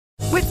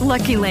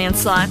Lucky Land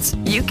Slots,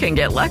 you can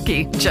get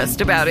lucky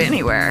just about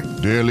anywhere.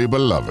 Dearly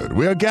beloved,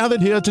 we are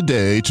gathered here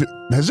today to...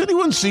 Has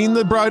anyone seen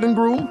the bride and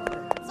groom?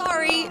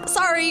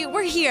 Sorry,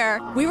 we're here.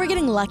 We were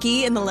getting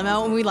lucky in the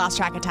limo and we lost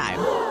track of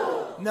time.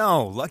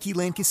 No, Lucky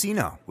Land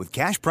Casino, with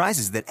cash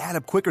prizes that add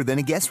up quicker than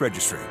a guest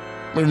registry.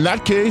 In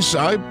that case,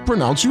 I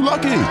pronounce you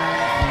lucky.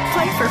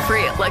 Play for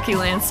free at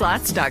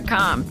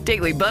LuckyLandSlots.com.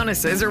 Daily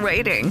bonuses are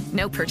waiting.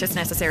 No purchase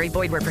necessary.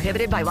 Void where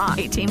prohibited by law.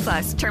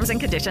 18+. Terms and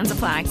conditions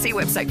apply. See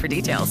website for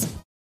details.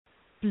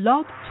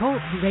 Blog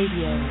Talk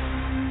Radio.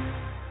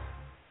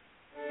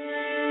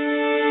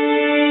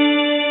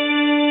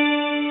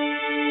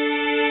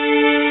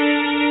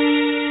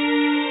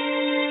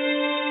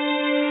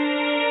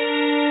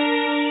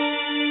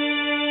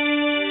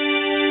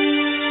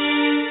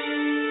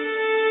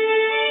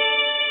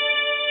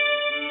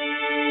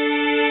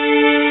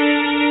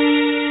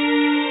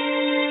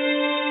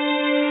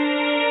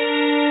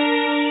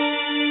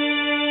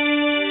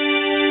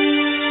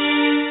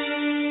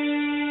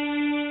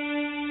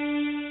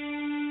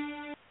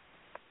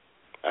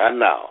 And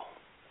now,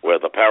 where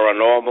the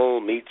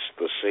paranormal meets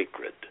the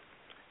sacred,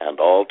 and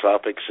all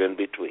topics in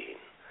between.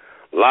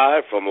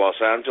 Live from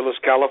Los Angeles,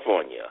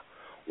 California,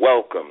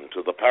 welcome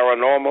to the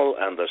Paranormal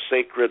and the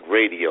Sacred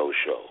Radio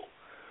Show,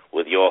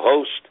 with your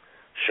host,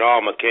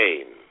 Sean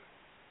McCain.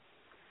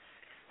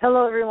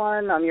 Hello,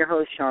 everyone. I'm your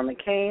host, Sean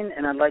McCain,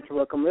 and I'd like to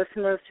welcome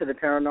listeners to the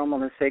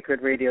Paranormal and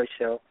Sacred Radio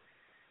Show.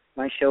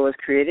 My show was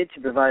created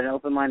to provide an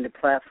open-minded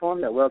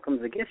platform that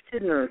welcomes the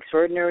gifted and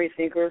extraordinary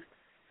thinkers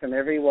from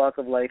every walk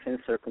of life and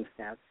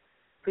circumstance.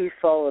 Please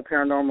follow the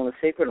Paranormal and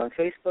Sacred on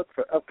Facebook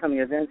for upcoming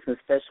events and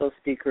special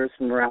speakers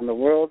from around the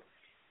world,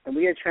 and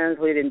we are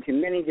translated into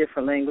many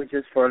different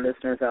languages for our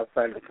listeners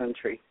outside of the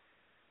country.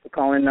 The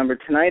call-in number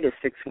tonight is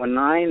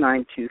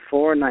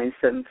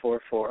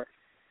 619-924-9744.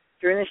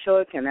 During the show,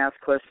 you can ask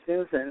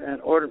questions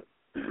and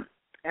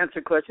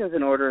answer questions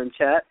in order and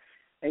chat,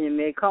 and you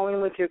may call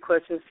in with your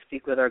questions to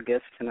speak with our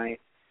guests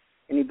tonight.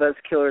 Any buzz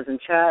killers in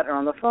chat or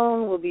on the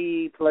phone will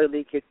be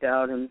politely kicked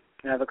out and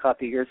have a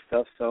copy of your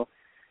stuff, so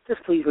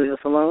just please leave us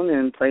alone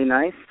and play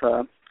nice.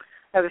 I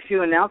have a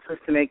few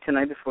announcements to make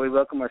tonight before we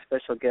welcome our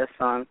special guests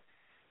on.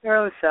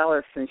 Marilyn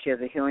Salas, and she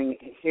has a healing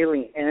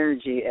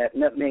energy at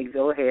Nutmeg's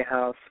Ojai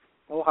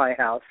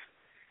House.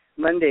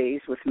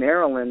 Mondays with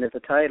Marilyn is the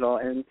title,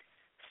 and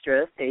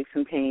stress, aches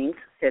and pains,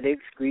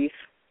 headaches, grief,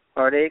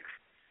 heartaches,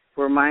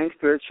 for mind,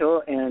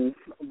 spiritual, and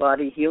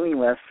body healing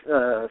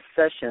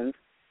sessions.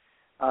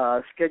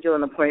 Schedule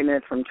an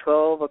appointment from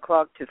 12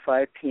 o'clock to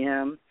 5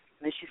 p.m.,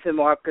 and she said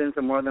walk-ins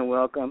are more than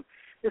welcome.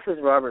 This is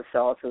Robert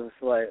Salas'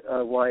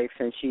 wife,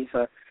 and she's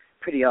a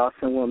pretty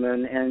awesome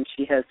woman, and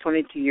she has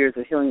 22 years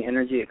of healing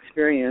energy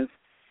experience.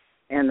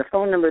 And the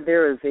phone number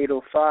there is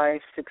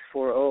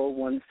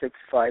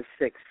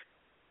 805-640-1656.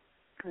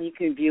 And you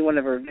can view one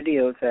of her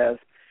videos as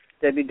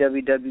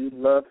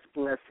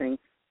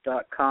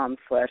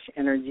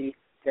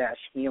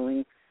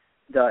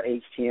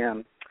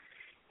www.lovesblessing.com/energy-healing.htm.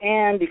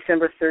 And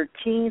December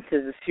 13th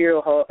is a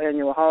serial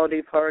annual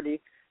holiday party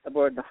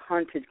aboard the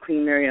Haunted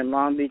Queen Mary in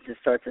Long Beach. It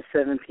starts at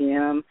 7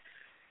 p.m.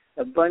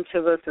 A bunch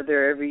of us are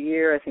there every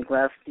year. I think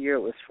last year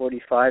it was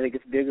 45. It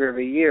gets bigger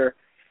every year.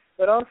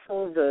 But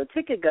also the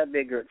ticket got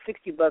bigger. It's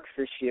 $60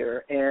 this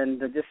year.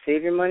 And just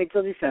save your money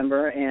till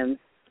December. And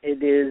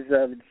it is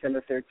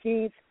December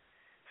 13th.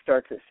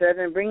 Starts at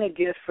 7. Bring a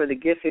gift for the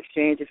gift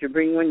exchange. If you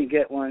bring one, you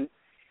get one.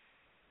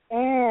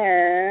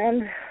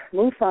 And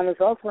MUFON is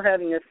also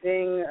having a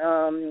thing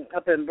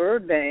up in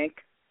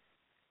Burbank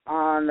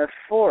on the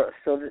 4th.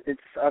 So it's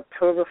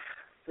October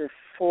the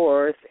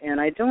 4th, and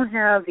I don't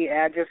have the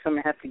address, so I'm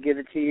going to have to give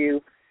it to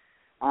you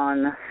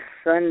on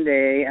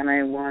Sunday, and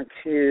I want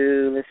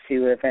to, let's see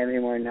if I have any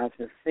more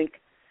announcements. I think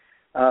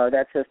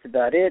that's just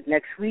about it.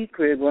 Next week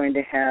we're going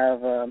to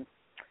have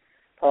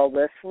Paul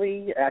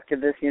Wesley,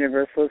 activist,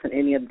 universalist, and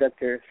any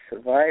abductor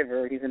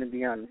survivor. He's going to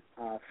be on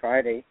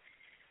Friday.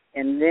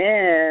 And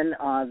then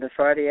the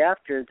Friday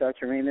after,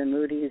 Dr. Raymond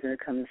Moody is going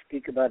to come and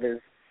speak about his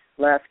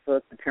last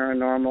book, The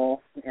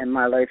Paranormal, and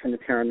My Life in the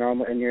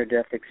Paranormal and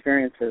Near-Death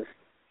Experiences.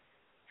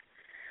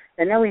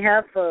 And now we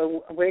have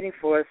waiting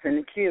for us in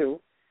the queue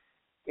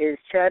is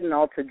Chad and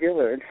Alta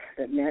Dillard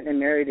that met and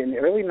married in the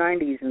early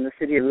 90s in the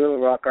city of Little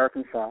Rock,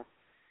 Arkansas.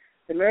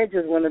 The marriage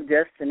was one of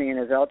destiny, and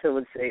as Alta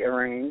would say,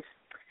 arranged.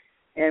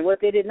 And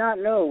what they did not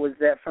know was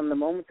that from the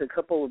moment the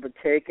couple would be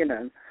taken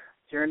on a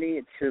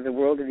journey to the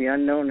world of the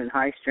unknown and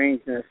high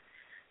strangeness,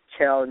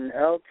 Chad and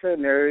Alta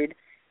married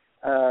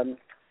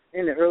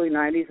in the early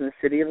 90s in the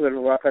city of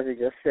Little Rock, as I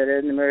just said,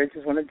 and the marriage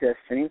was one of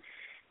destiny.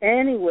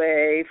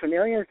 Anyway, from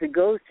aliens to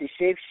ghosts to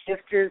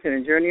shapeshifters and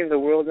a journey of the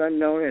world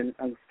unknown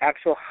and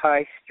actual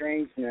high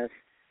strangeness.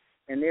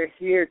 And they're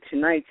here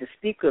tonight to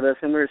speak with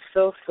us, and we're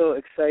so, so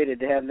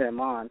excited to have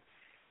them on.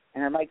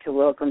 And I'd like to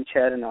welcome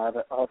Chad and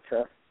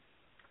Alta.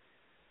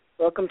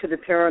 Welcome to the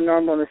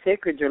Paranormal and the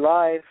Sacred. You're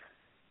live.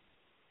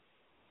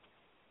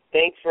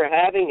 Thanks for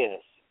having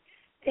us.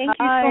 Thank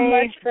you so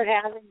much for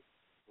having us.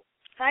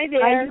 Hi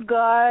there. Hi, you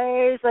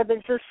guys. I've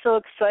been just so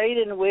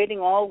excited and waiting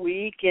all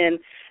week and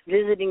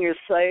visiting your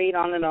site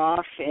on and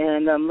off,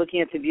 and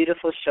looking at the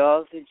beautiful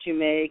shelves that you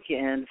make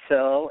and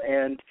sell.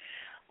 And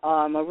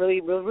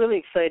we're really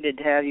excited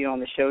to have you on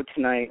the show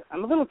tonight.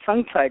 I'm a little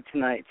tongue-tied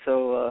tonight,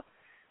 so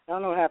I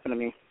don't know what happened to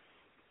me.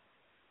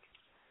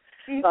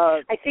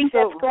 I think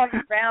that's going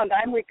around.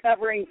 I'm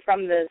recovering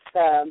from this,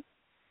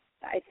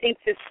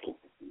 this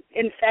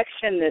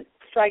infection that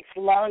strikes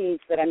lungs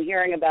that I'm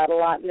hearing about a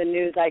lot in the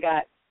news. I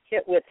got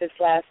hit with this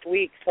last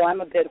week, so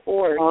I'm a bit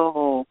hoarse.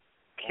 Oh,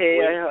 okay.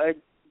 I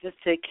just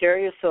take care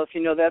of yourself.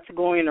 You know, that's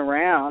going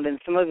around, and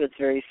some of it's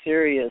very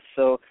serious.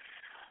 So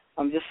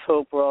I just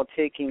hope we're all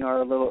taking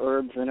our little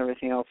herbs and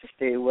everything else to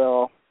stay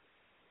well.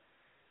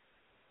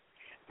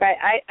 Right.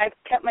 I've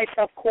kept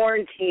myself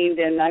quarantined,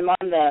 and I'm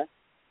on the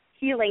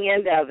healing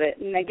end of it.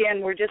 And,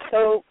 again, we're just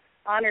so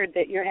honored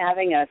that you're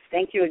having us.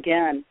 Thank you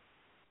again.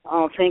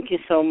 Oh, thank you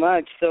so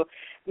much. So,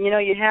 you know,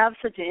 you have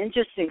such an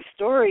interesting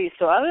story,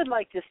 so I would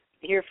like to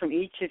hear from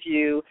each of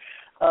you.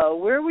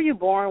 Where were you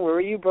born? Where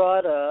were you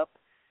brought up?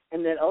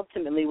 And then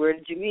ultimately, where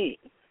did you meet?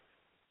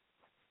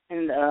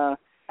 And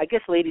I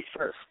guess ladies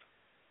first.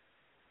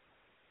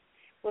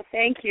 Well,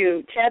 thank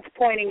you. Chad's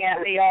pointing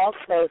at me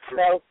also,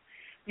 so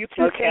you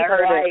two think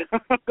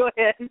alike. Go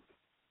ahead.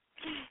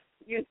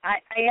 I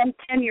am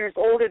 10 years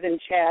older than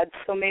Chad,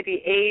 so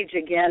maybe age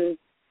again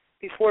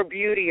before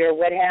beauty or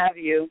what have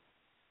you.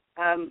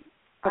 I'm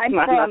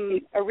from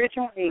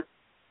originally.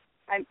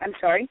 I'm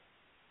sorry.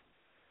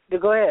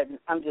 Go ahead.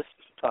 I'm just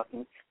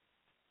talking.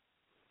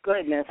 Go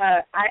ahead, Miss.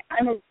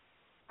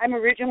 I'm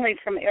originally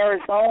from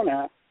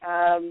Arizona.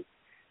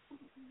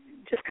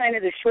 Just kind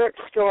of the short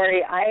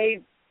story.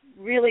 I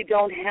really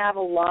don't have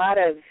a lot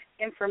of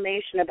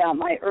information about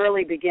my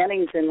early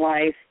beginnings in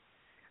life,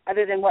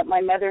 other than what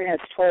my mother has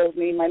told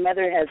me. My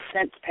mother has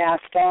since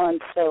passed on,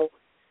 so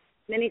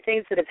many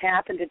things that have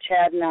happened to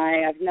Chad and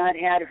I've not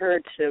had her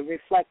to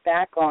reflect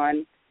back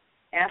on,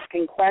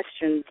 asking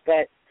questions,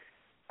 but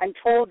I'm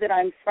told that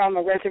I'm from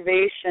a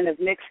reservation of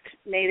mixed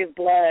native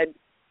blood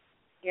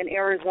in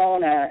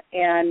Arizona,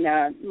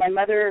 and my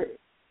mother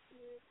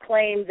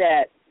claimed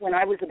that when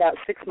I was about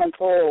 6 months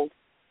old,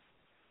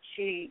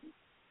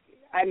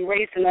 I'm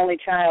raised an only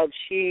child,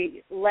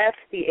 she left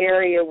the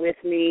area with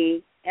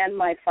me and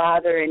my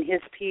father and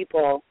his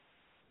people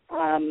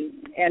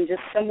and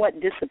just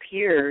somewhat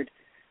disappeared.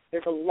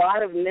 There's a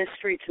lot of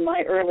mystery to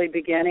my early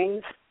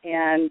beginnings,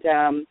 and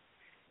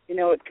you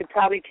know, it could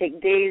probably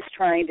take days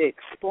trying to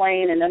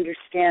explain and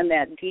understand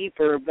that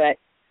deeper, but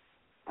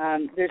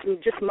there's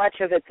just much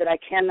of it that I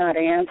cannot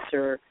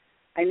answer.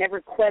 I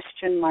never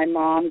questioned my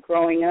mom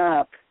growing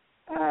up.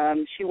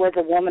 She was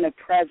a woman of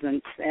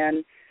presence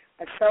and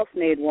a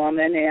self-made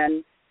woman,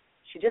 and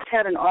she just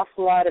had an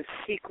awful lot of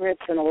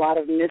secrets and a lot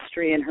of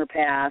mystery in her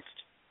past.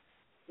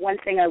 One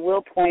thing I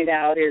will point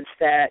out is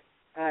that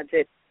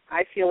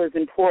I feel is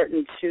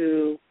important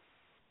to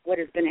what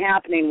has been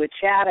happening with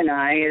Chad and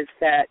I is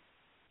that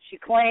she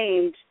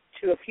claimed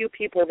to a few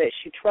people that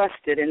she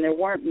trusted, and there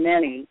weren't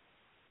many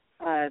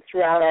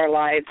throughout our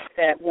lives,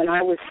 that when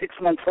I was 6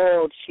 months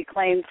old, she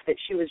claims that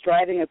she was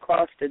driving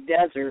across a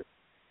desert.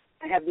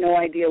 I have no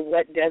idea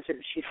what desert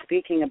she's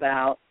speaking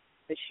about,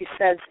 but she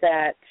says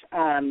that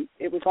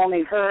it was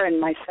only her and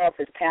myself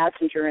as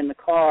passenger in the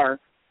car,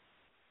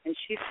 and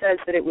she says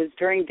that it was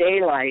during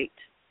daylight.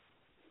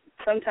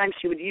 Sometimes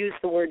she would use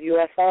the word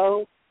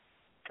UFO.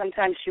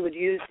 Sometimes she would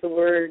use the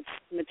words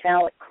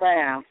metallic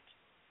craft.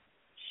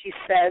 She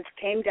says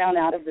came down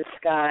out of the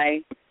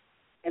sky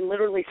and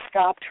literally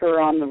stopped her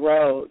on the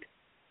road.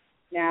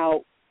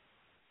 Now,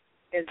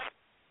 as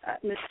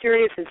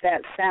mysterious as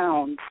that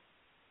sounds,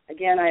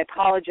 again, I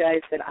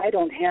apologize that I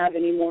don't have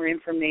any more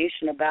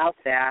information about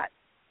that,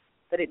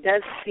 but it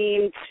does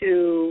seem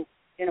to,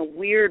 in a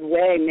weird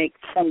way, make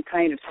some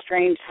kind of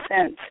strange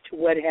sense to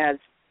what has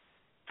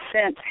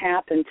since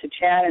happened to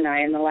Chad and I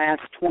in the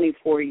last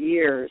 24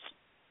 years.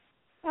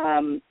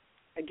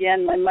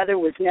 Again, my mother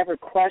was never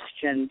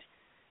questioned.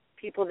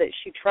 People that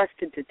she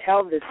trusted to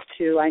tell this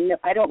to,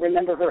 I don't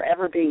remember her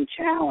ever being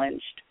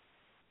challenged.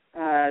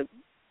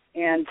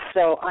 And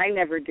so I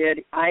never did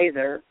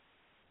either.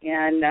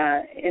 And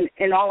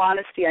in all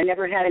honesty, I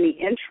never had any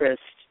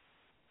interest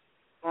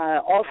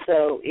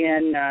also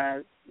in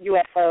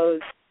UFOs.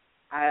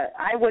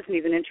 I wasn't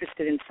even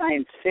interested in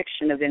science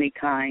fiction of any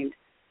kind,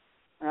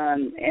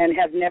 and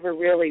have never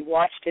really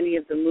watched any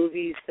of the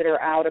movies that are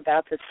out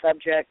about the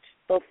subject,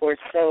 so forth.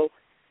 So,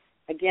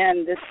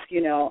 again, this,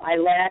 I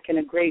lack in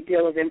a great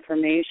deal of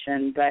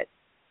information, but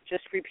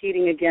just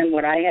repeating again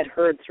what I had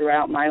heard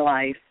throughout my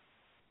life.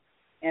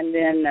 And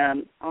then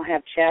I'll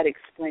have Chad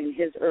explain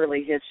his early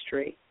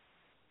history.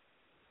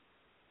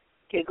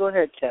 Okay, go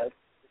ahead, Chad.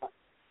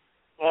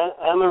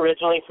 I'm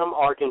originally from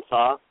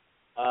Arkansas.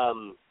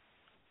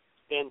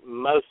 Spent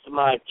most of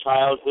my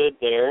childhood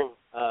there,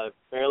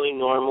 fairly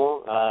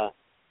normal.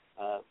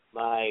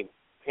 My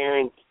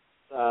parents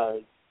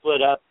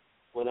split up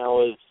when I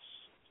was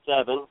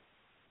 7.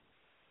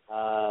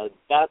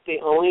 That's the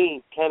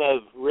only kind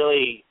of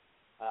really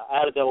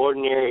out of the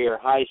ordinary or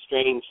high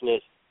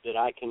strangeness that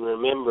I can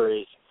remember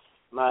is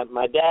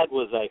my dad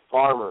was a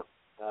farmer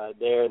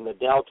there in the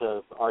Delta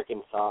of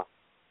Arkansas,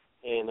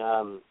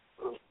 and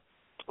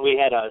we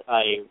had a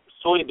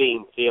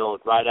soybean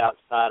field right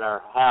outside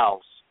our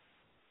house,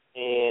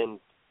 and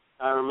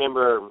I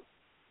remember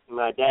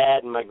my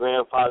dad and my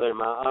grandfather and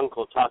my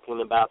uncle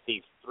talking about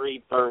these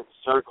 3 burnt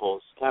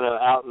circles kind of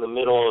out in the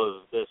middle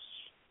of this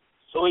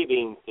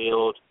soybean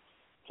field,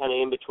 kind of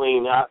in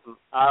between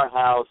our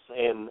house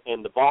and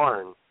the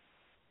barn.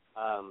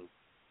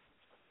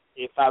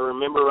 If I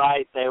remember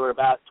right, they were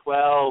about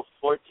 12,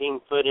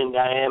 14 foot in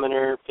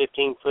diameter,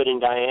 15 foot in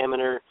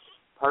diameter,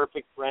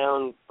 perfect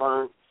round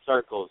burnt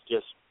circles,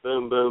 just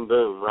boom, boom,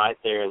 boom, right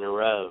there in a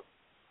row.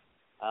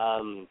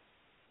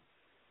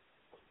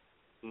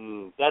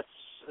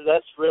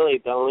 That's really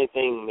the only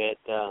thing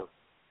that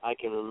I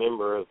can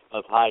remember of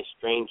high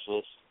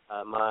strangeness.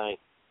 My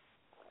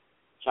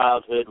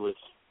childhood was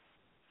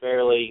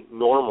fairly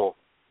normal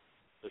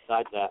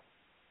besides that.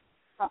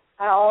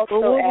 I'll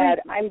also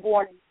add, I'm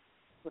born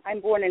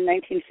in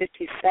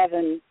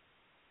 1957,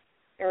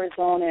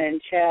 Arizona,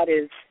 and Chad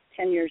is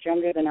 10 years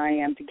younger than I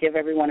am, to give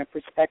everyone a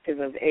perspective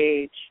of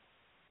age.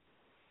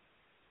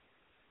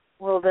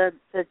 Well, that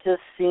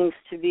just seems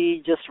to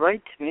be just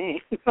right to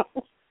me.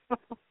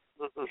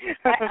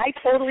 I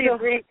totally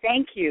agree.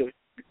 Thank you.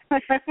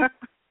 Because,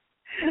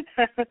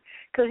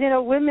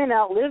 women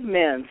outlive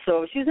men,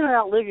 so she's going to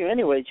outlive you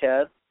anyway,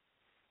 Chad.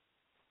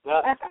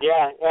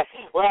 Yeah.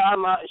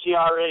 Well, she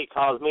already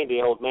calls me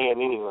the old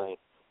man anyway.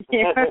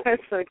 Yeah,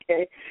 that's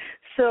okay.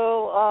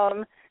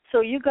 So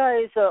you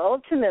guys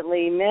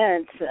ultimately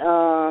met.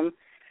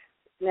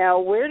 Now,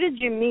 where did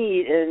you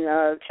meet?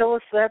 And tell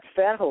us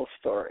that whole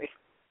story.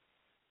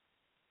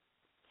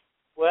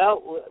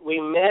 Well, we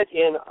met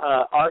in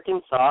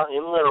Arkansas,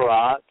 in Little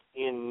Rock,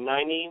 in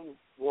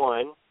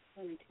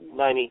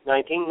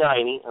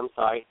 1990. I'm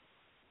sorry.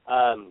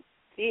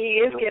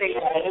 He is getting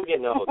old. I am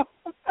getting old.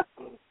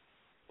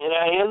 And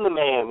I am the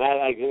man.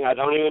 I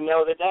don't even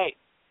know the date.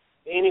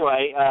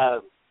 Anyway,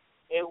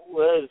 it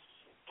was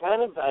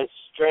kind of a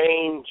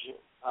strange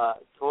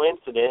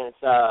coincidence,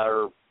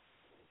 or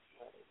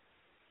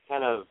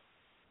kind of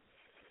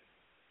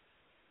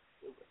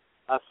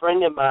a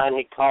friend of mine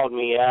had called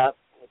me up.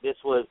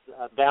 This was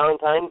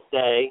Valentine's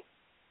Day.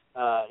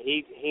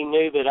 He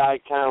knew that I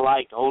kind of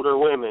liked older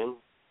women,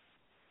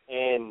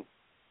 and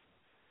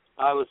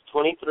I was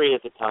 23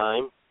 at the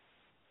time.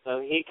 So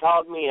he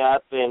called me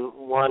up and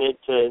wanted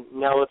to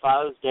know if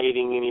I was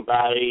dating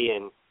anybody,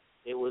 and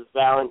it was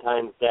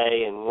Valentine's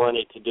Day and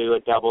wanted to do a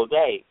double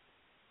date.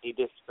 He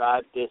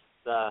described this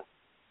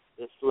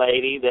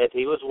lady that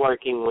he was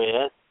working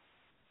with,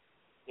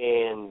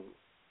 and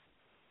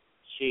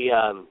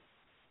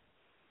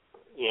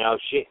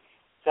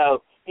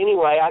so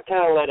anyway, I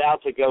kind of let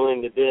Alta go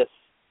into this.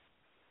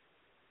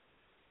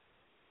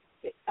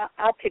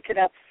 I'll pick it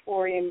up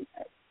for him.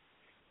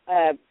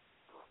 At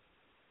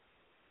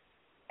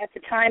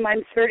the time,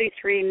 I'm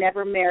 33,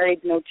 never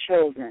married, no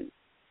children.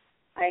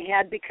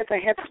 Because I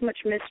had so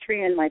much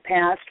mystery in my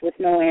past with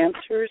no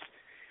answers.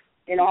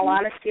 In all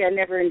honesty, I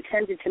never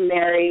intended to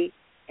marry,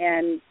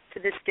 and to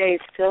this day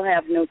still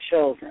have no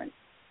children.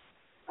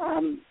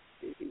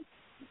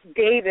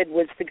 David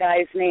was the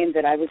guy's name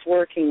that I was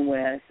working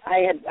with.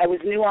 I was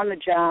new on the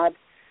job.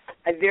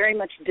 I very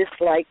much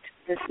disliked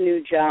this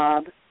new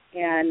job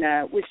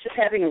and was just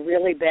having a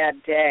really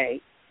bad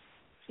day.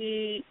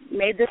 He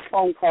made this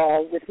phone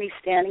call with me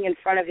standing in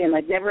front of him.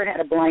 I'd never had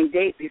a blind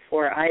date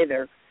before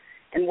either,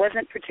 and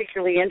wasn't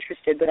particularly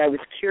interested, but I was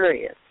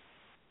curious.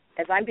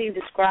 As I'm being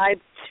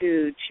described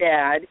to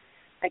Chad,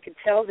 I could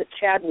tell that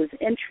Chad was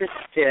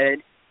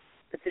interested,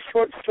 but the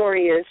short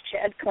story is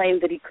Chad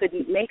claimed that he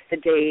couldn't make the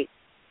date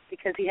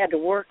because he had to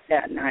work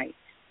that night.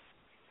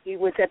 He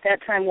was at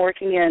that time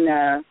working in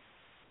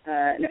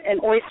an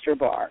oyster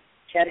bar.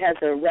 Chad has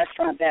a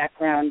restaurant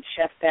background,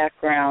 chef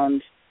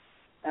background.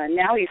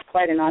 Now he's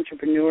quite an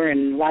entrepreneur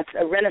and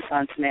a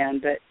Renaissance man,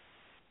 but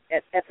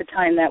at the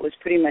time that was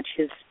pretty much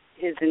his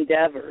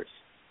endeavors.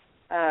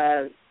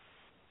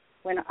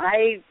 When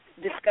I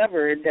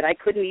discovered that I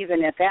couldn't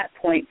even at that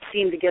point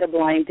seem to get a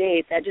blind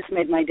date, that just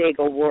made my day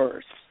go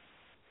worse.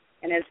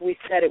 And as we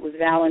said, it was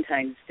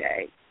Valentine's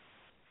Day.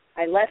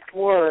 I left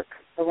work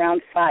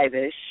around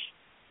 5-ish.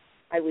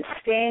 I was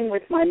staying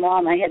with my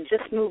mom. I had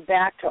just moved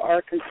back to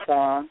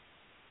Arkansas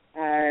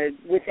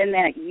within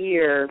that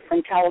year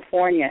from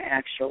California,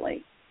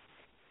 actually.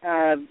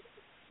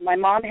 My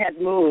mom had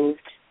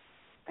moved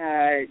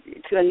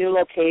to a new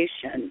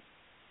location,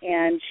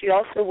 and she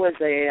also was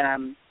a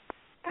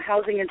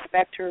housing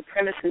inspector,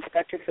 premise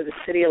inspector for the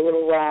city of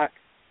Little Rock.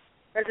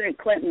 President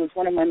Clinton was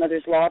one of my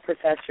mother's law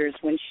professors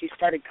when she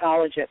started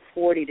college at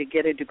 40 to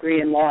get a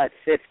degree in law at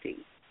 50.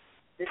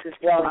 This is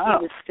while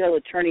he was still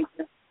attorney.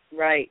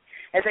 Right.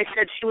 As I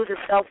said, she was a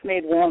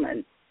self-made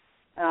woman.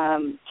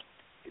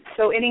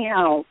 So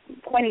anyhow,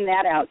 pointing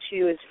that out to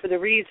you is for the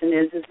reason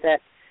is that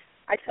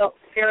I felt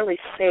fairly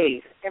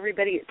safe.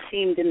 Everybody, it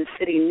seemed, in the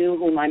city knew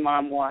who my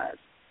mom was.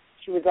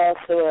 She was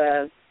also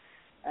a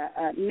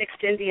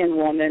mixed Indian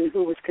woman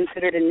who was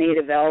considered a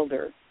native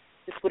elder.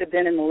 This would have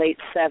been in the late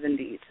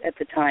 70s at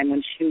the time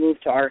when she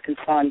moved to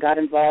Arkansas and got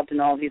involved in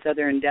all these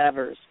other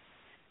endeavors.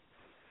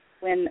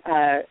 When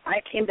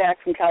I came back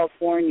from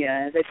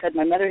California, as I said,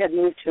 my mother had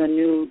moved to a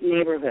new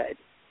neighborhood,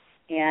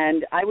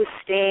 and I was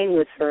staying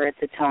with her at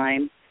the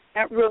time,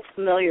 not real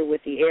familiar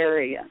with the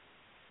area.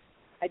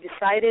 I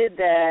decided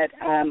that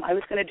I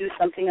was going to do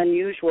something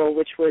unusual,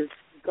 which was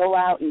go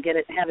out and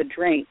have a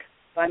drink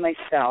by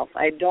myself.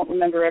 I don't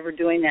remember ever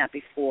doing that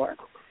before.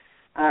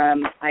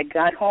 I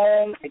got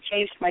home, I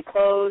changed my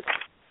clothes,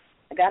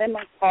 I got in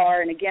my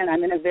car, and again,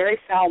 I'm in a very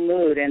foul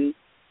mood, and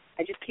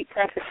I just keep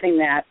prefacing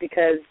that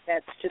because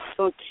that's just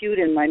so acute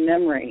in my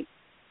memory,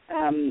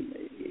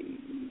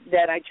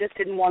 that I just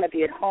didn't want to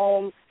be at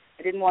home,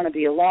 I didn't want to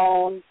be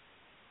alone,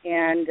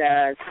 and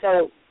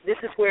so this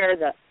is where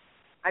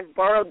I've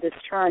borrowed this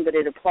term, but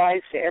it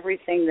applies to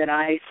everything that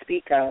I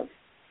speak of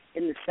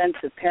in the sense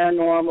of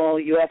paranormal,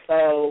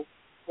 UFO,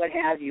 what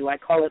have you. I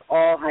call it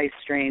all high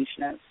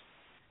strangeness.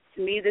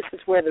 To me, this is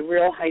where the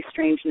real high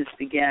strangeness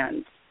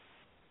begins.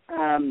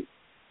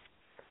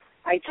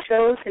 I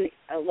chose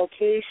a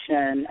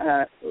location.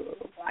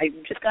 I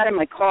just got in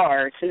my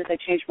car. As soon as I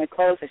changed my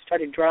clothes, I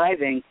started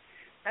driving,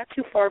 not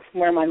too far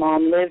from where my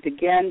mom lived,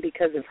 again,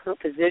 because of her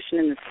position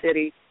in the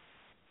city.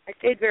 I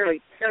stayed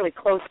fairly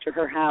close to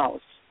her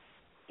house.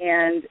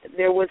 And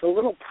there was a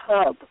little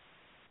pub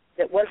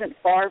that wasn't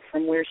far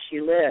from where she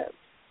lived.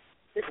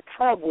 This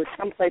pub was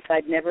someplace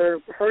I'd never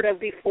heard of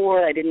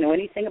before. I didn't know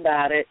anything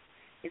about it.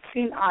 It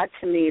seemed odd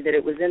to me that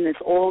it was in this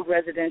old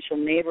residential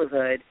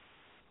neighborhood.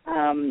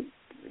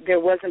 There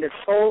wasn't a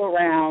soul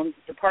around.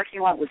 The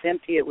parking lot was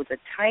empty. It was a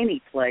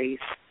tiny place.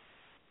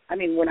 I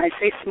mean, when I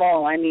say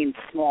small, I mean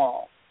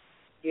small.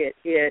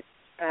 The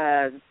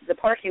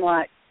parking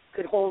lot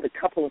could hold a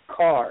couple of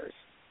cars.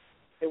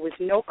 There was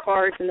no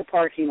cars in the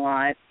parking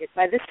lot.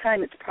 By this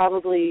time, it's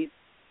probably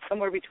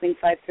somewhere between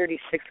 5:30,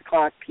 6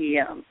 o'clock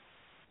p.m.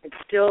 It's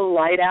still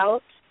light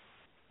out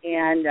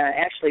and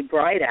actually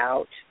bright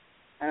out.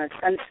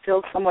 Sun's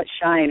still somewhat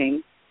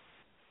shining.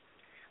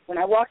 When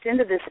I walked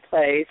into this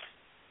place,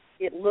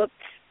 it looked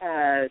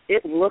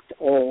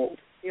old.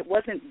 It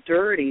wasn't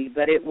dirty,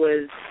 but it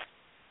was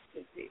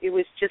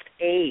just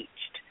aged.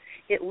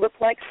 It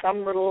looked like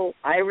some little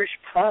Irish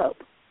pub.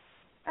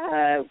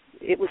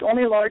 It was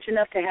only large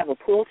enough to have a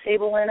pool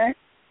table in it.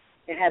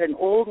 It had an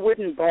old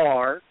wooden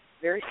bar,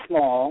 very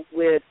small,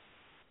 with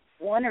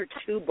one or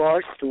two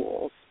bar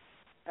stools,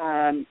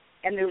 and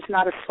there was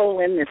not a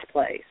soul in this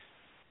place.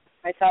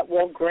 I thought,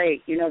 well,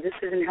 great, this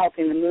isn't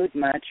helping the mood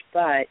much,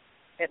 but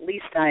at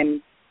least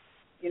I'm,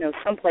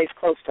 someplace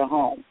close to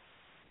home.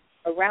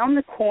 Around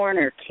the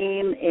corner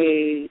came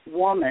a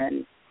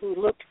woman who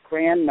looked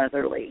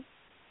grandmotherly.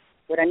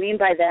 What I mean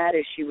by that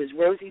is she was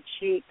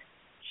rosy-cheeked,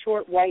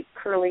 short white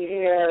curly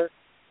hair,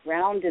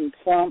 round and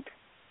plump,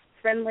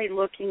 friendly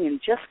looking, and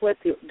just what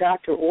the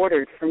doctor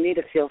ordered for me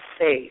to feel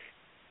safe,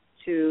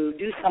 to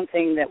do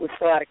something that was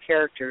so out of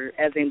character,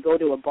 as in go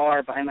to a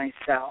bar by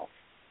myself.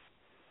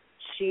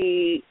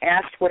 She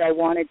asked what I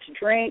wanted to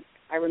drink.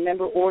 I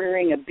remember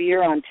ordering a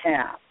beer on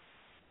tap.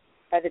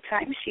 By the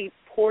time she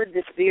poured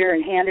this beer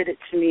and handed it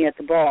to me at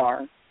the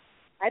bar,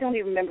 I don't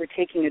even remember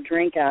taking a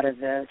drink out of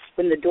this,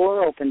 when the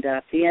door opened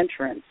up, the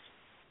entrance,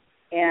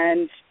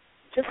 and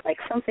just like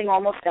something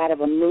almost out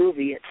of a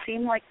movie, it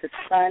seemed like the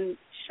sun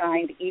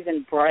shined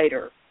even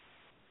brighter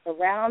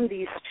around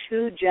these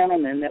two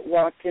gentlemen that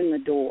walked in the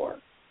door.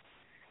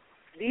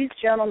 These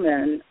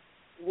gentlemen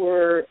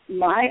were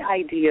my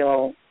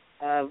ideal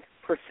of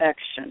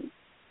perfection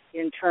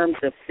in terms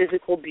of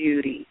physical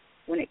beauty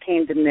when it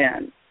came to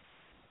men.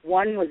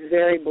 One was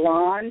very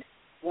blonde,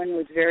 one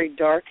was very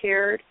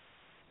dark-haired.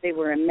 They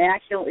were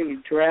immaculately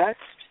dressed,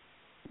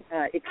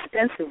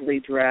 expensively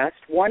dressed.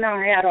 One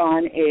had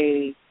on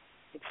a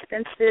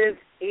expensive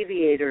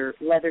aviator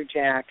leather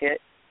jacket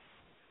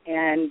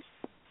and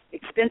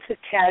expensive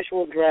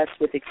casual dress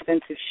with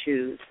expensive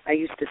shoes. I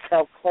used to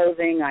sell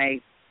clothing. I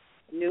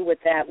knew what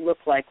that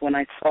looked like when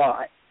I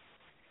saw it.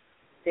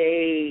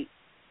 They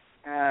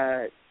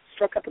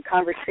struck up a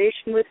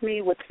conversation with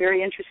me. What's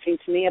very interesting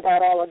to me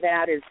about all of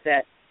that is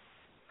that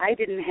I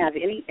didn't have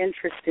any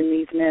interest in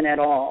these men at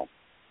all,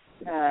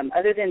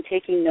 other than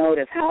taking note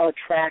of how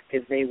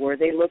attractive they were.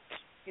 They looked,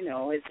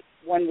 as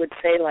one would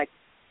say, like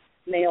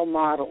male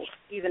models,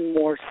 even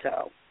more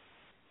so.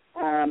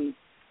 One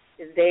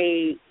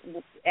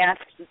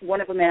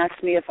of them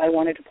asked me if I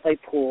wanted to play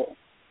pool.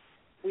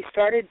 We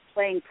started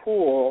playing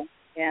pool,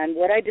 and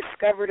what I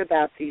discovered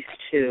about these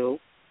two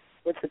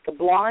was that the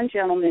blonde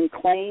gentleman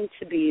claimed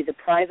to be the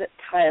private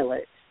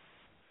pilot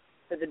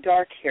for the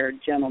dark-haired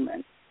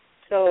gentleman.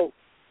 So,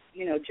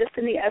 just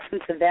in the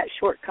essence of that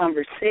short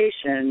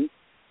conversation,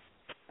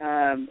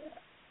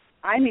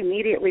 I'm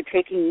immediately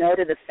taking note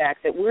of the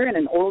fact that we're in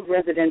an old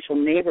residential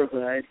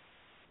neighborhood.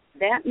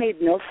 That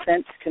made no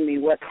sense to me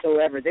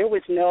whatsoever. There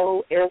was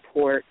no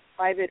airport,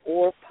 private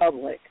or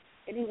public,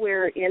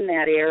 anywhere in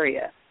that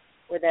area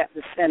or that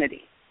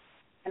vicinity.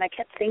 And I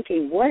kept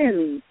thinking, what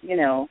in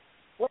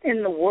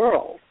the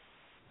world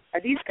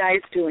are these guys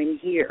doing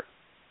here?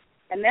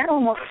 And that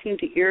almost seemed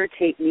to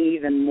irritate me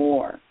even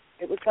more.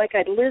 It was like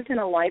I'd lived in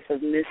a life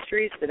of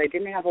mysteries that I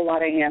didn't have a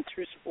lot of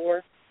answers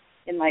for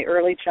in my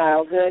early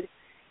childhood,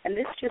 and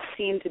this just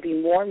seemed to be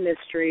more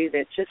mystery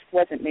that just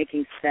wasn't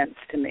making sense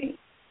to me.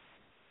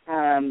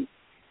 A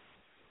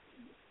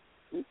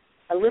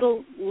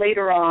little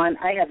later on,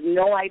 I have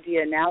no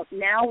idea.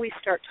 Now we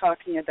start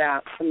talking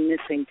about some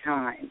missing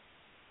time.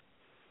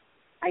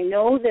 I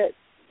know that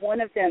one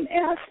of them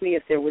asked me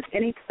if there was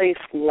any place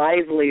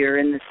livelier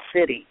in the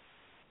city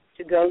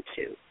to go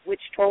to,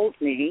 which told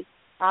me,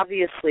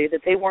 obviously,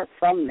 that they weren't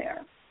from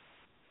there.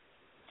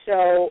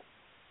 So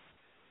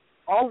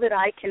all that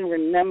I can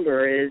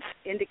remember is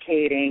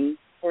indicating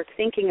or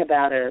thinking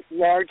about a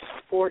large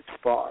sports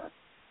bar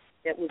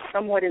that was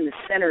somewhat in the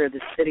center of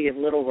the city of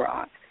Little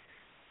Rock.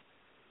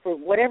 For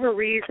whatever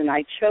reason,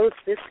 I chose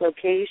this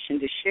location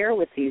to share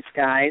with these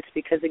guys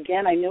because,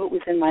 again, I knew it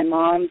was in my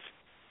mom's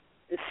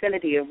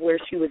vicinity of where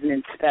she was an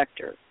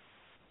inspector.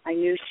 I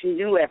knew she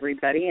knew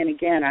everybody, and,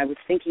 again, I was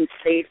thinking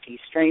safety,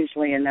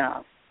 strangely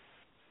enough.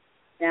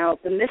 Now,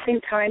 the missing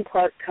time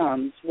part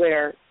comes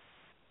where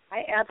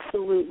I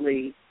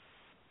absolutely,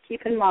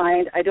 keep in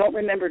mind, I don't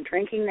remember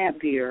drinking that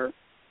beer,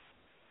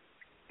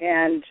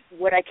 and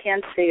what I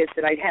can say is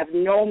that I have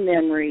no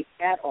memory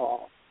at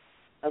all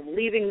of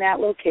leaving that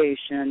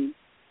location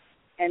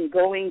and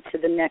going to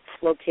the next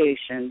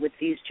location with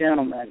these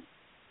gentlemen.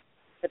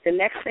 But the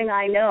next thing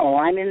I know,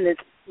 I'm in this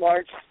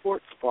large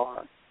sports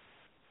bar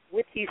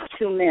with these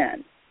two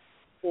men,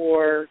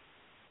 or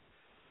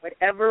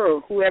whatever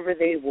or whoever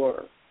they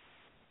were.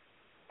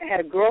 I had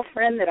a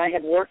girlfriend that I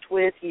had worked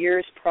with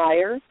years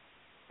prior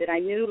that I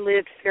knew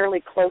lived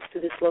fairly close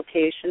to this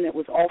location that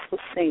was also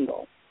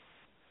single.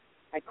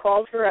 I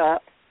called her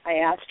up. I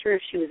asked her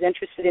if she was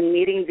interested in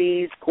meeting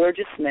these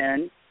gorgeous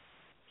men.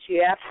 She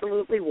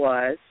absolutely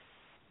was.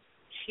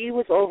 She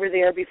was over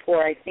there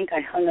before I think I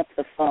hung up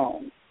the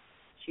phone.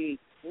 She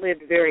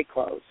lived very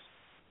close.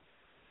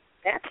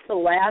 That's the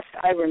last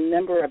I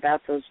remember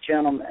about those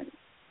gentlemen.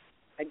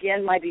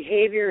 Again, my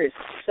behavior is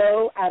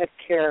so out of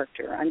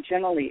character. I'm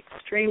generally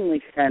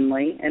extremely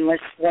friendly, unless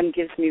one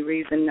gives me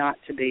reason not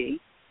to be.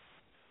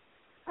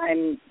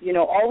 I'm,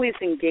 always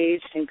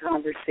engaged in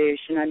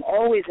conversation. I'm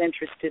always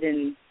interested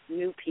in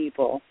new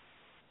people,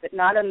 but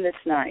not on this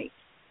night.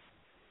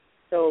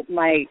 So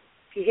my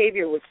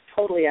behavior was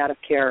totally out of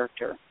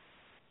character.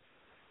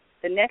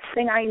 The next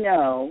thing I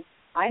know,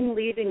 I'm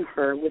leaving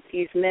her with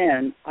these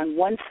men on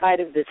one side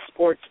of this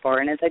sports bar,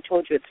 and as I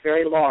told you, it's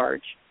very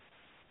large.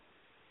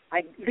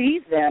 I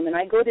leave them, and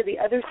I go to the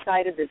other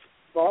side of this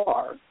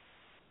bar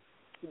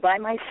by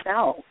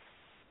myself.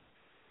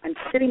 I'm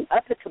sitting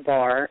up at the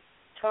bar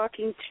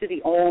talking to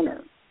the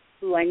owner,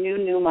 who I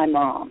knew my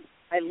mom.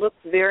 I look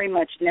very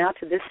much, now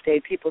to this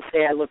day, people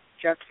say I look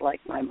just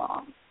like my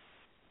mom.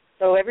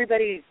 So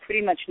everybody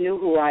pretty much knew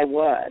who I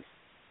was.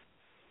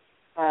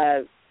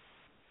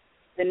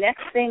 The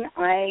next thing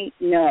I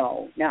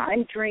know, now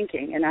I'm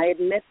drinking, and I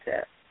admit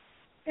this,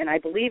 and I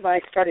believe I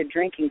started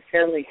drinking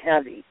fairly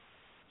heavy,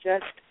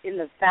 just in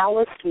the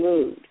foulest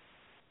mood,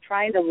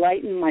 trying to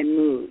lighten my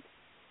mood.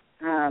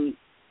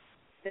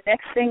 The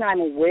next thing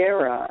I'm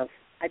aware of,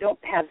 I don't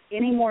have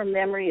any more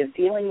memory of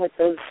dealing with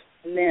those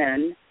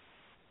men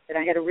that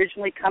I had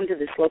originally come to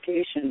this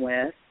location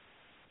with,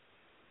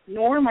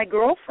 nor my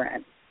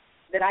girlfriend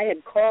that I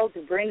had called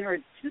to bring her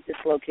to this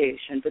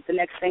location. But the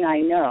next thing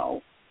I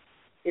know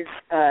is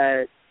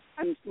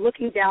I'm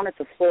looking down at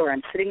the floor.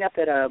 I'm sitting up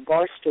at a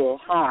bar stool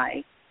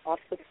high off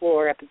the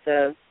floor up at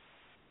the,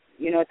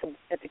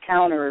 at the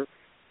counter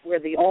where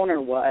the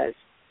owner was.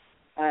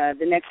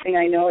 The next thing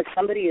I know is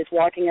somebody is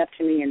walking up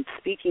to me and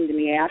speaking to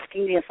me,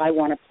 asking me if I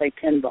want to play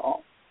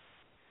pinball.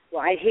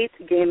 Well, I hate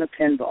the game of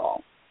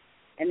pinball.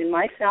 And in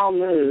my foul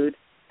mood,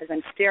 as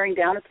I'm staring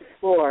down at the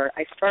floor,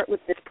 I start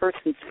with this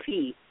person's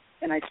feet,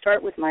 and I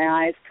start with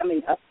my eyes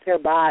coming up their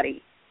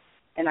body,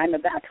 and I'm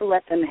about to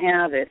let them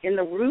have it in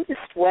the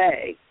rudest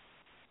way,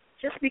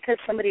 just because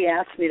somebody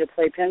asked me to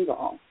play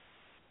pinball.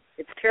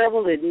 It's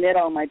terrible to admit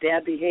all my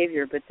bad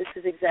behavior, but this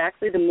is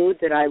exactly the mood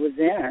that I was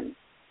in.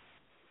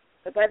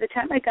 But by the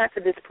time I got to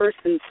this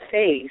person's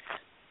face,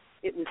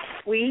 it was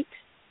sweet,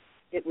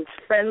 it was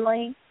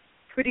friendly,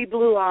 pretty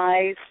blue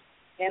eyes,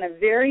 and a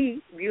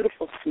very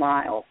beautiful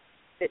smile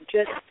that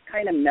just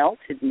kind of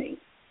melted me.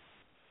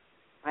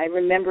 I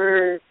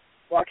remember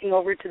walking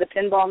over to the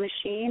pinball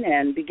machine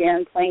and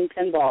began playing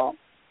pinball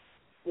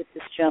with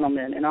this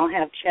gentleman, and I'll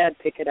have Chad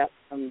pick it up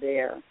from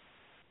there.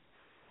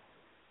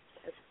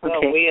 Well,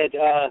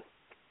 okay.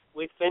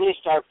 We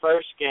finished our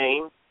first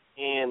game,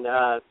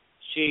 and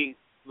she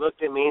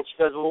looked at me and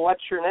she goes, "Well,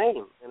 what's your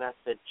name?" And I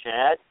said,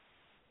 "Chad."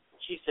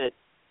 She said,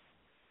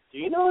 "Do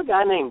you know a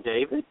guy named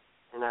David?"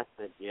 And I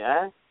said,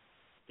 "Yeah."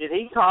 "Did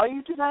he call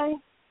you today?"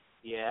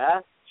 "Yeah."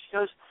 She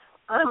goes,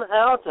 "I'm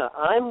Alta.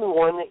 I'm the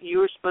one that you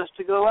were supposed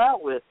to go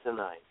out with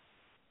tonight."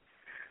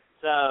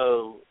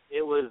 So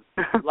it was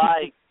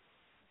like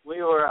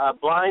we were a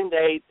blind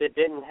date that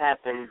didn't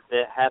happen,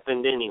 that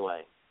happened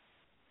anyway.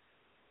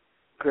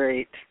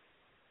 Great.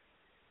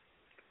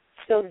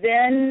 So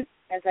then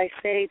as I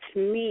say, to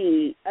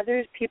me,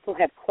 other people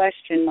have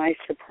questioned my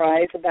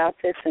surprise about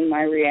this and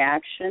my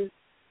reaction,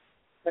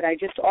 but I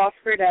just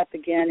offer it up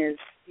again as,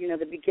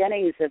 the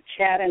beginnings of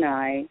Chad and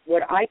I,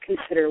 what I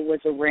consider was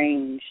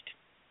arranged.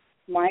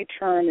 My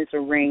term is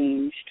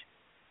arranged.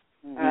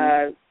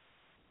 Mm-hmm.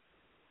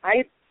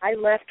 I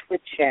left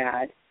with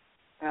Chad.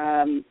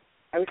 I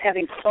was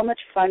having so much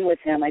fun with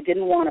him, I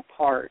didn't want to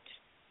part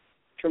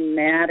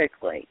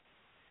dramatically.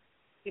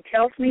 He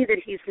tells me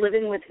that he's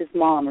living with his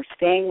mom or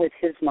staying with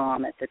his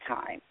mom at the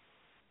time.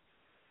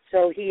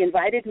 So he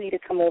invited me to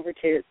come over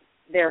to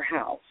their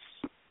house.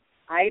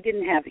 I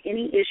didn't have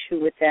any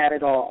issue with that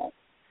at all.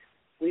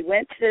 We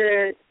went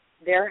to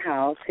their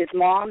house. His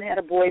mom had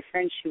a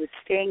boyfriend. She was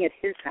staying at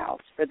his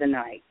house for the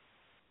night.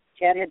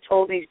 Chad had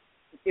told me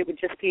it would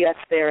just be us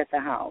there at the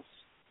house.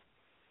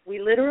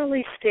 We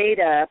literally stayed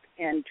up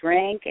and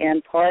drank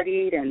and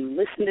partied and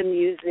listened to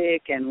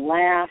music and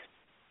laughed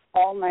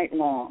all night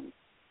long.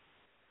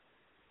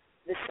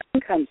 The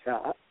sun comes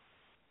up.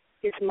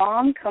 His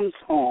mom comes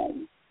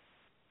home,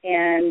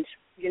 and,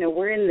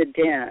 we're in the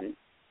den.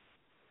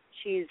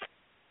 She's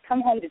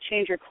come home to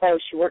change her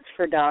clothes. She works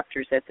for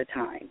doctors at the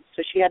time,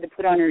 so she had to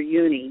put on her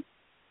uni,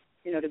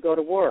 to go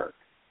to work.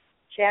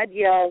 Chad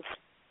yells,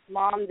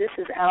 "Mom, this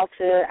is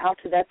Alta.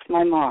 Alta, that's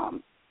my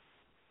mom."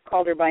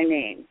 Called her by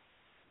name.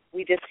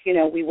 We just,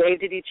 we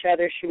waved at each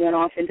other. She went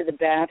off into the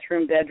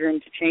bedroom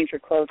to change her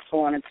clothes, so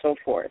on and so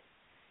forth.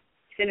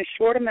 In a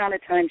short amount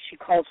of time, she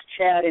calls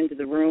Chad into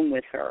the room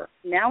with her.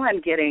 Now I'm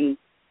getting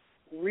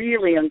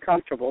really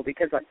uncomfortable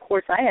because, of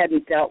course, I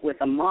hadn't dealt with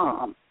a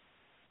mom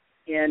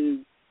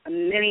in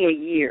many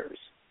years,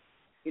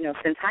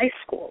 since high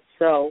school.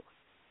 So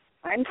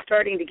I'm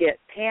starting to get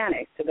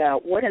panicked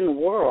about what in the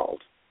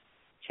world.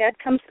 Chad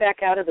comes back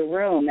out of the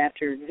room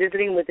after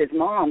visiting with his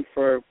mom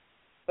for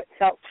what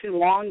felt too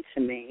long to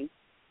me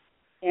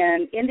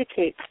and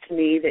indicates to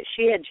me that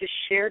she had just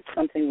shared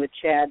something with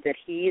Chad that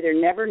he either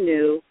never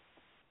knew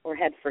or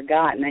had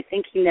forgotten. I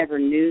think he never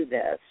knew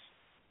this.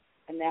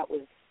 And that was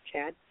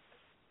Chad.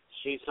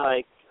 She's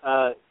like,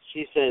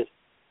 she says,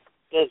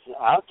 "Does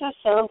Alta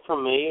sound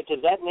familiar?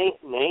 Does that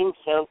name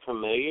sound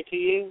familiar to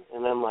you?"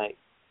 And I'm like,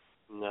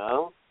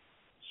 "No."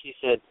 She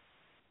said,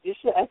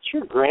 "That's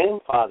your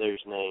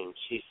grandfather's name."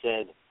 She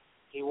said,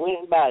 "He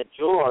went by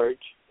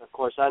George." Of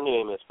course, I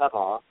knew him as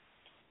Papa.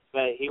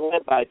 But he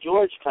went by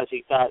George because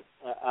he thought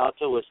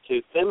Alta was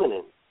too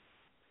feminine.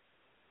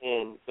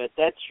 But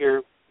that's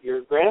your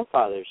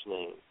grandfather's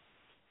name.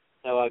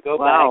 So I go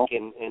back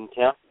and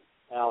tell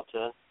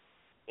Alta,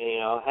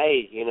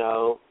 hey,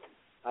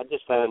 I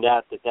just found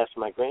out that that's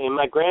my and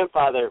my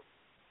grandfather,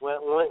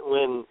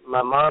 when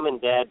my mom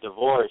and dad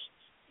divorced,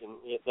 and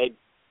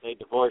they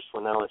divorced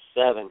when I was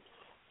 7.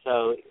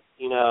 So,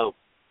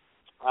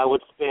 I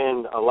would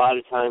spend a lot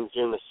of times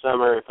during the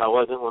summer, if I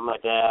wasn't with my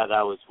dad,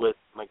 I was with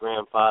my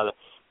grandfather.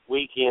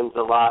 Weekends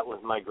a lot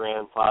with my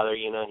grandfather.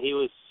 He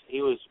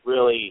was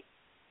really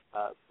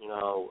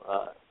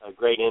a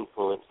great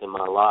influence in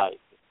my life.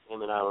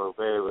 Him and I were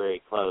very,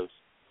 very close.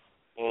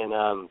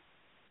 And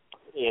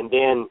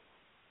then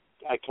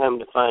I come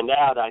to find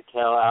out, I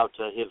tell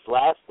Alta his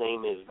last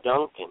name is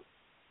Duncan.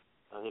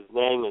 His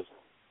name is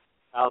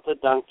Alta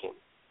Duncan.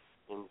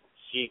 And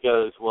she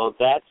goes, "Well,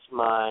 that's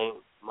my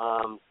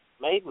mom's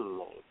maiden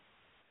name."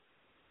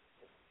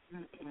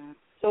 Mm-mm.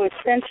 So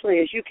essentially,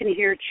 as you can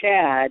hear,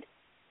 Chad,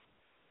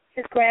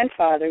 his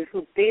grandfather,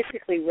 who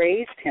basically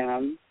raised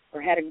him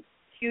or had a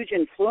huge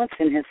influence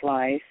in his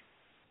life,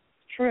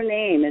 true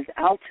name is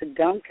Alta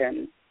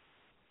Duncan,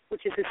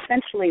 which is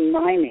essentially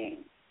my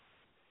name.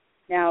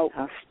 Now,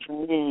 how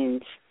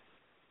strange.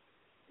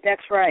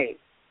 That's right.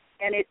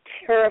 And it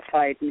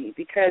terrified me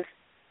because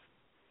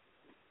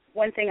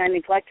one thing I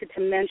neglected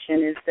to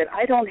mention is that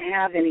I don't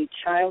have any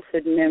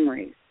childhood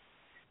memories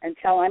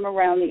until I'm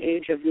around the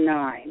age of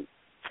 9,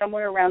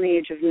 somewhere around the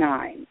age of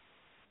 9.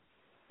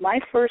 My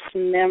first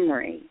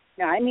memory,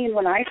 now I mean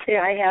when I say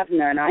I have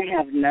none, I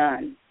have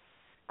none.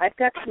 I've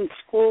got some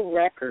school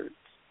records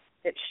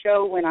that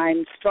show when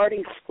I'm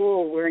starting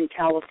school, we're in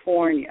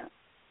California.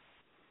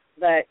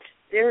 But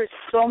there is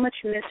so much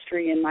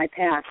mystery in my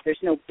past. There's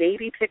no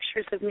baby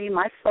pictures of me.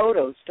 My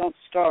photos don't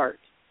start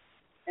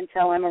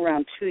until I'm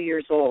around 2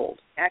 years old,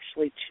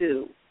 actually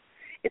 2.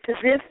 It's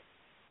as if,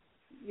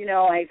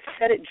 I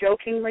said it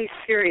jokingly,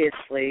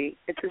 seriously,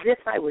 it's as if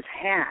I was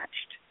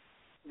hatched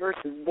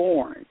versus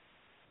born.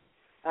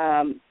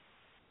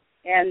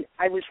 And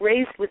I was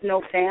raised with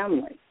no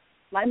family.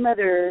 My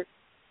mother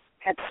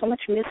had so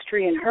much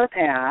mystery in her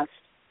past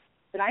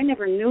that I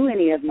never knew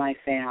any of my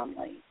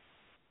family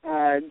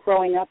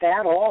growing up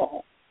at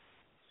all.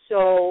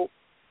 So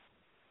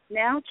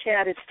now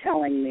Chad is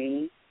telling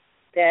me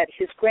that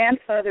his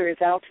grandfather is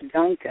Alta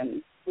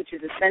Duncan, which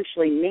is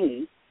essentially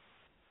me.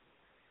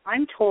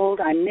 I'm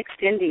told I'm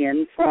mixed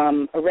Indian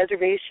from a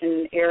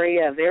reservation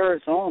area of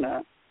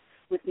Arizona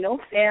with no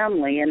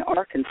family in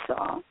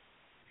Arkansas.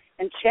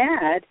 And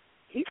Chad,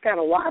 he's got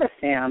a lot of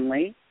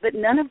family, but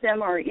none of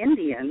them are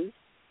Indians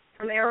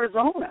from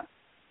Arizona.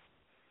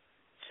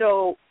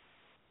 So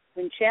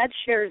when Chad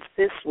shares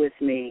this with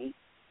me,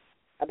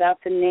 about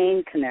the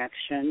name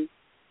connection,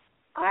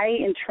 I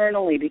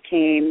internally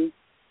became,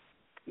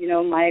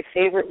 my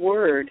favorite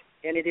word,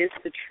 and it is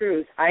the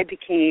truth, I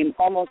became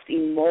almost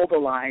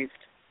immobilized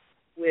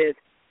with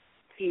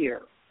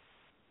fear.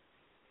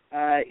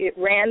 It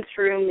ran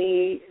through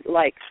me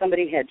like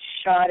somebody had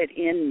shot it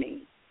in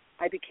me.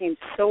 I became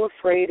so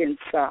afraid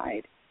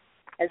inside,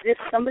 as if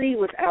somebody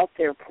was out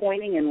there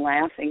pointing and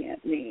laughing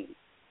at me,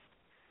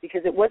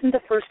 because it wasn't the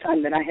first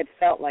time that I had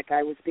felt like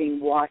I was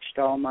being watched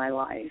all my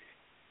life,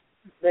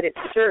 but it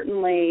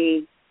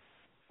certainly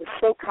was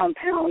so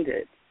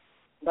compounded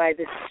by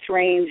this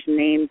strange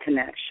name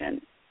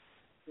connection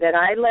that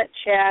I let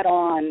Chad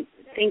on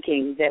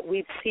thinking that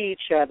we'd see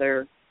each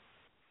other,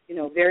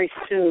 very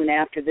soon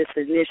after this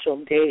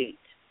initial date.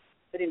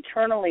 But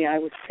internally I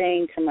was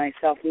saying to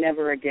myself,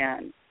 never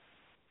again.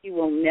 He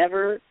will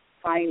never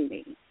find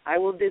me. I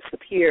will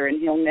disappear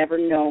and he'll never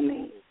know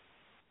me.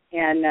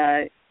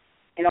 And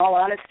in all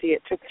honesty,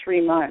 it took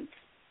 3 months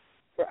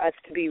for us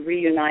to be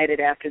reunited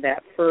after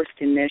that first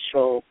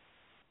initial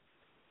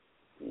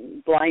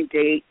blind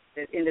date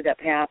that ended up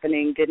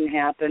happening, didn't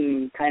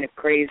happen, kind of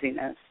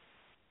craziness.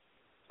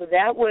 So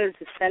that was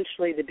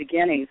essentially the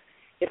beginning.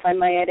 If I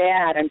might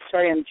add, I'm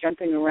sorry I'm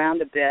jumping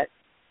around a bit.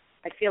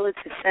 I feel it's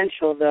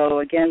essential, though,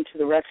 again, to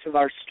the rest of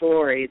our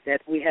story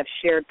that we have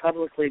shared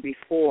publicly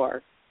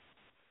before,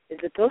 is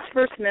that those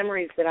first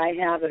memories that I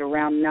have at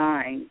around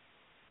 9,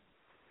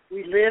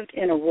 we lived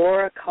in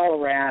Aurora,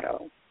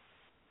 Colorado.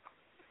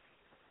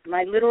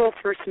 My literal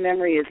first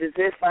memory is as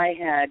if I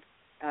had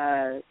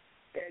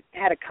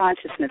a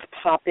consciousness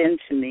pop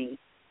into me.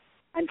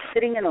 I'm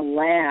sitting in a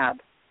lab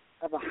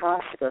of a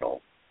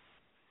hospital.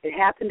 It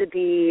happened to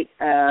be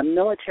a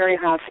military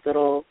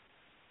hospital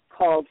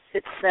called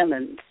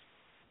Fitzsimmons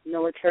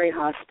Military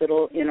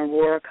Hospital in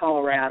Aurora,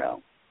 Colorado.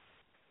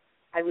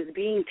 I was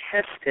being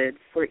tested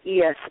for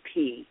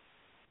ESP.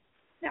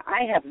 Now,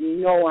 I have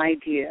no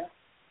idea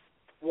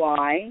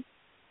why,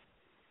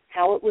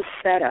 how it was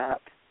set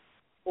up,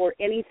 or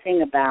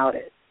anything about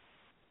it.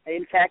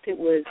 In fact, it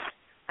was,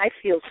 I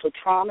feel, so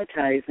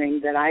traumatizing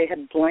that I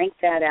had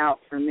blanked that out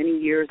for many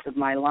years of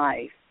my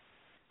life.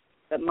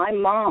 But my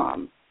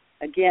mom,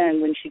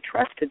 again, when she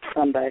trusted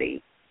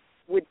somebody,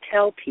 would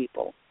tell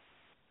people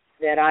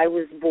that I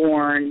was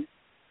born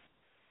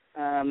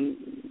in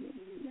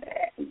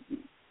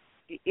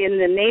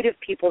the native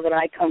people that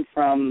I come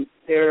from.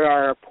 There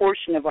are a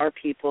portion of our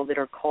people that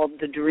are called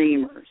the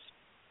Dreamers.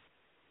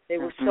 They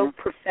were so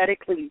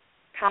prophetically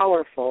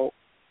powerful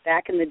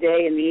back in the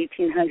day in the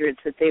 1800s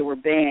that they were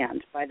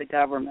banned by the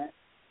government.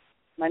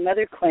 My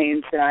mother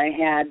claims that I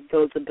had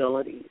those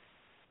abilities,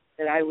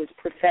 that I was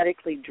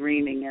prophetically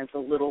dreaming as a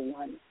little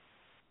one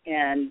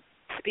and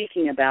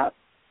speaking about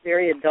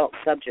very adult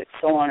subjects,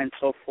 so on and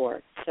so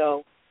forth.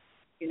 So,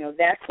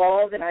 that's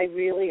all that I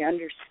really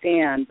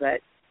understand, but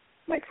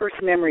my first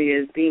memory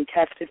is being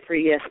tested for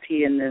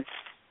ESP in this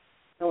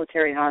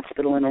military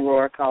hospital in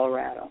Aurora,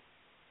 Colorado.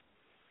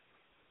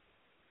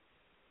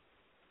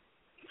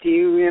 Do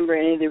you remember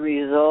any of the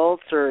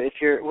results, or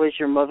was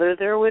your mother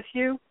there with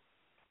you?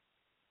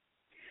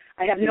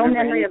 I have no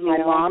memory of my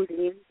mom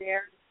being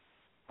there.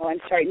 Oh,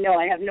 I'm sorry. No,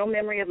 I have no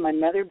memory of my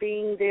mother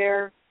being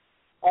there.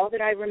 All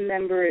that I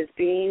remember is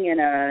being in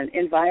an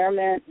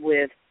environment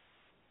with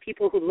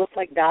people who look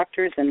like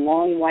doctors in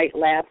long white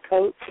lab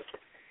coats,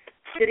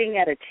 sitting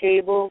at a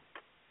table,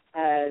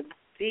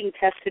 being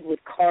tested with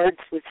cards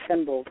with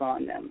symbols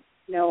on them.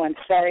 No, I'm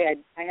sorry.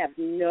 I have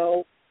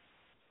no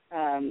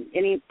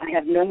I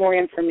have no more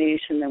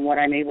information than what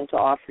I'm able to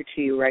offer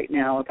to you right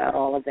now about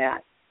all of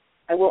that.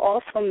 I will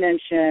also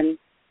mention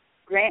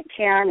Grant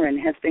Cameron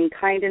has been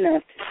kind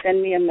enough to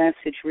send me a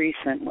message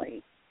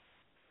recently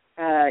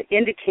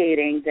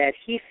indicating that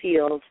he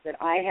feels that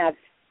I have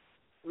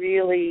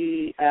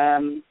really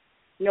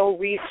no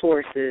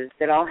resources,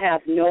 that I'll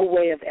have no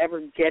way of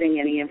ever getting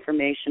any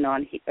information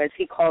on, as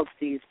he calls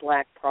these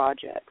black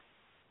projects.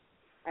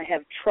 I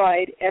have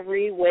tried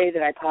every way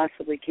that I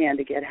possibly can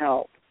to get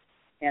help,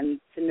 and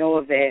to no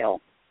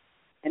avail.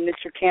 And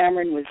Mr.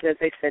 Cameron was, as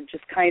I said,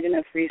 just kind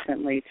enough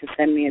recently to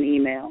send me an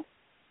email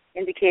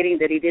indicating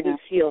that he didn't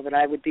feel that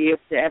I would be able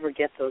to ever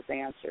get those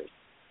answers.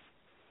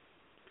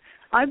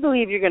 I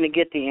believe you're going to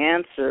get the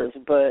answers,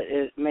 but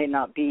it may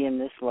not be in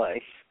this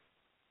life.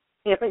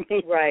 You know what I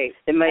mean? Right.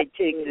 It might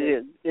take.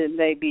 It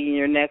may be in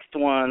your next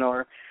one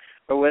or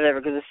whatever,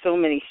 because there's so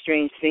many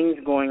strange things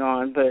going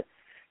on. But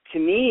to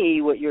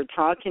me, what you're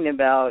talking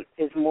about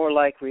is more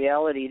like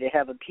reality, to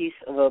have a piece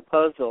of a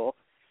puzzle,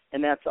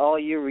 and that's all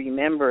you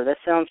remember. That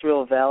sounds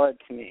real valid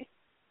to me.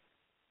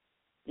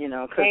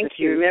 Because if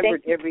you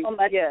remembered every, so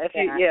much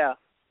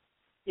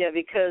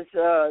because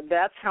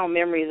that's how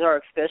memories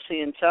are,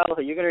 especially in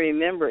childhood. You're going to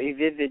remember a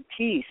vivid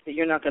piece, but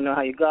you're not going to know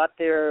how you got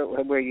there,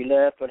 where you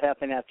left, what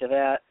happened after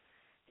that.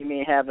 You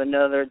may have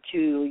another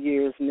 2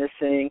 years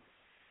missing,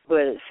 but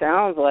it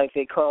sounds like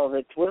they call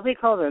it, what do they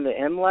call them, the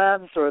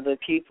M-Labs, or the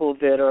people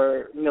that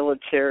are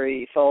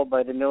military, followed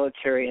by the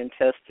military and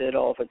tested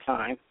all the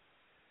time?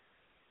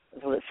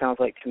 That's what it sounds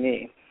like to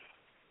me.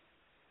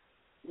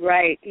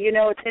 Right. You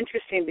know, it's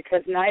interesting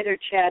because neither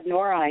Chad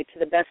nor I, to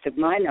the best of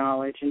my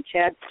knowledge, and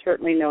Chad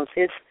certainly knows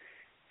his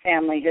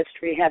family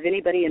history, have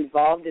anybody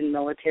involved in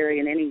military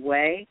in any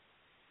way.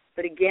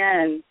 But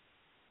again,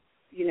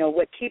 you know,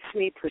 what keeps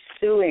me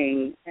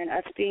pursuing and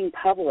us being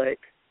public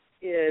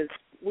is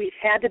we've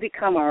had to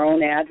become our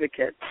own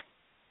advocates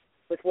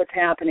with what's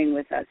happening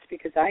with us,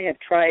 because I have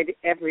tried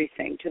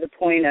everything to the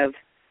point of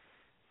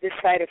this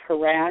side of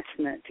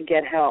harassment to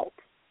get help,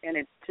 and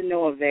it's to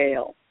no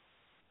avail.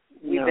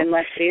 We've been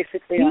left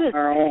basically on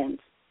our own.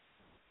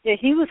 Yeah,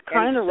 he was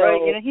kind of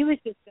right. You know, he was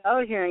just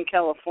out here in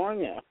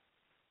California,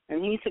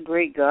 and he's a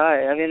great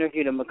guy. I've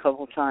interviewed him a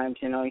couple times.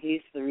 You know,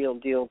 he's the real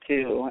deal,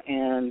 too.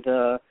 And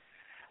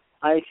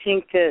I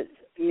think that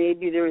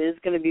maybe there is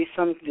going to be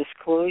some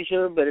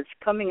disclosure, but it's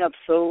coming up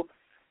so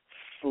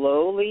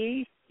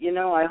slowly. You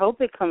know, I hope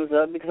it comes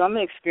up, because I'm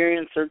an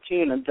experiencer,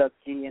 too, an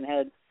abductee, and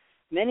had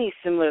many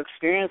similar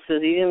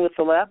experiences, even with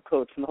the lab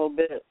coats and the whole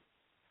bit.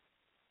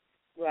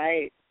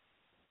 Right.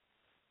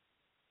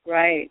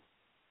 Right.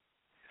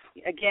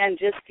 Again,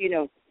 just, you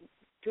know,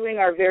 doing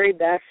our very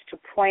best to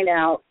point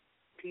out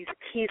these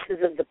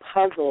pieces of the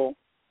puzzle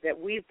that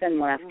we've been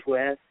left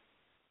with.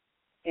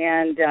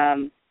 And,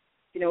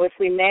 you know, if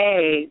we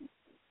may,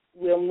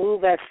 we'll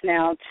move us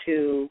now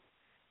to,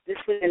 this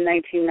was in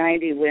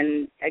 1990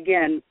 when,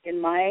 again,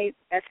 in my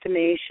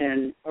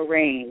estimation,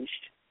 arranged.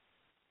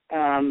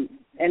 And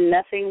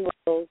nothing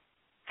will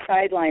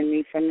sideline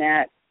me from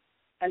that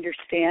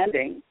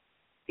understanding,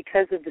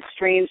 because of the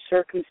strange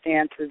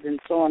circumstances and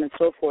so on and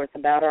so forth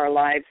about our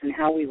lives and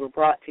how we were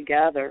brought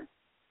together.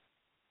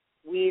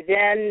 We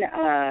then,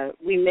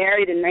 we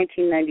married in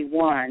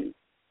 1991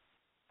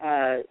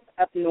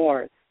 up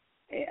north,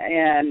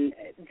 and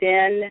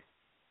then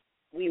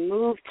we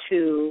moved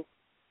to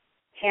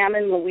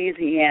Hammond,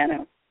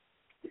 Louisiana,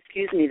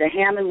 the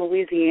Hammond,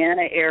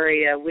 Louisiana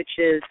area, which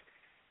is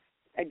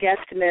a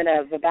guesstimate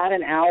of about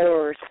an hour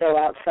or so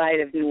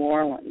outside of New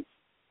Orleans.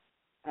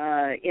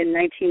 In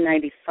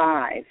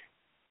 1995.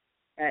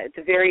 At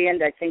the very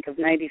end, I think, of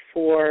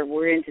 94,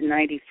 we're into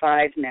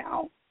 95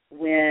 now,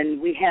 when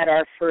we had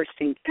our first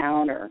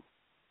encounter.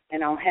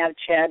 And I'll have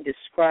Chad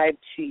describe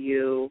to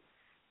you,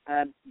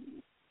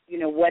 you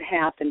know, what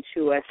happened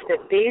to us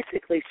that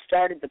basically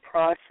started the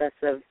process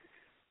of,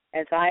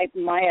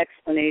 my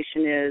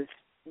explanation is,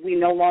 we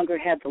no longer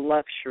had the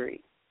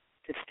luxury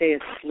to stay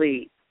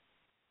asleep.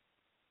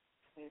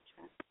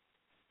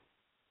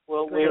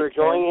 Well, we were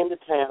going into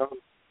town.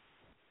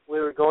 We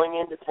were going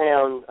into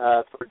town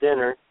for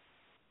dinner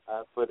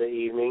for the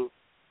evening.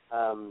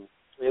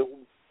 It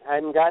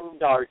hadn't gotten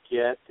dark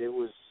yet. It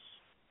was,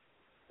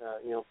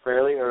 you know,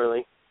 fairly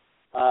early.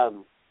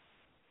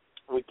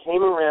 We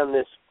came around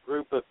this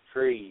group of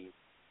trees,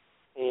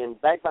 and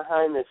back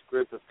behind this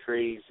group of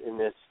trees in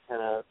this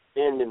kind of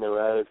bend in the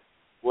road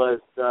was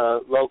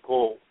the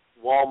local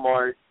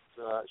Walmart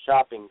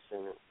shopping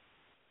center.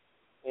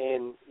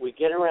 And we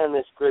get around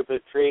this group of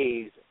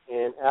trees,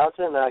 and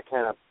Alta and I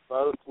kind of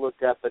both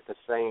look up at the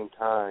same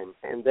time,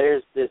 and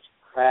there's this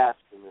craft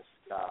in the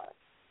sky,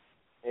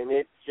 and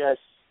it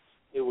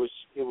was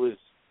huge.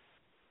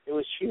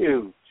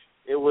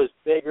 It was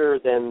bigger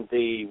than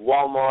the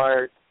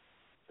Walmart,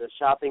 the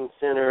shopping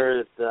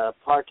center, the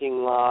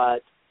parking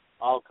lot,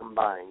 all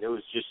combined. It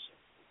was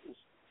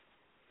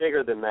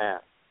bigger than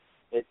that.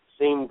 It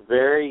seemed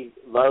very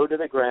low to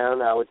the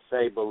ground, I would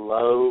say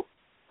below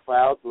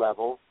cloud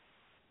level.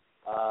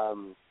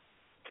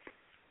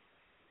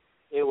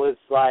 It was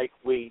like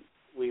we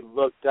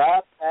looked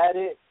up at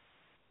it.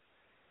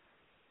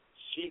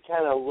 She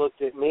kind of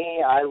looked at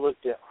me. I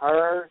looked at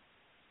her.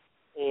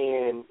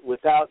 And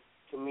without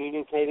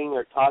communicating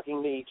or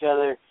talking to each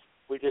other,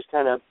 we just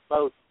kind of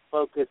both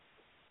focused,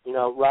 you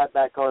know, right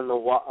back on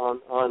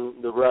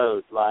the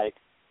road. Like,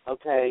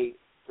 okay,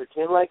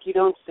 pretend like you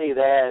don't see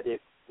that. If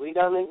we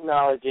don't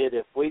acknowledge it,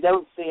 if we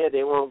don't see it,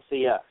 it won't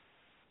see us.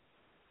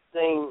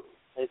 Thing,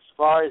 as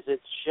far as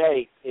its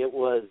shape, it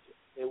was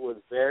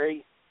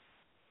very.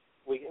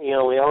 We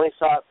only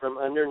saw it from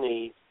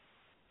underneath.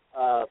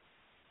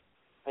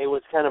 It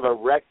was kind of a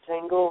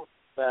rectangle,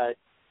 but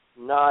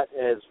not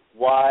as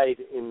wide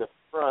in the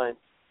front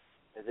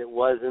as it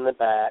was in the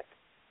back,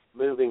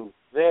 moving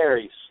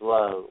very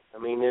slow. I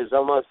mean, it was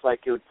almost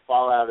like it would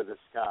fall out of the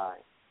sky.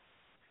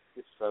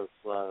 It's so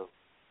slow.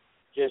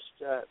 Just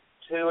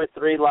 2 or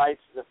 3 lights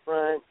in the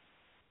front,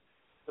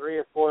 3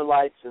 or 4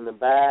 lights in the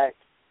back,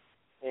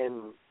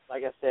 and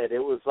like I said, it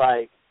was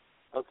like,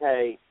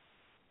 okay,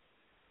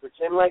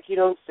 pretend like you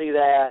don't see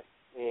that,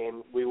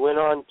 and we went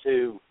on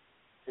to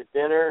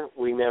dinner.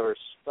 We never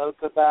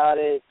spoke about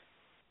it.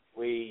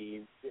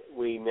 We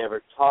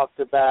never talked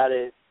about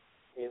it.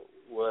 It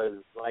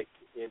was like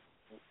it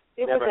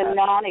never was a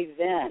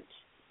non-event.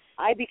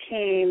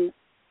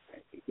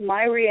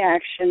 My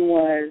reaction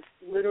was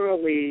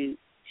literally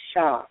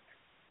shock.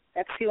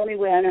 That's the only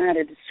way I know how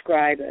to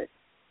describe it.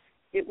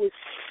 It was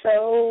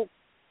so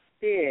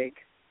big,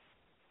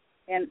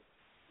 and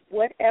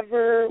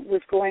whatever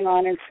was going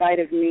on inside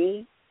of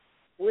me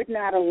would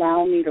not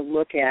allow me to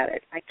look at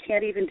it. I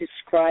can't even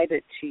describe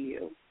it to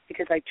you.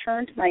 because I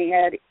turned my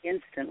head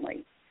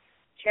instantly.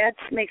 Chad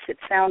makes it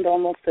sound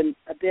almost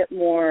a bit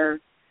more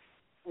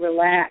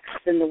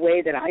relaxed than the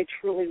way that I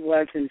truly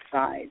was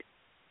inside.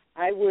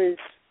 I was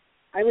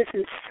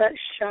in such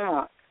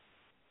shock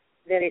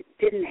that it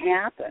didn't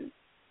happen.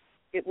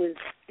 It was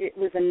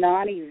a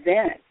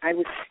non-event. I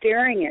was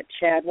staring at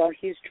Chad while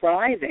he's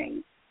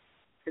driving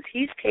because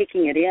he's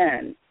taking it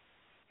in,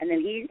 and then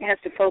he has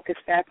to focus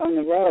back on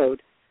the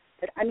road.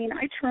 But, I mean,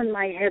 I turned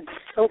my head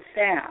so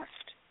fast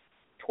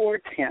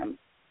towards him,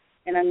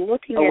 and I'm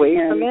looking away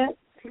at him from it?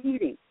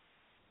 pleading.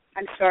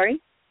 I'm sorry?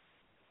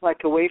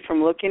 Like away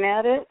from looking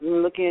at it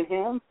and looking at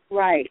him?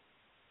 Right.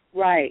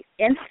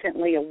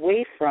 Instantly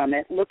away from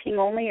it, looking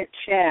only at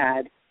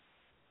Chad.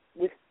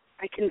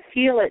 I can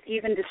feel it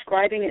even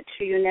describing it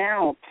to you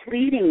now,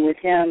 pleading with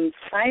him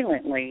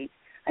silently.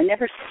 I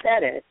never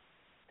said it,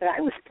 but I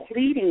was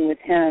pleading with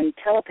him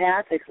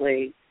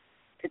telepathically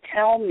to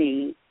tell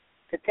me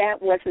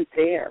that wasn't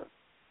there.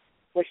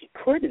 Well, he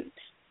couldn't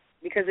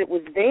because it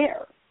was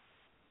there.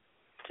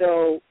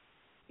 So,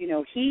 you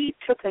know, he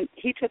took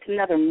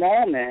another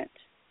moment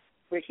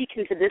where he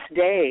can to this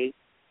day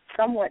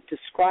somewhat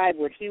describe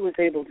what he was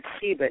able to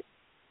see, but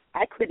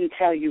I couldn't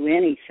tell you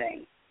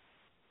anything.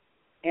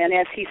 And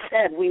as he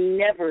said, we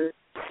never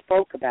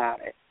spoke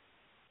about it.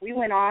 We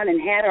went on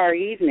and had our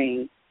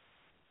evening,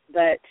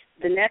 but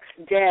the next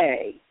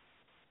day,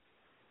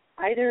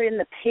 either in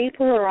the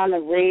paper or on the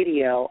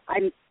radio,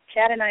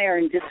 Chad and I are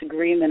in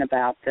disagreement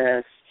about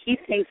this. He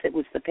thinks it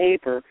was the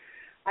paper.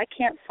 I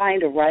can't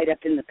find a write-up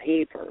in the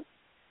paper.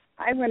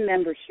 I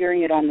remember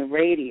hearing it on the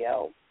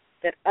radio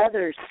that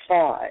others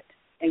saw it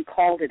and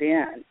called it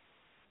in.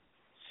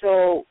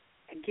 So,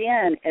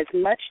 again, as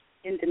much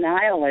in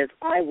denial as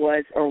I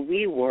was or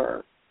we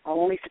were, I'll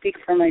only speak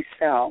for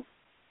myself,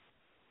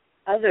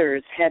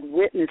 others had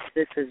witnessed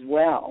this as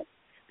well.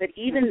 But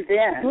even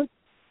then,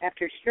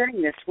 after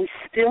hearing this, we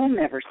still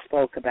never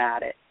spoke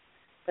about it.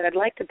 But I'd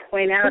like to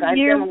point out, I've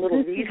done a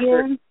little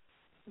research.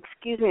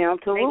 Excuse me,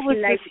 Alta, what was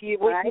this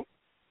year?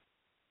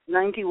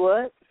 90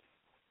 what?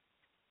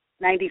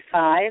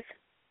 95.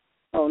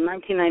 Oh,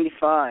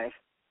 1995.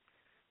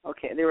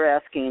 Okay, they were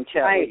asking in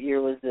chat what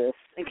year was this.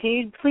 And can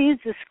you please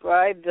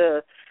describe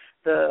the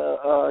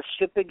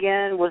ship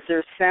again? Was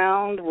there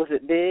sound? Was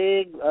it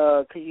big?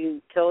 Could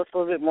you tell us a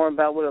little bit more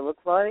about what it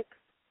looked like?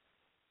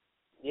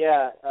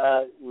 Yeah,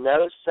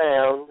 no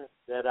sound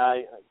that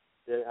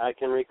I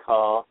can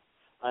recall.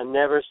 I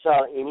never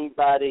saw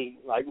anybody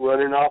like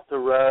running off the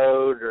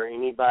road or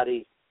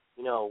anybody,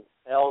 you know,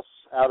 else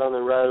out on the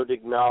road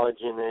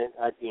acknowledging it.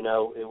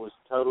 It was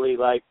totally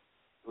like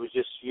it was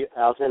just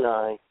Alta and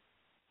I.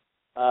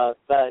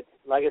 But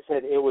like I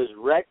said, it was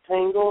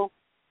rectangle,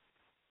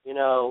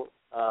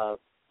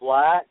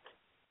 black.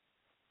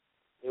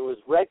 It was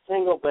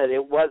rectangle, but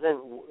it wasn't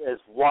as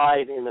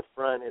wide in the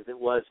front as it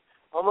was,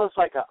 almost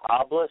like an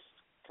obelisk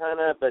kind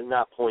of, but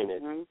not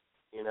pointed.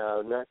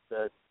 Mm-hmm. Not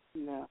the.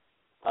 No.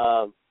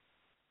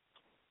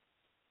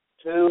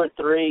 2 or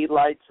 3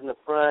 lights in the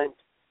front,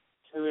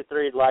 2 or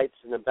 3 lights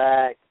in the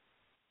back,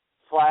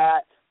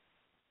 flat,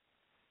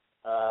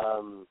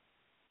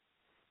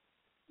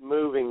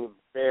 moving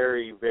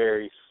very,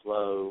 very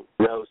slow,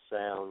 no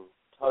sound,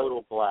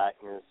 total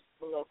blackness.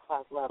 Below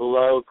cloud level.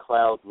 Below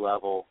cloud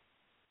level.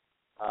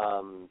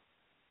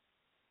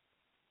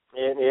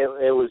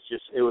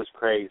 It was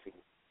crazy.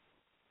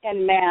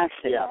 And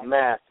massive. Yeah,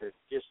 massive.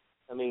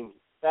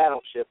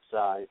 Battleship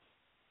size,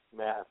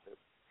 massive.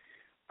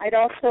 I'd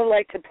also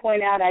like to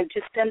point out I've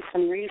just done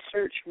some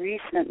research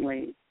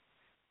recently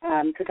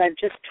because I've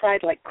just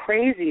tried like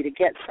crazy to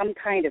get some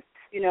kind of,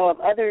 of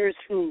others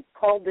who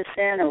called this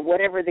in or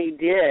whatever they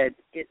did,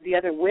 the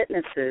other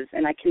witnesses,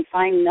 and I can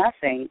find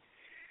nothing.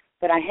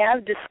 But I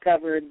have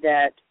discovered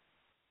that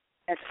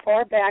as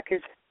far back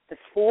as the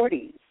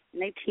 40s,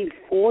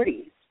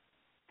 1940s,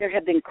 there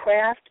have been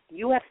craft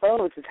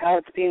UFOs, is how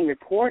it's being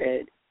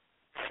reported,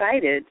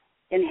 sighted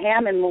in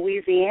Hammond,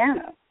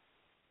 Louisiana.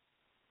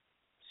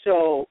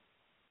 So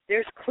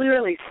there's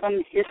clearly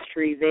some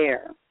history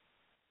there.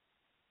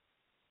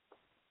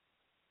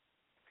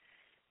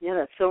 Yeah,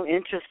 that's so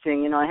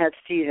interesting. I had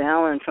Steve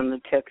Allen from the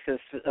Texas,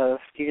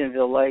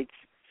 Stephenville Lights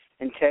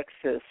in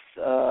Texas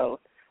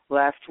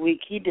last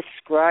week. He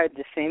described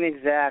the same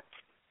exact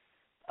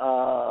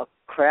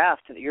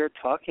craft that you're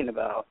talking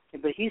about,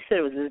 but he said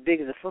it was as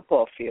big as a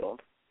football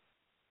field.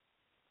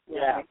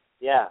 Yeah.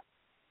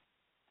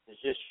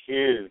 It's just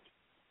huge.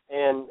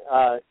 And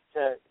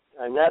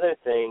another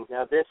thing,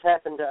 now this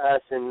happened to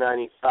us in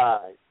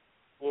 95.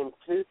 In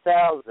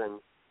 2000,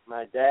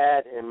 my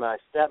dad and my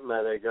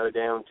stepmother go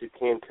down to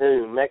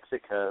Cancun,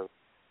 Mexico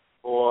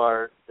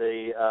for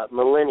the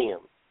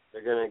millennium.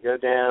 They're going to go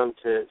down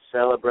to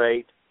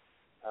celebrate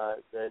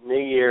the New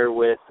Year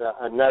with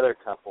another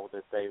couple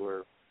that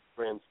they're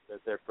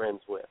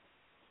friends with.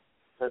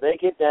 So they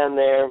get down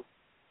there,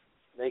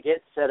 they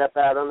get set up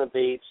out on the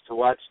beach to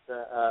watch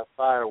the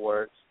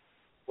fireworks.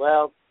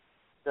 Well,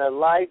 the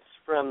lights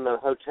from the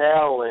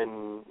hotel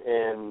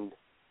and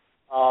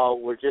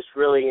all were just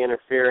really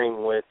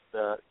interfering with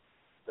the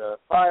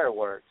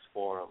fireworks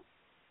for them.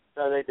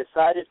 So they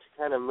decided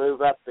to kind of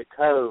move up the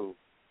cove,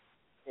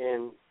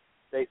 and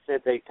they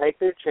said they take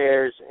their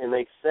chairs and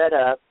they set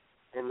up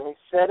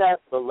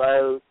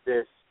below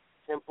this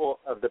temple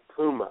of the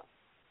Puma.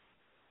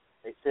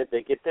 They said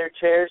they get their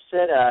chairs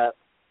set up,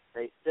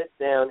 they sit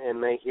down,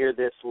 and they hear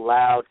this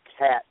loud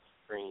cat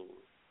scream.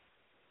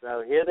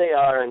 So here they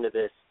are under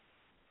this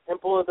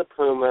temple of the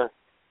Puma,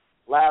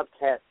 loud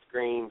cat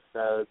scream.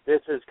 So this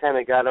has kind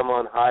of got them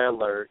on high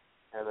alert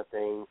kind of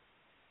thing.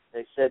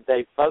 They said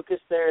they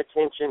focused their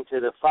attention to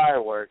the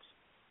fireworks,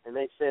 and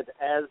they said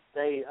as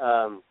they,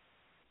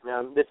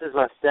 now this is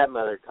my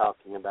stepmother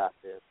talking about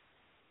this.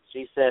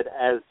 She said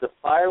as the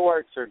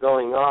fireworks are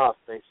going off,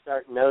 they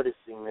start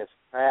noticing this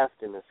craft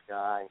in the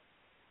sky.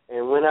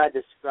 And when I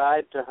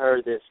described to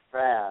her this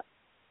craft,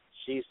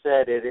 she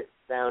said it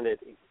sounded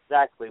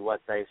exactly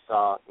what they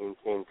saw in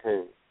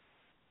Cancun.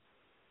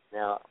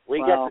 Now, we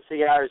get to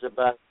see ours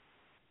above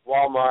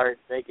Walmart.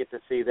 They get to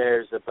see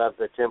theirs above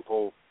the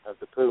temple of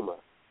the Puma.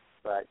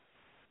 But,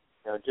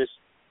 just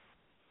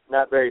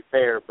not very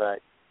fair, but,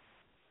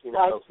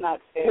 life's not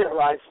fair.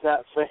 Life's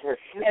not fair.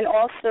 And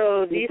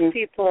also, these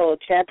people,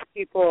 Chad's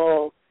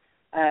people,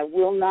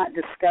 will not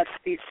discuss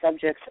these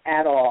subjects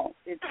at all.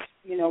 It's,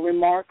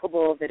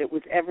 remarkable that it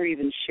was ever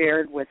even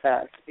shared with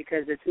us,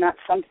 because it's not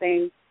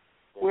something,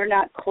 we're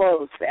not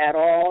close at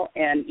all,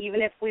 and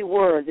even if we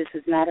were, this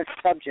is not a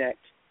subject.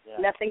 Yeah.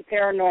 Nothing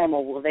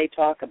paranormal will they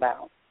talk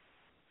about.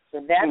 So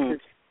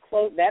that's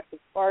that's as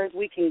far as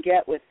we can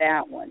get with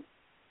that one.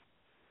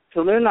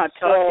 So they're not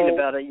talking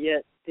about it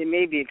yet. They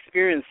may be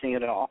experiencing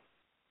it all.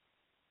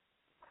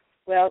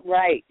 Well,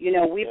 right.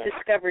 We've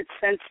discovered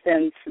since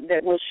then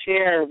that we'll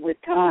share with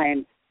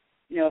time,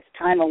 if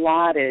time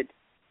allotted,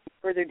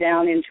 further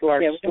down into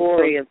our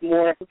story of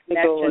more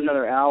connections.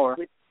 Another hour.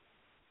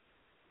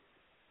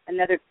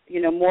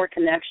 More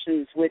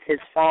connections with his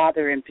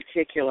father in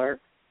particular,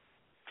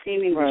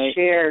 seeming to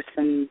share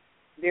some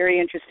very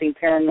interesting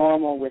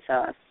paranormal with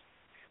us.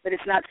 But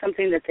it's not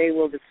something that they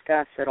will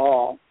discuss at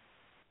all.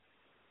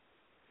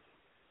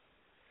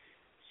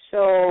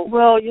 So,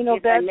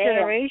 that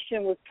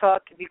generation was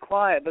taught to be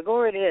quiet. But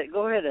go ahead,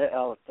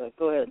 Alta.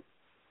 Go ahead.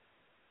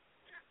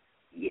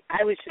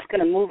 I was just going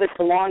to move us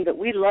along, but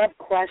we love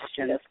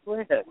questions. Yes, go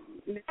ahead.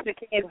 Ms.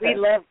 McCann, we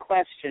love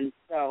questions.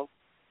 So,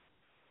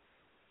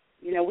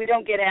 we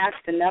don't get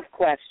asked enough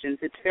questions.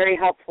 It's very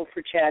helpful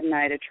for Chad and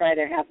I to try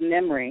to have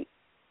memory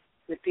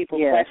with people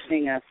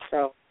questioning us.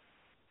 So,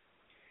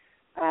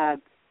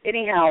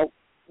 anyhow,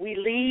 we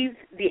leave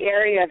the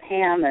area of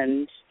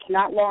Hammond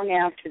not long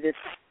after this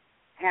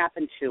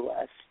happened to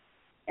us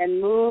and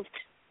moved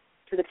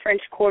to the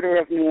French Quarter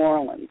of New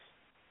Orleans.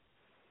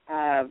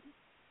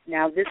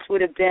 Now, this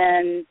would have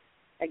been,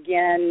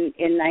 again,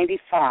 in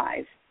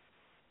 95.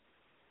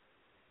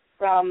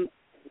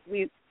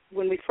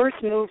 When we first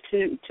moved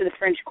to the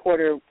French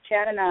Quarter,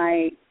 Chad and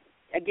I,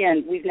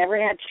 again, we've never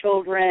had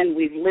children.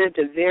 We've lived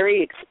a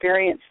very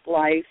experienced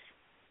life,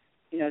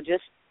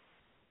 just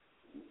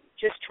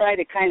try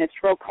to kind of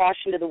throw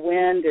caution to the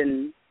wind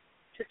and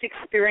just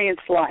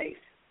experience life.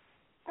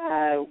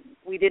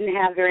 We didn't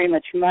have very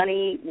much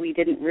money. We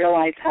didn't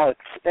realize how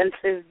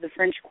expensive the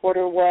French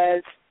Quarter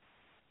was.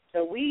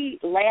 So we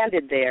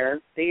landed there,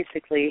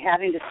 basically,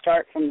 having to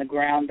start from the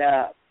ground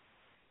up.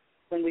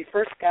 When we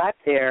first got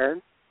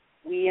there,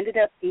 we ended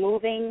up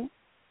moving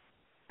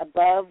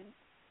above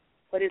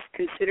what is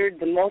considered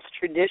the most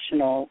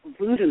traditional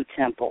voodoo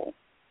temple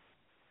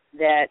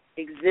that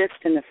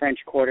exists in the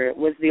French Quarter. It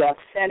was the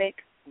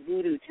authentic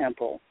voodoo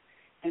temple.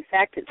 In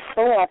fact, it's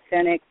so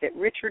authentic that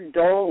Richard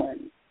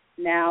Dolan,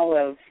 now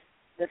of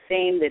the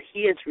fame that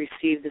he has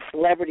received, the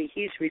celebrity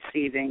he's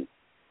receiving,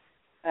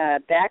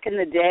 back in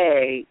the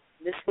day,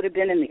 this would have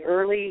been in the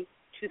early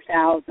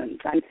 2000s.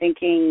 I'm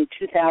thinking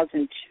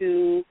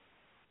 2002,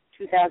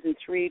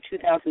 2003,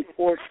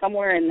 2004,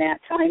 somewhere in that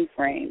time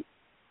frame.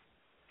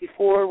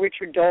 Before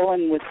Richard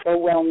Dolan was so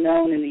well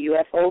known in the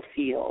UFO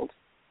field,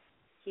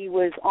 he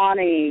was on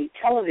a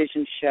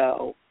television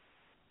show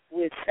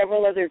with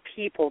several other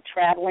people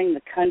traveling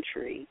the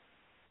country,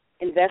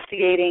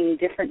 investigating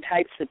different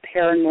types of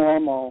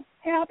paranormal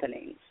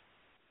happenings.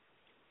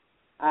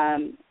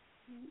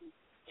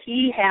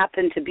 He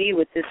happened to be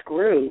with this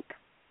group,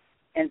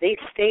 and they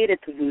stayed at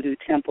the Voodoo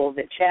Temple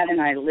that Chad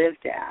and I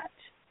lived at.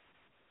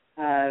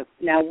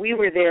 Now, we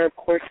were there, of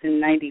course, in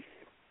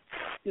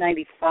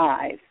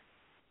 95,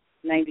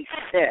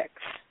 96.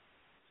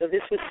 So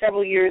this was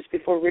several years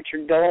before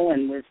Richard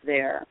Dolan was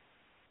there.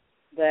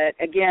 But,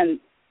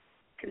 again,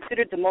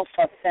 considered the most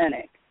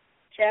authentic.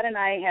 Chad and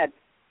I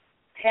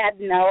had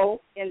no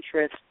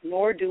interest,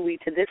 nor do we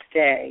to this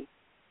day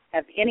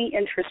have any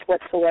interest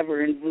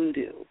whatsoever in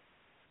voodoo.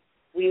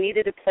 We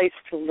needed a place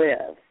to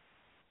live.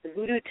 The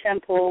Voodoo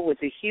Temple was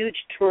a huge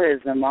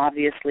tourism,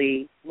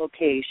 obviously,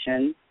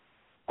 location.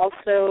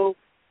 Also,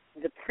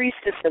 the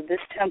priestess of this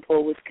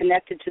temple was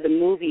connected to the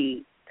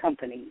movie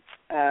companies,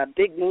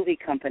 big movie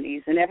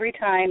companies, and every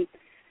time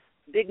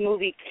big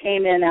movie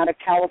came in out of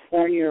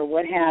California or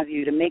what have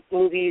you to make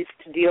movies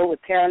to deal with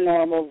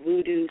paranormal,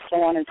 voodoo,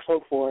 so on and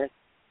so forth,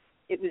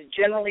 it was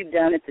generally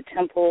done at the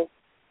temple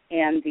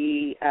and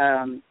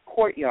the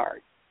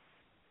courtyard.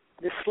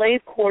 The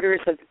slave quarters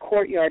of the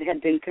courtyard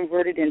had been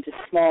converted into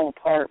small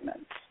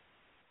apartments.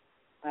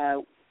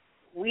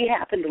 We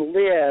happened to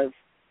live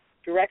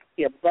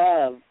directly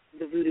above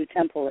the Voodoo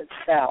Temple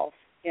itself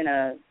in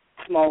a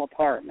small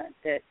apartment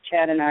that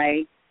Chad and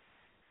I,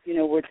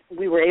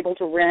 we were able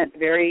to rent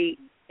very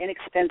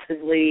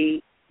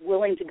inexpensively,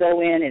 willing to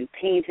go in and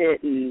paint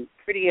it and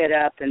pretty it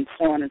up and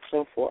so on and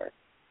so forth.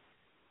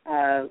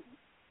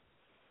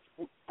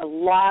 A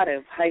lot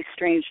of high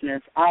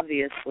strangeness,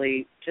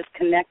 obviously, just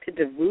connected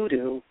to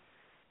voodoo,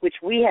 which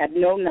we had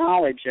no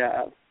knowledge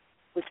of,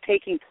 was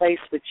taking place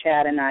with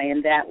Chad and I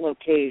in that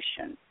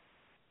location.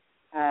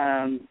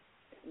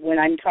 When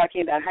I'm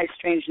talking about high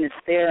strangeness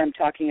there, I'm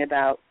talking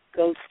about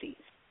ghosties.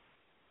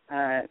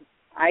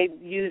 I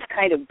use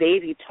kind of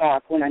baby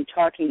talk when I'm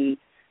talking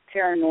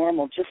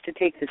paranormal just to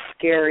take the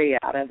scary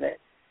out of it.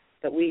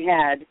 But we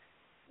had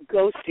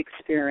ghost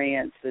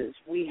experiences.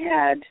 We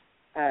had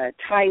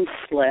time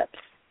slips.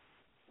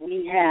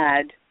 We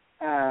had,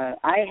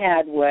 I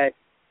had what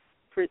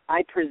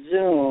I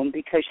presume,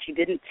 because she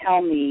didn't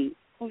tell me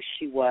who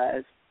she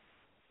was,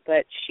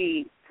 but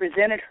she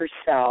presented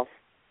herself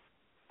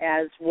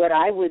as what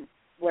I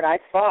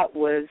thought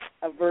was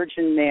a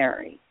Virgin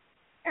Mary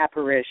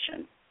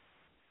apparition,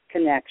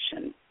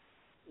 connection.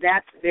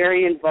 That's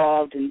very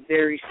involved and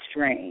very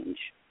strange.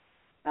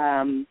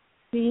 Can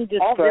you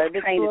describe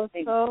it to us,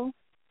 though?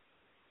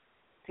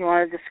 Do you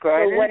want to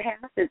describe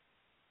it?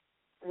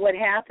 What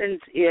happens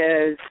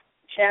is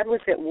Chad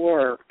was at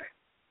work.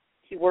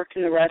 He worked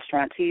in the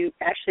restaurant. He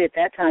actually at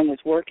that time was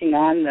working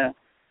on the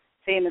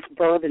famous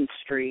Bourbon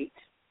Street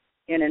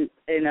in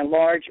a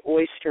large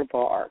oyster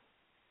bar.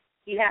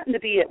 He happened to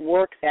be at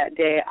work that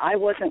day. I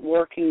wasn't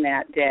working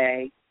that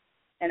day,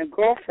 and a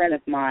girlfriend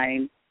of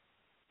mine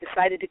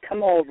decided to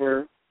come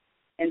over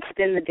and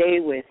spend the day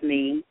with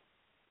me.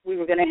 We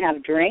were going to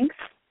have drinks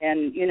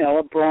and,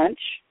 a brunch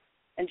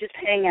and just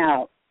hang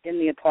out in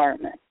the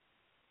apartment.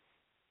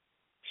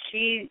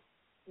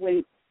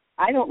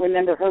 I don't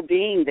remember her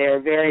being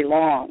there very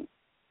long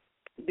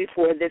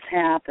before this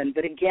happened,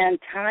 but again,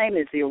 time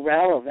is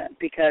irrelevant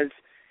because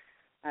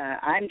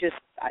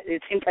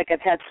it seems like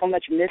I've had so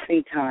much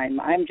missing time.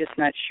 I'm just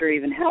not sure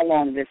even how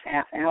long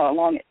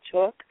it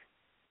took,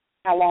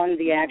 how long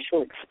the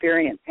actual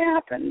experience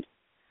happened.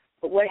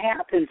 But what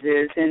happens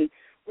is, in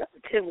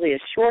relatively a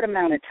short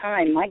amount of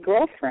time, my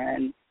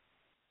girlfriend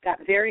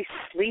got very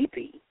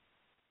sleepy.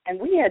 And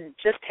we had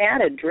just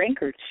had a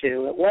drink or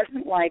two. It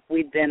wasn't like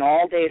we'd been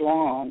all day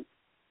long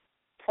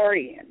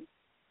partying.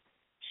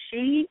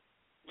 She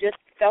just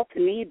felt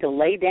the need to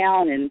lay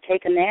down and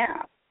take a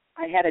nap.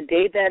 I had a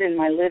daybed in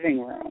my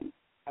living room,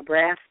 a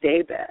brass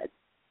daybed.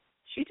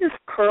 She just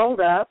curled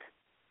up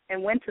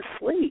and went to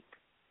sleep.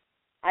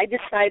 I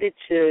decided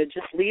to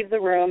just leave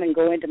the room and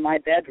go into my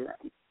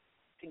bedroom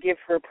to give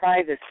her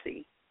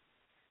privacy.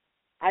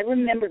 I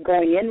remember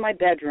going in my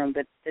bedroom,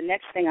 but the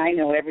next thing I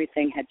know,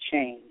 everything had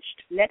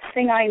changed. Next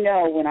thing I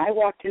know, when I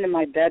walked into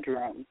my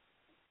bedroom,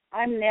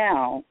 I'm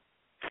now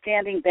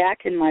standing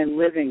back in my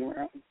living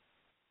room,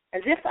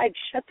 as if I'd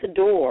shut the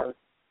door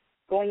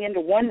going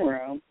into one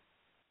room,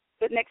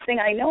 but next thing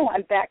I know,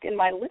 I'm back in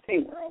my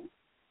living room.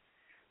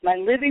 My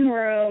living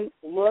room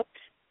looked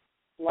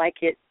like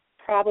it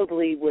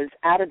probably was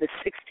out of the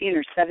 16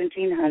 or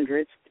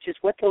 1700s, which is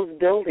what those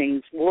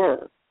buildings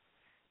were.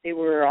 They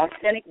were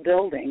authentic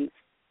buildings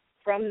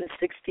from the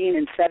 16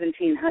 and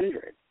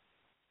 1700s.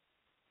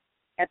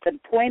 At the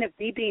point of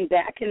me being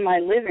back in my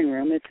living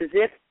room, it's as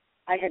if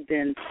I had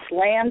been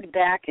slammed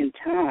back in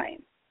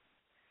time.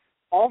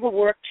 All the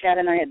work Chad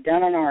and I had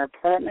done on our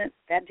apartment,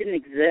 that didn't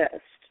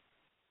exist.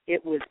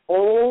 It was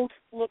old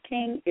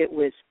looking, it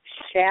was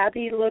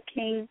shabby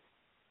looking,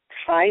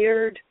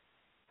 tired,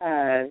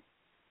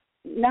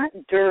 not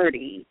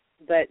dirty,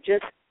 but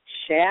just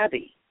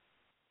shabby.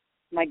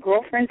 My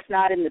girlfriend's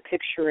not in the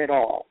picture at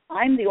all.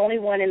 I'm the only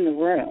one in the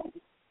room.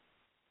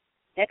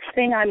 Next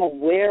thing I'm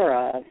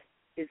aware of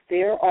is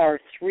there are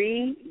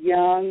three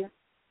young,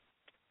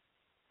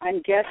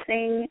 I'm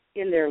guessing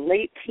in their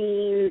late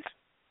teens,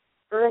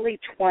 early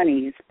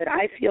 20s, but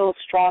I feel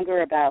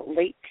stronger about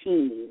late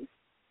teens.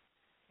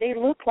 They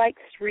look like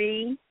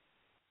three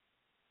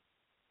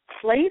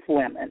slave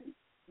women.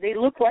 They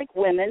look like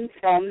women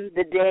from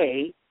the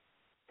day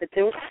that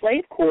those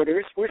slave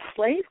quarters were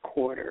slave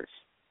quarters.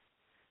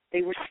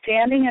 They were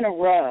standing in a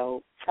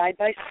row, side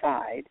by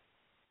side.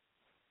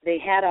 They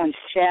had on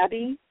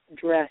shabby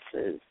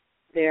dresses.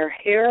 Their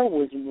hair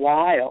was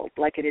wild,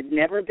 like it had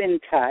never been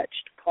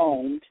touched,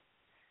 combed.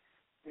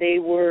 They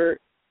were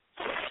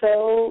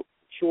so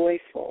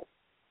joyful.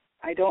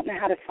 I don't know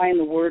how to find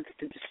the words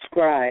to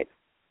describe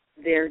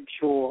their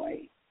joy.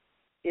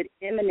 It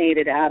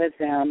emanated out of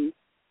them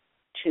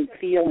to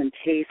feel and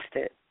taste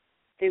it.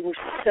 They were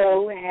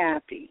so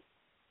happy.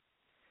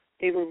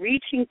 They were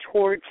reaching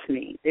towards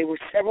me. They were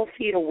several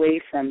feet away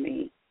from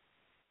me.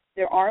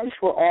 Their arms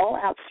were all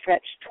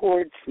outstretched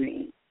towards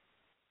me.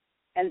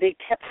 And they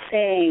kept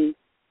saying,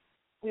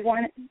 "We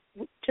want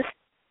to just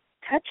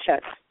touch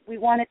us. We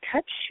want to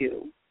touch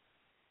you."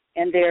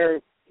 And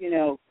their,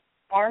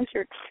 arms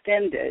are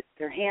extended,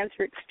 their hands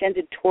are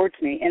extended towards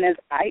me, and as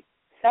I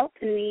felt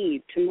the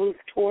need to move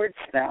towards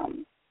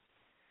them,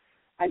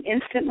 I'm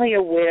instantly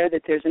aware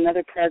that there's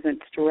another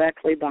presence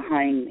directly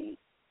behind me.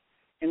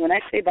 And when I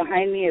say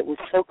behind me, it was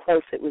so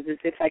close, it was as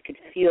if I could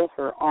feel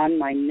her on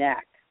my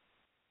neck.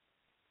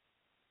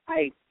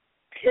 I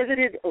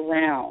pivoted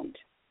around.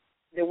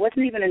 There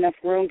wasn't even enough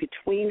room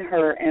between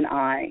her and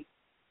I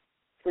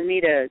for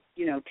me to,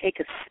 take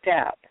a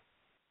step.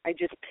 I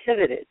just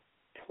pivoted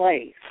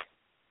place.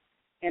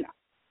 And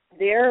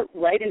there,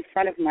 right in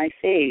front of my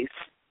face,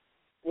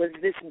 was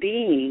this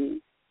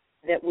being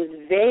that was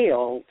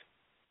veiled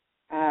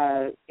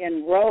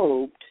and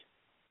robed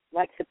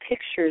like the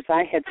pictures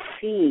I had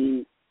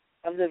seen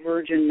of the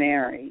Virgin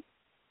Mary.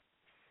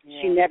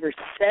 Yeah. She never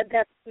said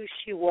that's who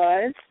she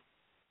was.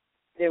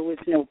 There was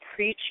no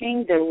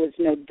preaching. There was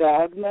no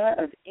dogma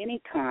of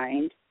any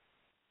kind.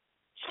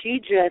 She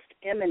just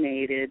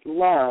emanated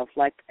love,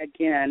 like,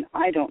 again,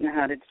 I don't know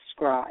how to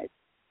describe.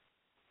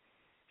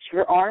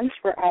 Her arms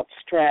were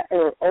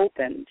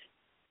opened,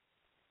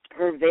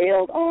 her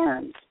veiled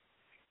arms,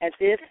 as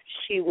if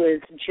she was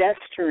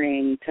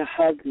gesturing to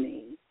hug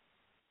me.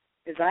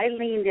 As I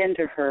leaned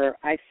into her,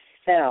 I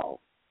fell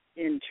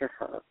into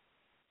her.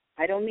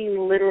 I don't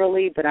mean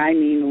literally, but I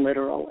mean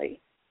literally.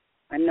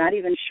 I'm not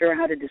even sure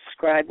how to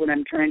describe what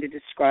I'm trying to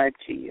describe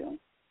to you.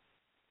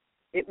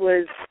 It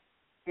was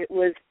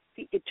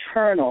the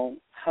eternal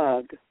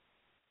hug.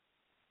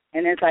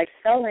 And as I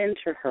fell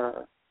into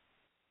her,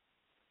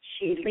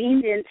 she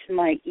leaned into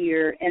my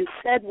ear and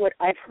said what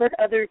I've heard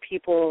other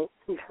people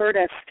who've heard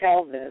us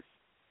tell this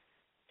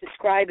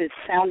describe as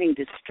sounding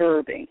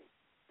disturbing.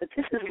 But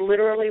this is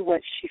literally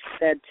what she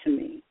said to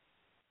me.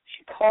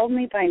 She called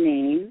me by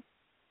name,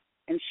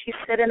 and she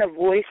said in a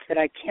voice that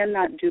I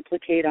cannot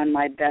duplicate on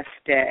my best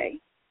day,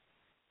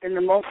 in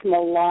the most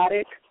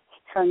melodic,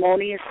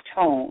 harmonious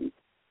tone,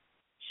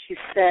 she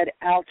said,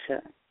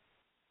 "Alta,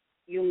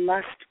 you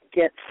must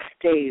get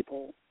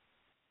stable."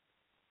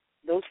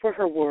 Those were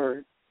her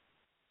words.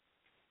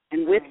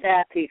 And with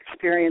that, the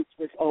experience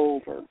was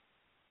over.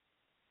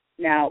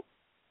 Now,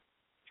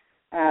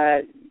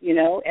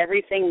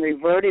 everything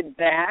reverted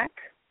back.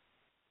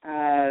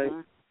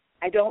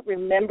 I don't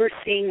remember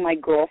seeing my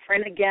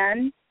girlfriend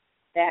again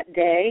that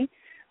day.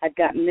 I've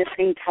got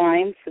missing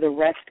time for the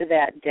rest of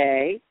that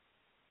day.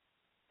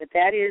 But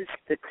that is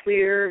the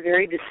clear,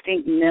 very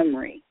distinct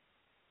memory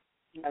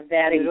of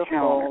that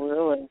encounter.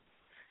 Really.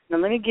 Now,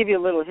 let me give you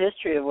a little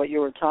history of what you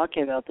were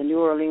talking about. The New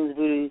Orleans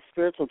Voodoo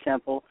Spiritual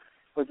Temple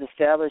was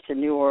established in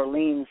New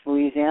Orleans,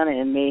 Louisiana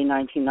in May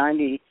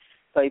 1990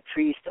 by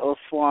priest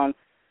Oswan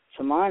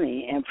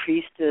Chamani and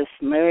priestess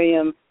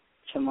Miriam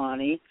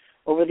Chamani.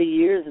 Over the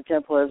years, the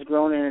temple has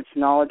grown in its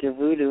knowledge of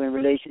voodoo in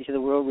relation to the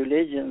world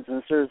religions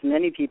and serves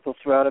many people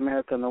throughout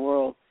America and the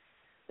world.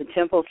 The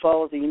temple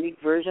follows a unique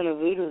version of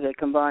voodoo that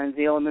combines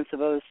the elements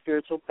of other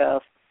spiritual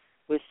paths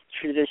with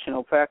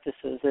traditional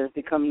practices. It has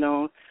become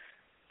known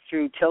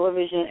through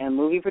television and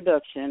movie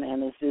production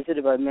and is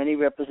visited by many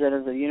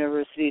representatives of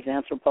universities,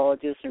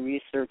 anthropologists, and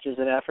researchers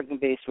in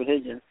African-based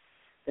religions.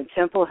 The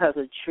temple has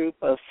a troupe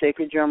of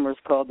sacred drummers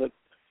called the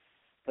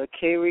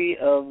Kari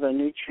of the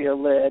Nutria,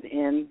 led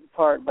in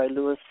part by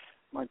Louis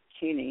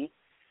Martini,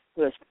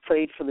 who has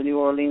played for the New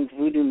Orleans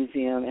Voodoo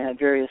Museum and at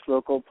various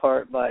local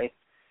part by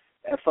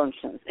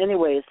functions.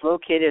 Anyway, it's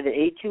located at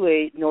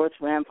 828 North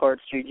Rampart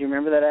Street. Do you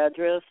remember that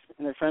address?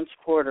 In the French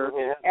Quarter,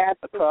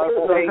 across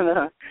from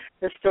the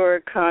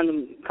historic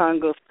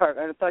Congo Park.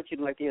 I thought you'd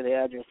like to hear the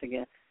address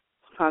again.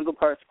 Congo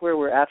Park Square,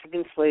 where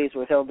African slaves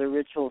were held their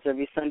rituals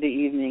every Sunday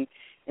evening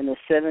in the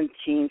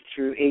 17th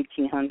through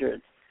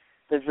 1800s.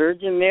 The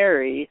Virgin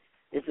Mary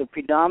is the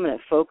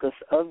predominant focus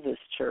of this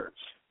church.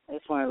 I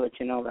just want to let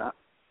you know that.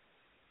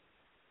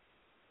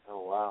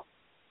 Oh, wow.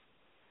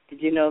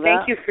 Did you know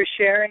that? Thank you for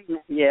sharing.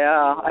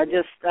 Yeah, I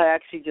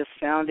actually just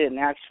found it, and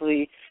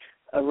actually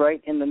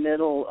right in the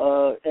middle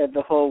of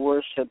the whole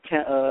worship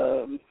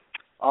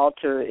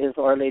altar is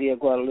Our Lady of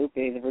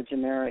Guadalupe, the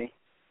Virgin Mary.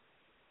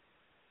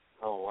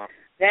 Oh, wow.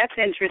 That's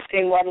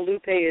interesting.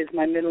 Guadalupe is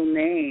my middle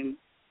name.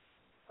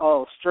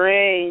 Oh,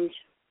 strange.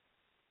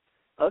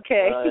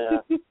 Okay.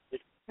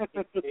 And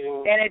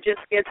it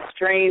just gets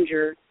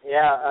stranger.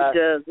 Yeah. It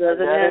does,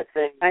 doesn't it?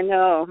 Thing. I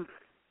know.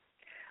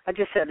 I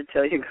just had to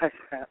tell you guys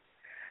that.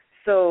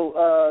 So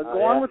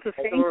go on with the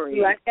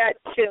story. I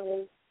got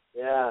chills.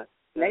 Yeah.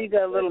 Now you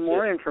got a little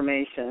more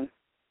information.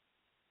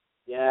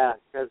 Yeah,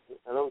 because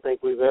I don't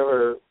think we've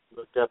ever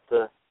looked up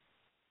the...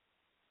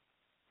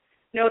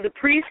 No, the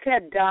priest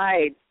had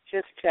died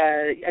just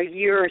a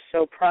year or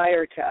so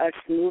prior to us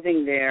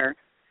moving there.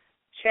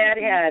 Chad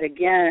had,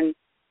 again,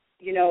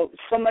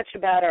 so much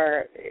about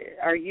our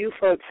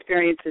UFO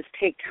experiences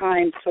take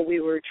time, so we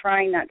were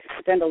trying not to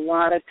spend a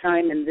lot of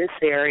time in this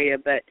area,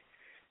 but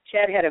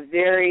Chad had a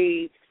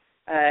very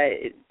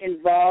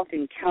involved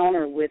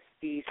encounter with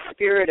the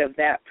spirit of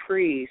that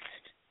priest.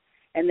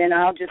 And then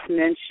I'll just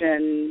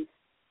mention,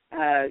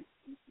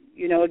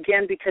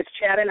 again, because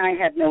Chad and I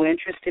had no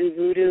interest in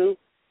voodoo,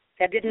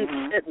 that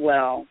didn't sit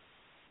well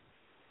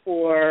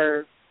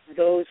for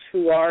those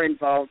who are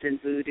involved in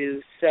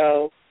voodoo.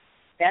 So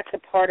that's a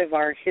part of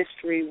our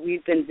history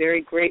we've been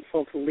very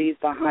grateful to leave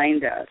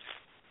behind us.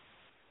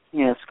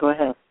 Yes, go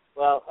ahead.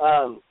 Well,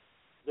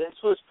 this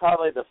was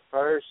probably the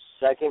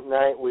second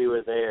night we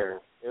were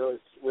there. It was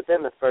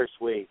within the first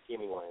week,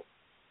 anyway.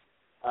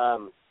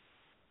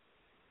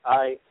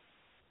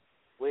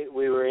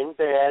 We were in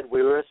bed,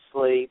 we were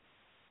asleep,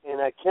 and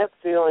I kept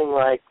feeling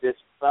like this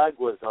bug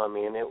was on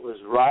me, and it was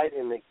right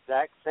in the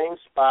exact same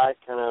spot,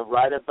 kind of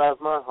right above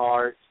my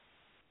heart,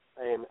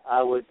 and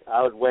I would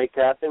wake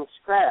up and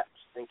scratch,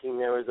 thinking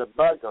there was a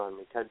bug on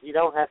me, because you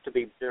don't have to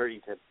be dirty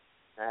to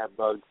have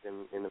bugs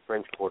in the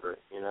French Quarter,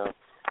 you know,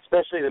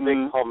 especially the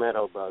big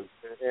palmetto bugs.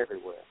 They're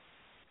everywhere.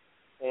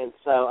 And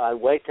so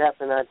I'd wake up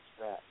and I'd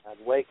scratch.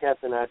 I'd wake up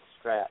and I'd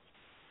scratch.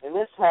 And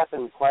this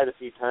happened quite a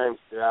few times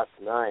throughout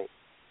the night.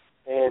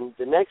 And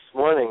the next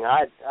morning,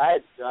 I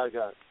had dug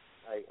a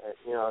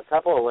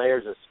couple of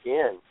layers of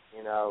skin.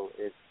 You know,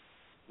 it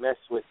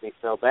messed with me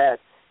so bad.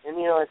 And,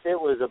 you know, if it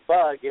was a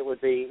bug, it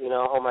would be, you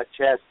know, on my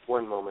chest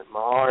one moment, my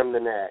arm the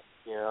next,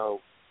 you know.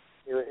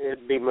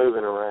 It'd be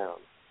moving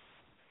around.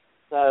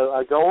 So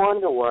I go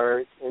on to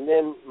work, and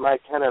then my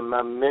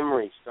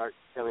memory starts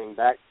coming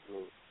back to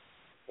me.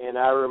 And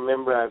I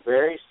remember a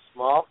very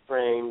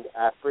small-framed,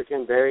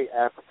 very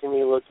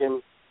African-y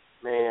looking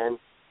man.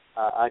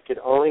 I could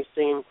only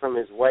see him from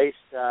his waist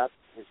up.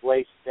 His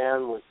waist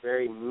down was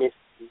very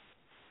misty.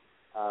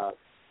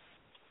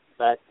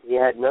 But he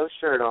had no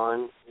shirt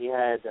on. He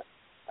had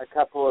a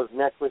couple of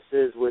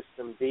necklaces with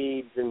some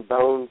beads and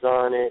bones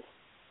on it.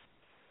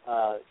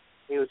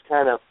 He was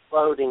kind of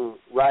floating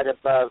right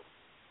above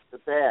the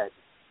bed.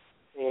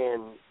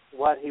 And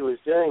what he was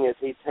doing is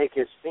he'd take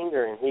his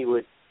finger and he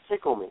would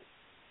tickle me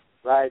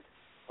right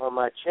on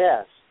my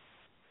chest.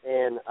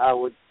 And I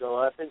would go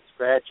up and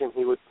scratch, and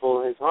he would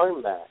pull his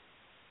arm back.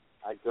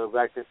 I'd go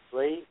back to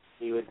sleep.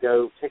 He would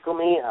go tickle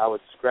me. I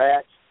would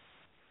scratch.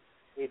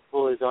 He'd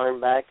pull his arm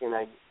back, and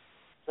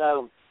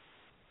So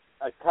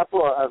a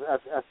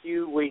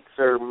few weeks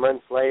or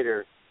months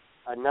later,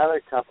 another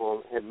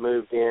couple had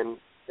moved in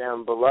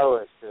down below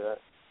us to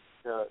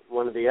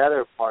one of the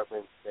other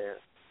apartments there,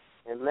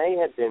 and they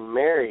had been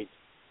married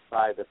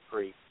by the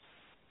priest.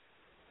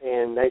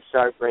 And they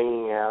start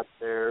bringing out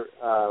their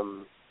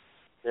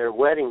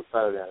wedding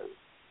photos,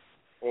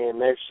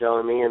 and they're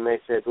showing me, and they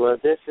said, well,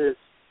 this is,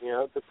 you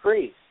know, the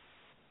priest.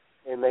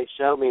 And they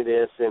showed me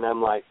this, and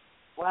I'm like,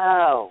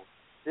 wow,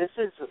 this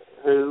is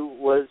who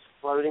was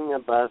floating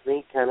above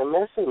me, kind of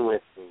messing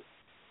with me.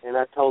 And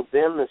I told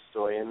them the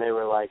story, and they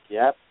were like,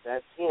 yep,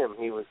 that's him.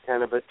 He was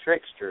kind of a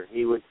trickster.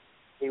 He would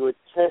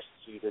test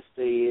you to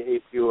see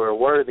if you were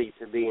worthy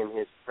to be in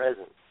his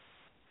presence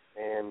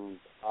and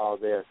all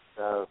this.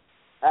 So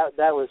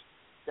that was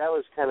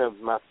kind of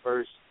my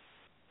first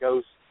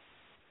ghost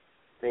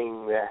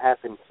thing that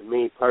happened to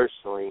me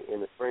personally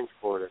in the French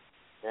Quarter.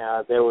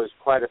 Now, there was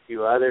quite a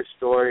few other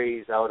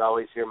stories. I would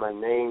always hear my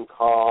name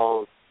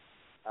called,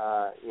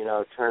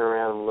 turn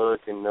around and look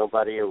and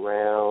nobody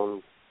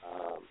around,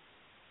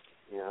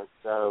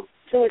 so.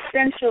 So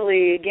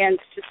essentially, again,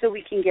 just so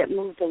we can get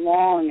moved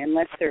along,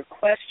 unless there are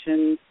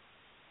questions,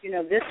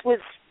 this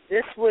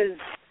was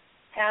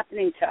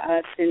happening to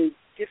us in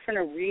different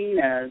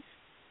arenas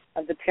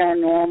of the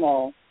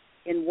paranormal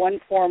in one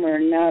form or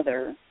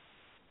another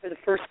for the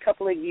first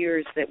couple of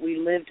years that we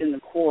lived in the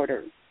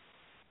quarter.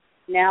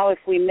 Now, if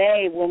we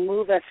may, we'll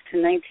move us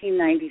to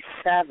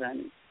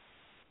 1997.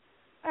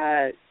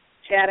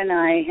 Chad and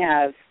I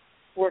have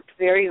worked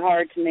very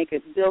hard to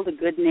build a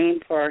good name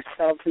for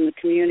ourselves in the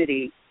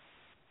community.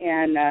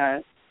 And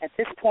at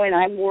this point,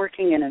 I'm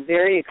working in a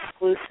very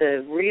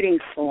exclusive reading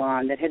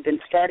salon that had been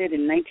started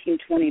in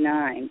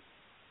 1929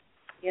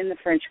 in the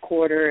French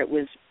Quarter. It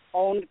was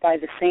owned by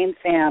the same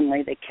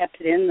family. They kept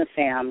it in the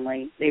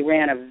family. They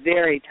ran a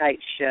very tight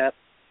ship.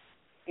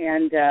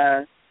 And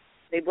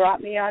they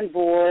brought me on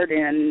board,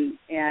 and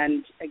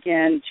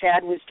again,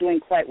 Chad was doing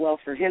quite well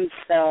for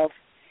himself.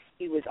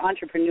 He was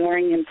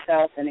entrepreneuring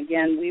himself, and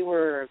again, we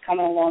were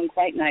coming along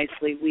quite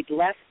nicely. We'd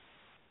left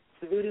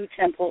the Voodoo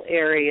Temple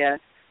area,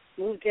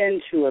 moved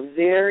into a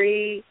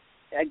very,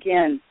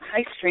 again,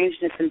 high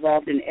strangeness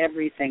involved in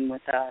everything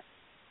with us.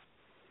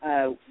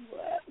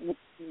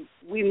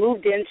 We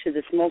moved into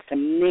this most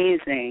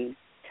amazing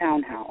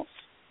townhouse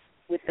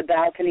with the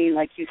balcony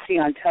like you see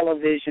on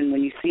television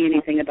when you see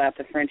anything about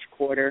the French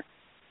Quarter.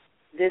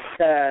 This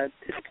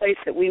place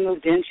that we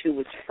moved into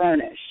was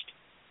furnished.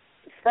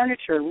 The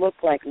furniture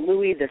looked like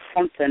Louis the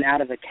something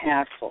out of a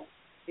castle.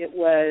 It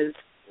was,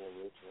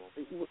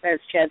 as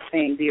Chad's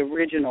saying, the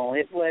original.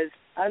 It was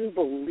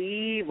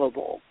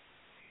unbelievable.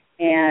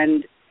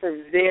 And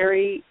for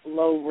very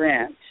low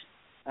rent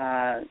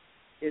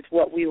is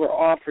what we were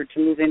offered to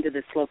move into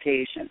this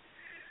location.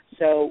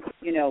 So,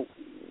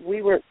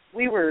 we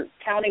were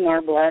counting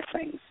our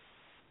blessings,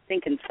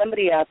 thinking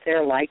somebody out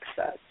there likes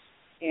us.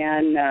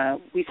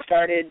 And we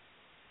started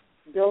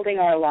building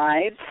our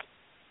lives.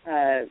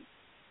 The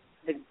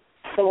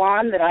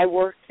salon that I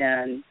worked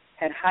in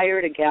had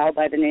hired a gal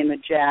by the name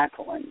of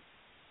Jacqueline,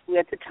 who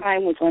at the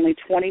time was only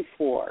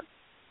 24.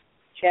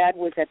 Chad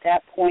was at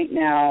that point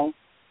now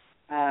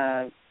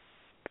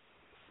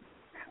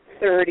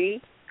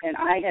 30, and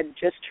I had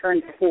just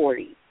turned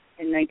 40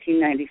 in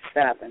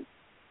 1997,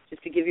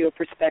 just to give you a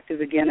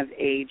perspective again of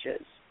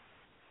ages.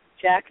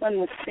 Jacqueline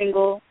was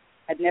single,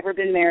 had never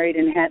been married,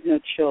 and had no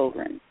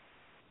children.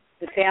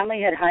 The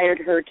family had hired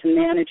her to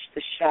manage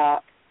the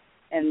shop,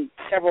 and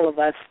several of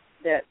us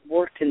that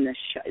worked in this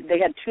shop. They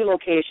had 2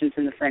 locations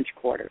in the French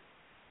Quarter.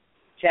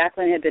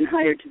 Jacqueline had been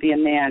hired to be a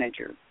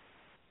manager.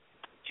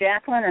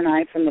 Jacqueline and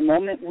I, from the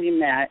moment we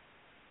met,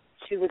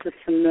 she was a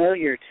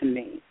familiar to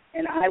me,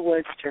 and I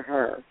was to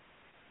her.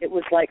 It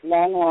was like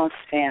long-lost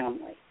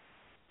family.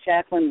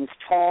 Jacqueline was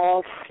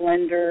tall,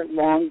 slender,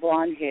 long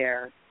blonde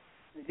hair,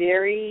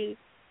 very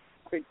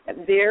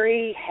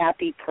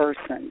happy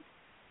person,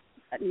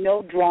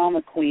 no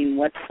drama queen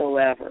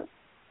whatsoever.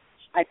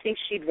 I think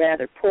she'd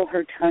rather pull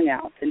her tongue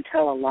out than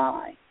tell a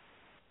lie.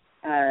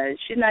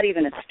 She's not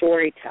even a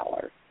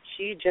storyteller.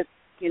 She just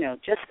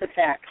the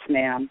facts,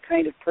 ma'am,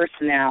 kind of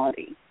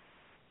personality.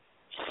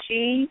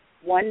 She,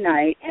 one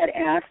night, had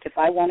asked if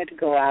I wanted to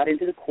go out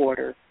into the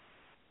quarter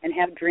and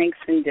have drinks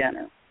and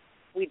dinner.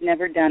 We'd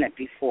never done it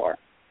before.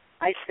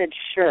 I said,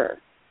 sure,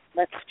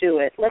 let's do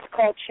it. Let's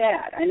call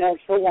Chad. I know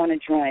he'll want to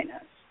join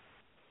us.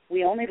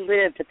 We only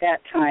lived at that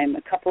time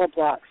a couple of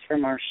blocks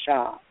from our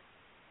shop.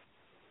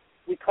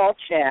 We called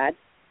Chad.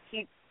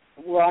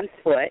 We're on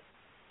foot.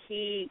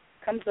 He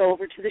comes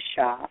over to the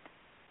shop.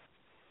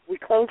 We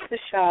close the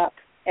shop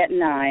at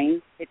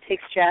 9. It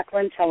takes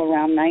Jacqueline till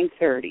around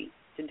 9:30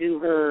 to do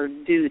her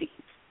duties,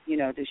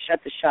 to shut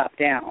the shop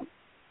down.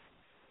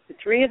 The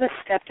 3 of us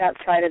stepped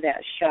outside of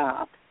that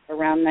shop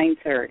around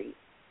 9:30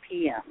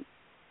 p.m.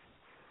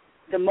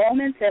 The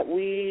moment that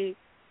we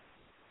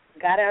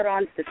got out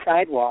onto the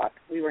sidewalk,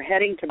 we were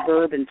heading to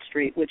Bourbon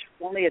Street, which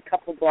was only a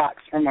couple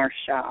blocks from our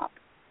shop.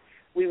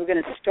 We were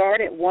going to start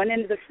at one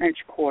end of the French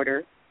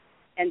Quarter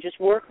and just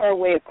work our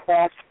way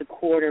across the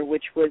quarter,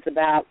 which was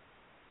about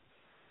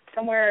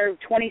somewhere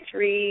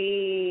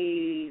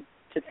 23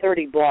 to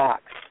 30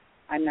 blocks.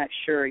 I'm not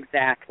sure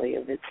exactly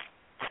of its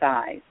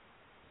size.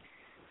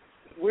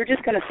 We're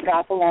just going to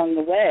stop along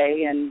the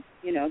way and,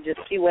 just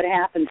see what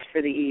happens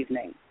for the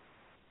evening.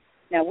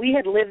 Now, we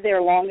had lived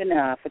there long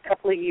enough, a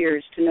couple of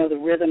years, to know the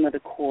rhythm of the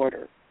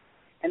quarter.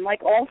 And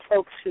like all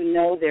folks who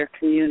know their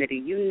community,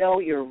 you know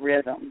your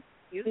rhythm.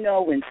 You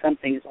know when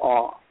something's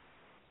off.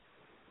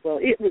 Well,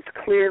 it was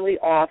clearly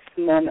off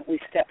the moment we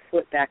stepped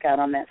foot back out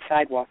on that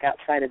sidewalk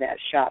outside of that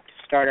shop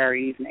to start our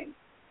evening.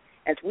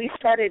 As we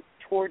started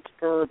towards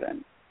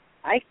Bourbon,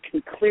 I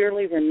can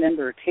clearly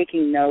remember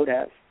taking note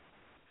of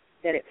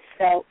that it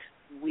felt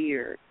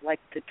weird, like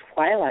the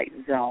Twilight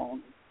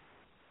Zone.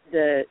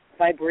 The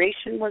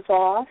vibration was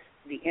off,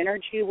 the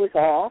energy was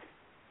off,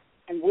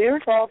 and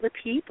where's all the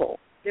people?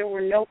 There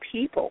were no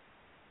people.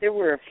 There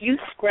were a few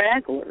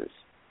stragglers,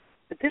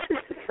 but this is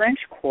the French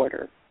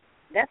Quarter.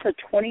 That's a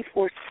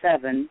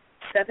 24/7,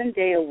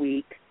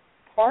 7-day-a-week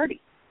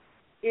party.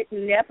 It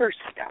never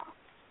stops.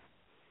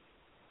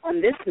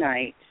 On this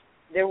night,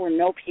 there were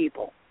no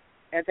people.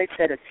 As I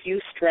said, a few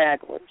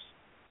stragglers.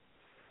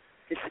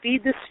 To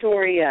speed the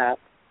story up,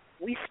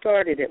 we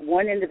started at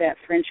one end of that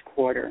French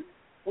Quarter.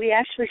 We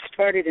actually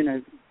started in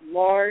a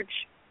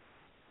large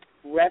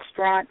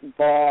restaurant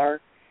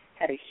bar,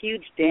 had a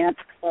huge dance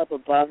club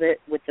above it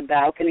with the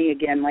balcony,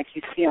 again, like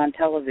you see on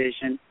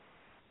television.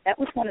 That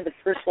was one of the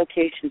first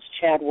locations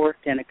Chad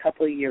worked in a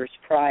couple of years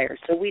prior,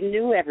 so we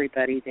knew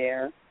everybody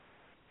there,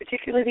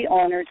 particularly the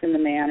owners and the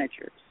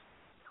managers.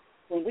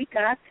 When we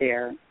got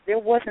there, there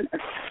wasn't a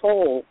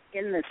soul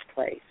in this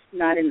place,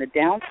 not in the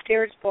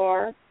downstairs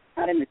bar,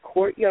 not in the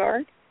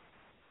courtyard,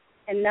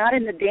 and not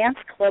in the dance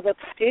club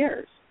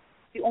upstairs.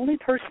 The only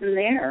person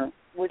there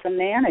was a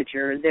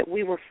manager that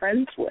we were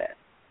friends with.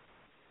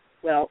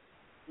 Well,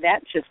 that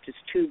just is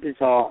too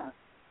bizarre.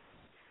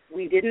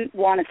 We didn't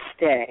want to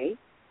stay.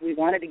 We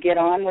wanted to get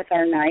on with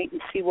our night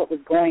and see what was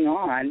going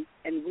on,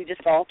 and we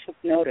just all took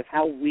note of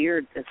how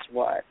weird this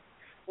was.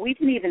 We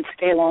didn't even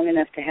stay long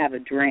enough to have a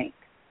drink.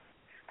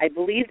 I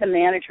believe the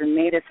manager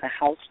made us a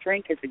house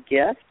drink as a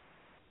gift,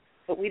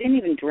 but we didn't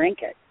even drink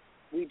it.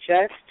 We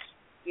just,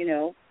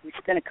 we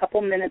spent a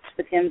couple minutes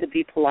with him to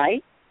be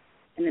polite,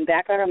 and then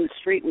back out on the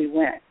street we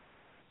went.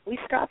 We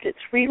stopped at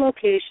 3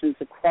 locations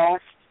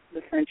across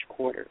the French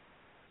Quarter,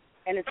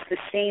 and it's the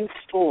same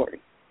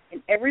story.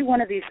 In every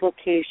one of these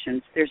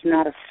locations, there's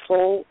not a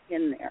soul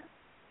in there.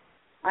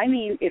 I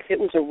mean, if it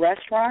was a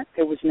restaurant,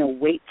 there was no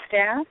wait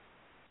staff,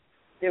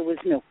 there was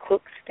no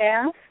cook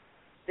staff,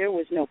 there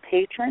was no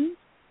patrons.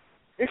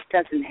 This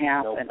doesn't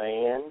happen. No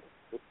band.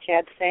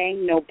 Chad's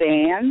saying no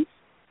bands.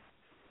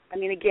 I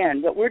mean,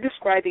 again, what we're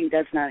describing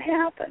does not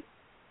happen.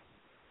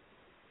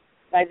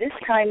 By this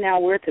time now,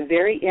 we're at the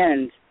very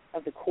end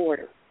of the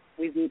quarter.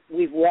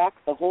 We've walked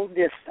the whole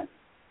distance.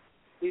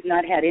 We've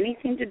not had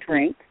anything to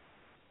drink.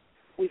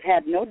 We've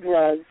had no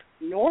drugs,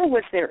 nor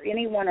was there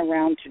anyone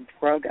around to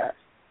drug us,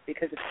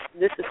 because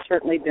this has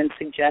certainly been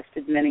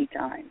suggested many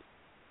times.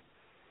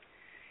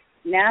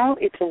 Now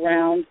it's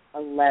around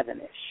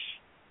 11-ish.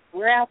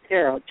 We're out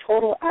there a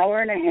total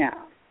hour and a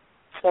half,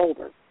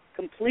 sober,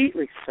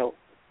 completely sober.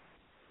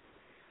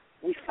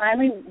 We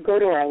finally go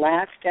to our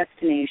last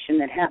destination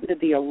that happened to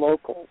be a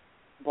local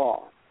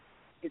bar.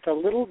 It's a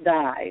little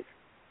dive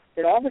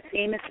that all the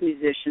famous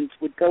musicians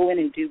would go in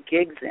and do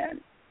gigs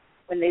in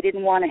when they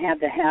didn't want to have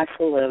the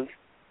hassle of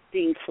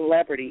being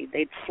celebrity.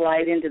 They'd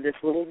slide into this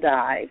little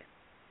dive,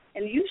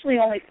 and usually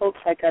only folks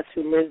like us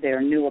who live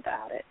there knew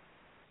about it.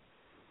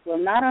 Well,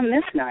 not on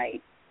this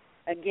night.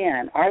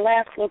 Again, our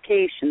last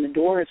location, the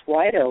door is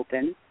wide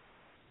open,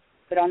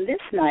 but on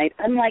this night,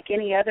 unlike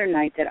any other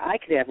night that I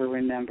could ever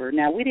remember,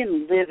 now we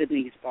didn't live in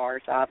these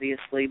bars,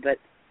 obviously, but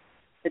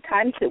the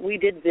times that we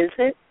did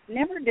visit,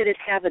 never did it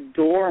have a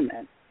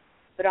doorman.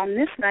 But on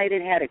this night,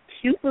 it had a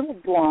cute little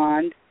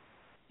blonde,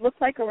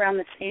 looked like around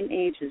the same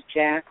age as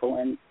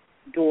Jacqueline,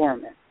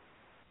 doorman.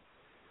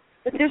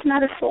 But there's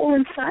not a soul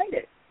inside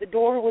it. The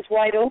door was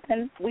wide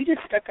open. We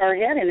just stuck our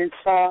head in and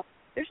saw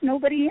there's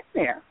nobody in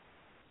there.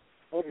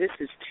 Oh, this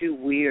is too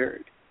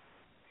weird.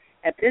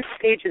 At this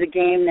stage of the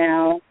game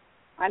now,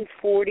 I'm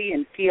 40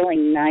 and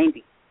feeling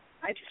 90.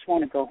 I just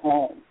want to go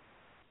home.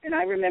 And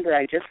I remember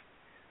I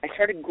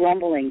started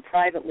grumbling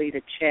privately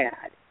to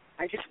Chad.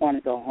 I just want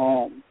to go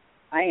home.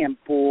 I am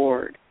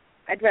bored.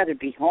 I'd rather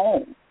be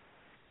home.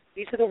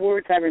 These are the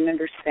words I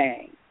remember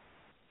saying.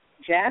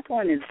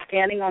 Jacqueline is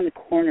standing on the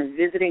corner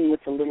visiting with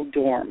the little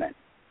doorman.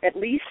 At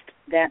least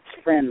that's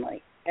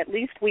friendly. At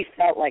least we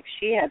felt like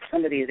she had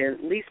somebody to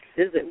at least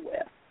visit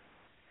with.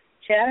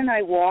 Chad and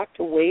I walked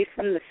away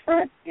from the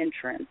front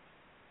entrance.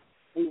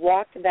 We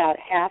walked about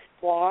half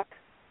block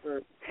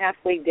or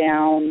halfway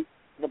down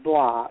the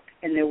block,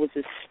 and there was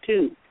a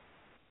stoop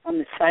on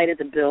the side of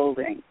the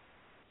building.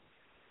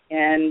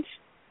 And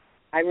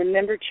I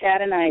remember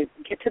Chad and I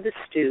get to the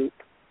stoop,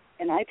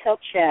 and I tell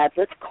Chad,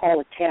 let's call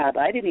a cab.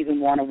 I didn't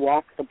even want to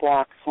walk the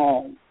blocks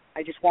home.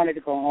 I just wanted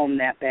to go home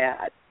that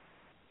bad.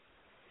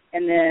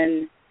 And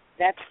then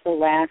that's the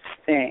last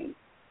thing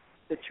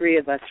the three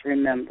of us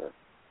remember.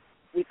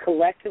 We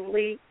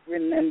collectively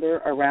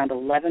remember around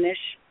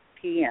 11-ish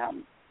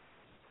p.m.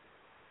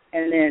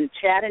 And then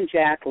Chad and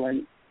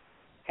Jacqueline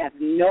have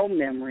no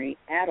memory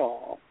at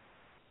all.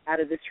 Out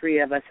of the three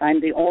of us, I'm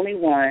the only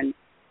one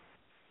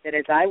that,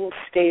 as I will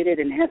state it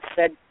and have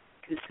said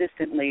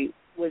consistently,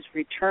 was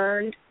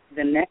returned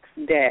the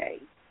next day.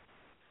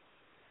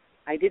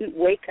 I didn't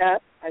wake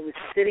up. I was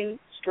sitting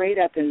straight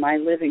up in my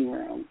living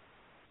room.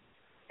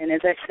 And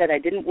as I said, I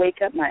didn't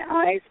wake up. My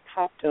eyes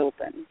popped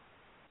open.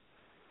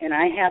 And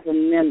I have a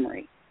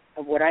memory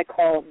of what I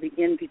call the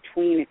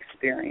in-between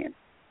experience.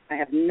 I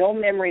have no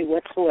memory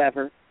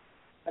whatsoever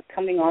of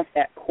coming off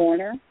that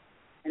corner,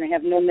 and I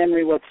have no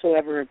memory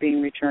whatsoever of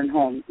being returned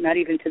home, not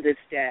even to this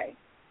day.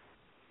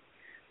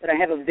 But I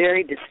have a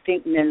very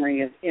distinct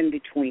memory of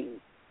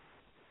in-between.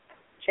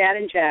 Chad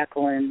and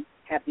Jacqueline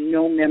have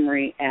no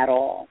memory at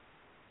all.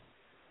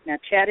 Now,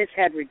 Chad has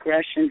had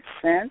regression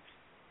since,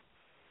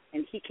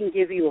 and he can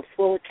give you a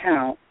full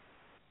account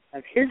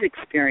of his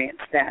experience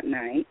that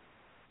night,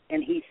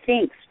 and he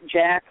thinks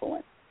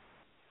Jacqueline.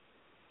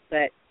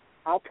 But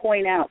I'll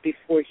point out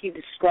before he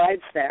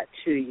describes that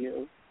to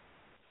you,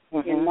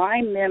 in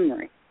my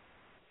memory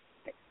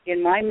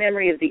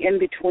of the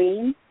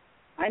in-between,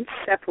 I'm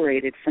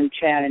separated from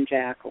Chad and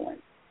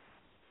Jacqueline.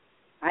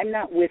 I'm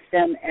not with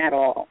them at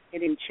all.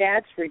 And in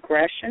Chad's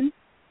regression,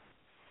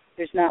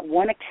 there's not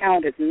one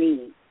account of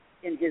me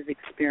in his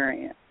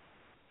experience.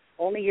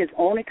 Only his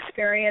own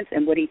experience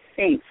and what he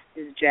thinks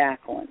is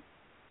Jacqueline.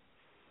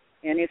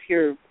 And if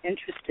you're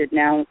interested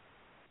now,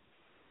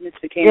 Ms.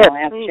 McCain, yes, I'll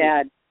have please.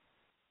 Chad.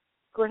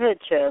 Go ahead,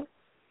 Chad.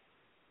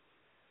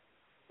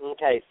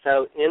 Okay,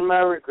 so in my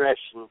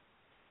regression,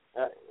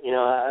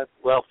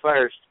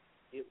 first,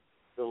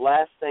 the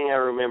last thing I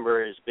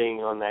remember is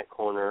being on that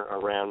corner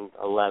around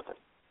 11.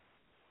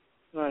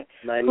 Right.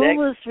 Who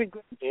was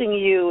regressing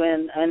you,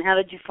 and how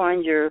did you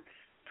find your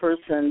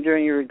person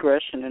during your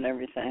regression and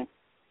everything?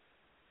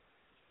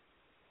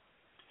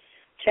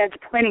 Chad's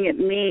pointing at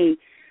me.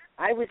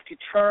 I was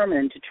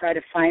determined to try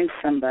to find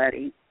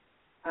somebody.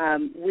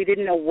 We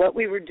didn't know what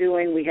we were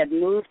doing. We had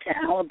moved to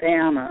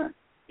Alabama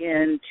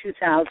in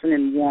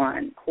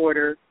 2001,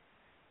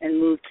 and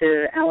moved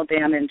to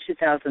Alabama in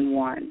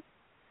 2001.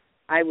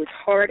 I was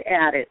hard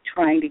at it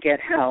trying to get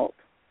help.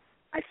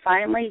 I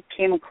finally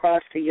came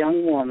across a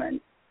young woman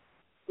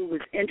who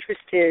was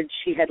interested.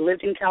 She had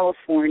lived in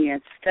California,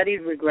 studied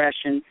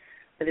regression,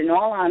 but in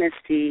all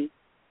honesty,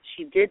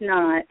 she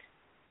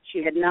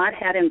had not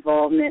had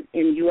involvement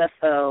in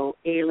UFO,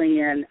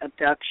 alien,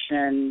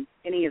 abduction,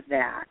 any of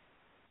that.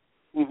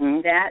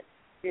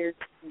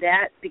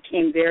 That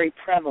became very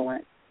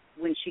prevalent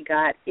when she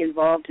got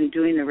involved in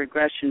doing the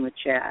regression with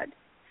Chad.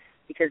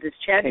 Because as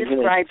Chad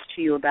describes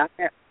to you about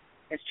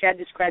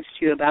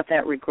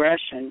that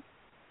regression,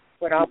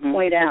 what I'll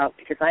point out,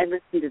 because I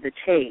listened to the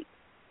tape,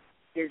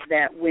 is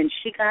that when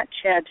she got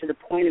Chad to the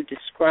point of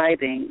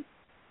describing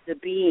the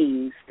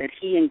beings that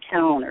he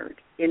encountered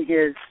in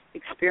his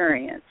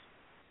experience,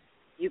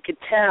 you could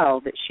tell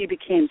that she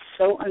became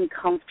so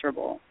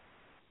uncomfortable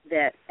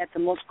that at the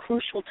most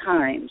crucial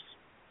times,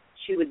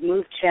 she would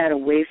move Chad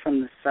away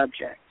from the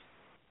subject.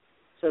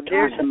 So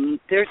there's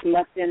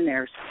much in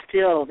there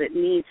still that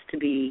needs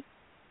to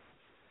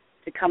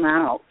come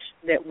out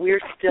that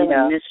we're still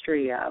in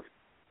mystery of.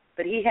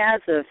 But he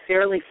has a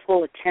fairly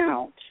full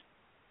account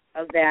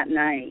of that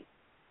night.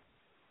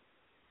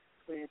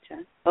 Go ahead,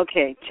 Chad.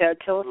 Okay, Chad,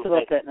 tell us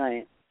about that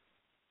night.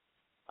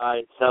 All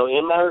right, so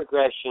in my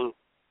regression,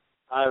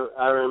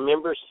 I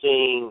remember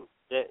seeing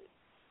that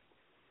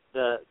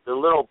the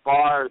little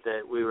bar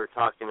that we were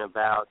talking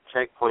about,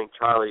 Checkpoint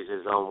Charlie's,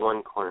 is on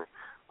one corner.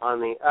 On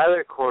the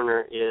other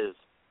corner is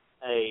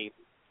I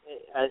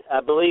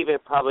believe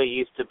it probably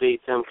used to be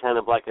some kind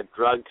of like a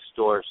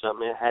drugstore or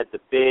something. It had the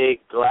big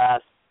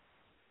glass,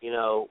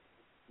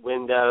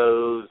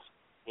 windows,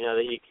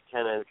 that you could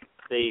kind of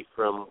see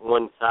from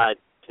one side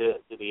to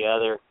the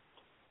other.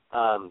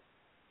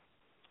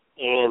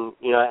 And,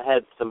 it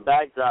had some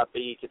backdrop,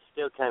 but you could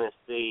still kind of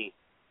see,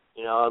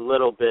 a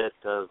little bit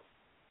of,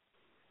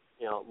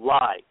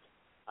 light.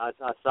 I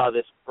saw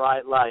this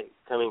bright light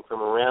coming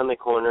from around the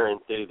corner and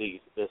through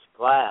this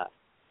glass.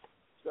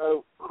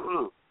 So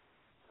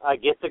I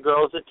get the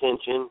girl's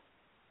attention,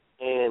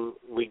 and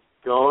we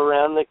go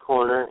around the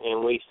corner,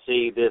 and we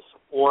see this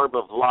orb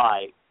of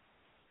light.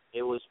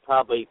 It was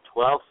probably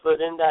 12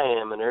 foot in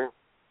diameter.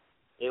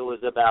 It was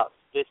about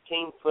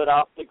 15 foot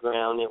off the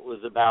ground. It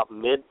was about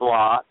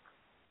mid-block,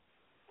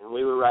 and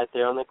we were right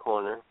there on the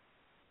corner.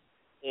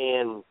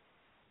 And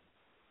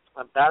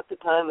about the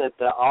time that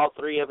all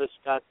three of us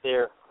got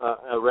there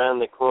around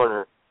the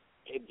corner,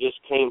 it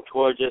just came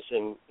towards us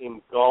and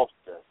engulfed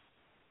us.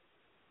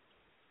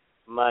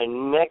 My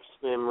next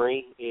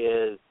memory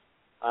is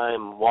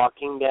I'm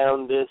walking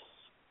down this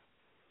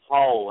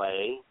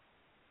hallway.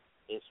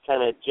 It's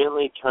kind of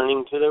gently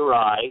turning to the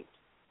right.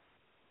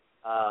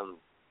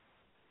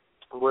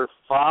 We're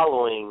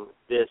following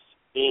this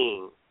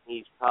being.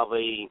 He's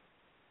probably,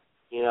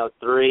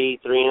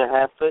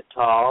 3.5 foot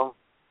tall,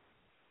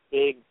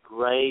 big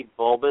gray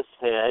bulbous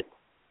head.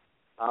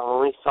 I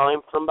only saw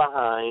him from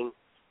behind.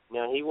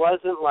 Now, he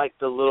wasn't like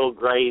the little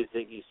grays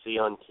that you see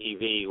on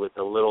TV with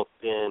the little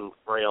thin,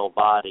 frail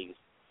bodies.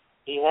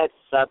 He had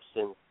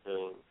substance to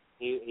him.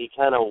 He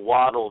kind of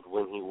waddled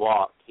when he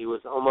walked. He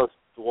was almost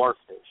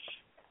dwarfish.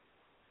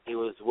 He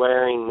was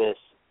wearing this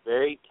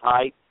very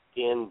tight,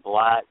 skin,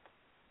 black,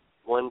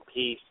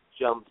 one-piece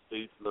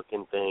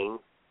jumpsuit-looking thing.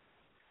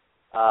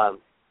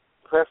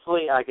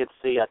 Preferably, I could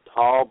see a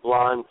tall,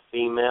 blonde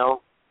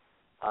female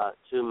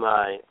to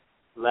my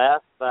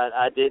left, but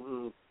I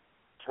didn't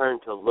turn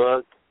to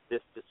look.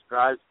 This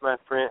describes our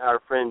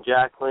friend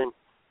Jacqueline,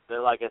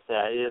 but like I said,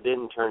 I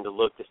didn't turn to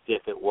look to see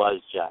if it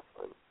was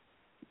Jacqueline.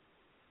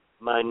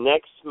 My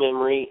next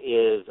memory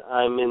is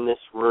I'm in this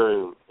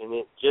room, and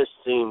it just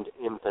seemed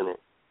infinite.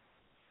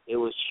 It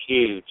was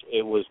huge.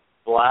 It was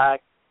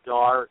black,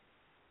 dark.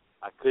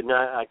 I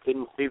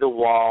couldn't see the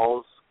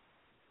walls.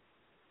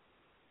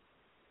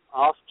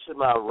 Off to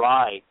my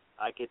right,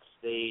 I could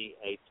see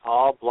a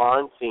tall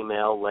blonde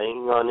female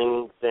laying on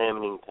an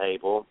examining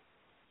table.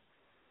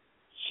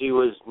 She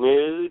was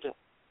nude,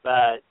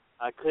 but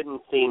I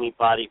couldn't see any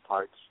body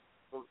parts.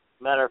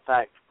 Matter of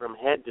fact, from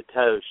head to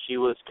toe, she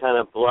was kind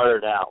of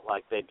blurred out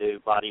like they do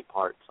body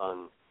parts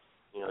on,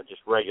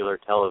 just regular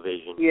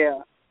television.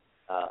 Yeah.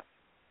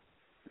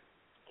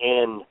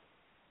 And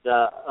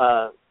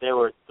there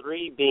were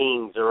three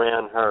beings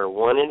around her,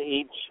 one in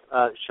each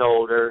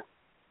shoulder,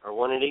 or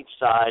one at each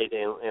side,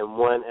 and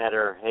one at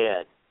her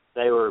head.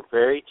 They were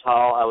very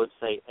tall, I would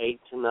say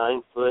 8 to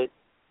 9 foot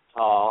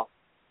tall,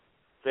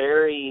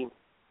 very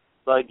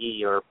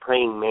buggy or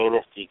praying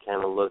mantis-y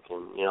kind of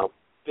looking,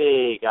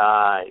 big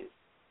eyes,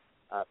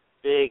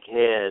 big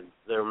heads.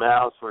 Their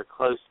mouths were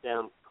close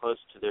to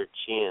their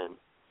chin.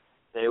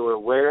 They were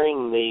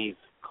wearing these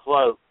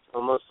cloaks,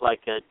 almost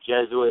like a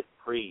Jesuit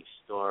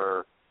priest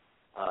or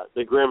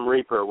the Grim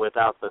Reaper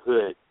without the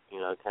hood,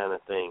 kind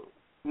of thing.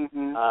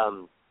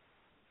 Mm-hmm.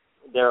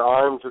 Their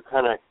arms were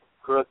kind of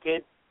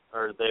crooked,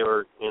 or they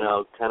were,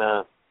 kind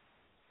of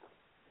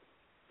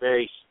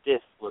very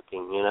stiff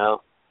looking,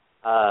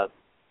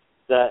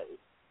 That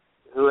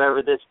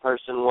whoever this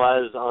person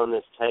was on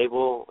this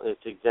table, this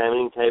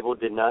examining table,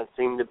 did not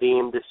seem to be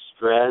in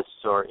distress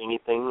or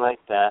anything like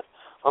that.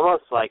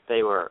 Almost like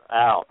they were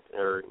out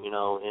or, in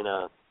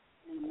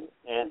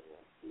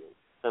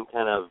some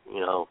kind of,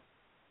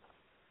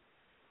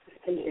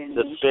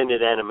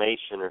 suspended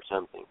animation or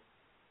something.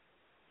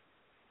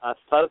 I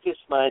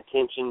focused my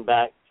attention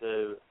back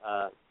to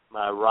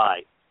my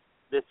right.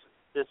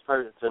 This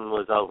person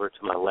was over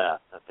to my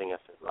left. I think I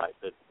said right,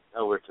 but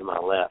over to my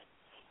left.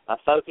 I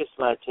focused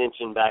my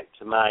attention back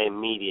to my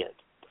immediate.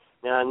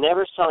 Now, I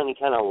never saw any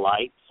kind of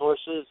light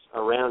sources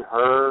around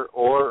her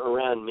or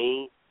around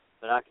me,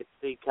 but I could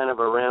see kind of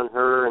around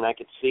her and I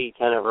could see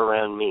kind of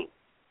around me.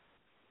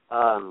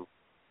 I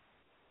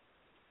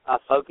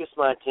focused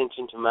my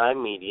attention to my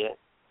immediate.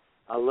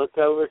 I look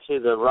over to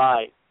the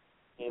right,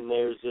 and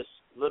there's this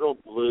little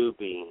blue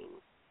being.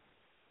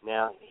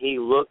 Now, he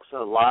looks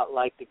a lot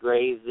like the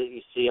grays that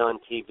you see on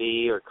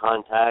TV or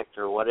Contact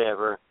or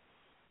whatever,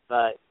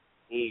 but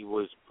he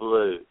was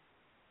blue.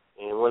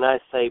 And when I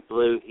say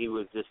blue, he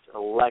was this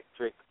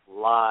electric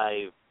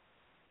live,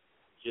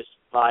 just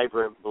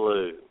vibrant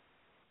blue.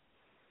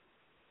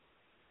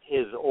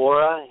 His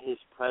aura, his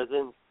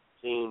presence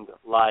seemed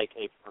like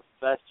a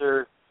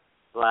professor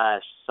 /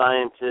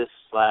 scientist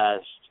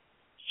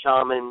 /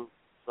 shaman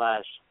 /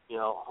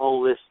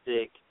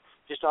 holistic,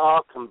 just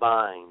all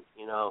combined.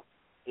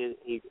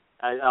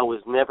 I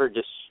was never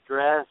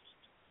distressed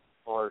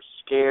or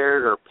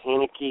scared or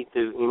panicky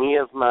through any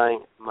of my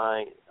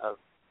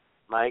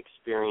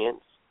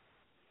experience.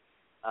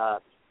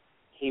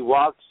 He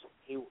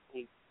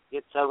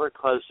gets over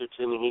closer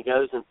to me. He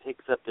goes and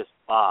picks up this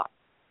box,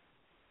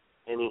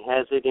 and he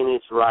has it in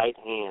his right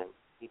hand.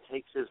 He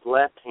takes his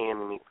left hand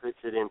and he puts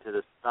it into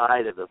the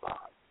side of the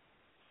box.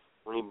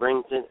 When he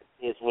brings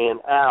his hand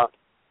out,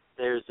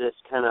 there's this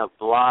kind of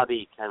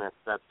blobby kind of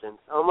substance,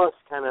 almost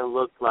kind of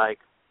looked like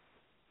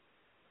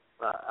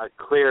a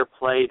clear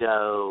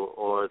Play-Doh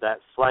or that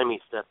slimy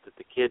stuff that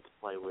the kids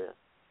play with.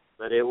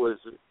 But it was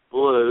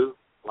blue,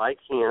 like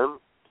him.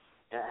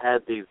 It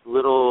had these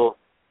little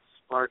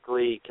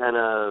sparkly kind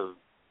of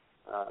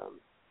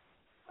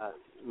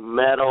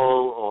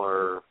metal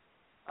or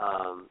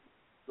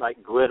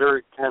like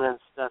glitter kind of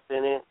stuff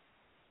in it.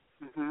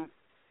 Mm-hmm.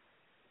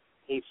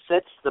 He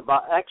sets the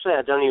box. Actually,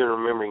 I don't even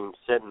remember him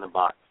setting the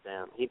box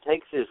down. He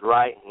takes his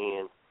right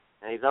hand,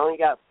 and he's only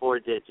got 4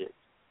 digits.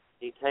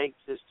 He takes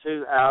his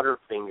 2 outer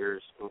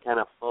fingers and kind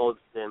of folds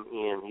them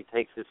in. He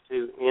takes his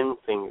 2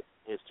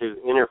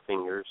 inner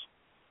fingers,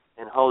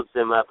 and holds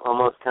them up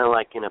almost kind of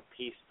like in a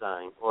peace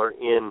sign, or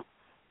in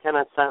kind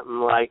of something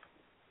like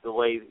the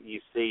way that you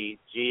see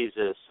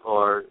Jesus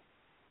or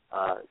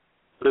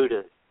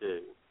Buddha do,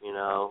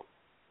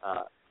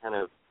 kind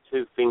of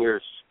 2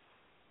 fingers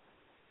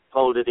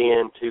folded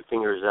in, 2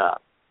 fingers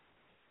up.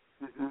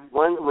 Mm-hmm.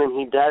 When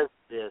he does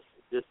this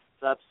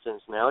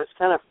substance now, it's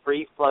kind of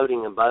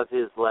free-floating above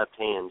his left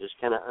hand, just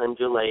kind of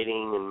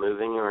undulating and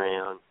moving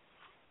around.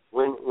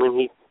 When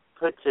he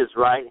puts his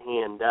right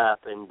hand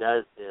up and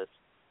does this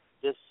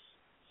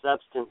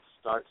substance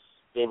starts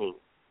spinning.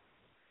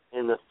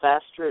 And the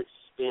faster it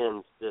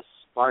spins, this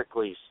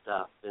sparkly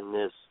stuff and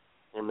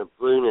the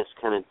blueness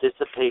kind of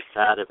dissipates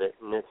out of it,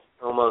 and it's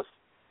almost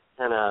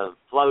kind of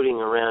floating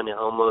around it,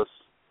 almost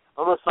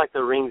like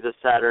the rings of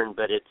Saturn,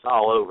 but it's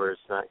all over.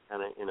 It's not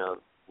kind of in a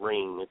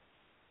ring. It's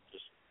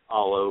just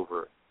all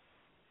over.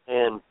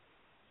 And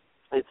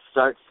it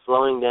starts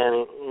slowing down,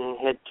 and it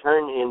had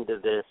turned into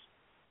this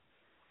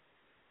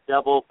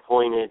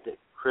double-pointed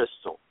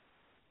crystal.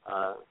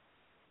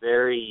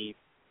 Very,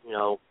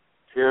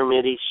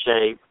 pyramid-y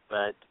shape,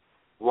 but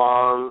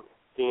long,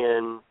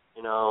 thin,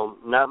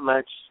 not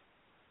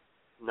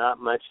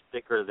much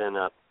thicker than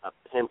a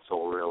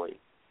pencil, really.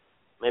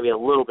 Maybe a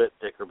little bit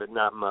thicker, but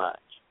not much.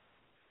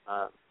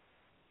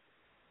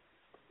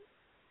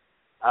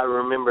 I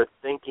remember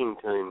thinking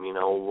to him,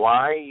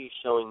 why are you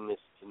showing this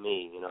to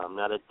me? I'm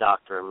not a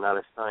doctor. I'm not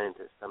a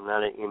scientist. I'm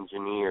not an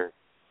engineer.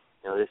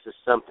 This is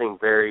something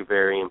very,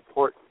 very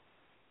important.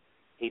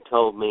 He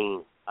told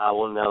me, I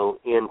will know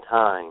in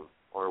time,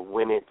 or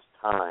when it's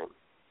time.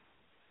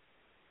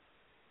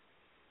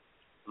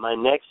 My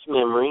next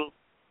memory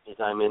is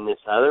I'm in this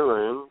other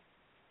room.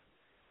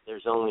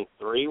 There's only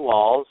 3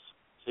 walls,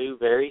 2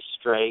 very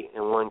straight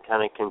and 1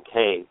 kind of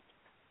concave.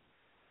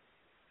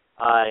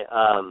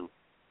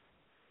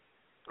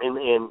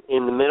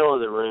 In the middle of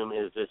the room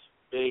is this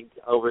big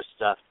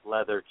overstuffed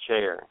leather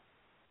chair.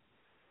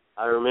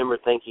 I remember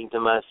thinking to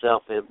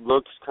myself, it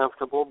looks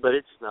comfortable, but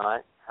it's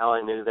not. How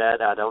I knew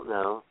that, I don't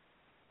know.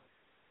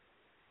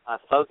 I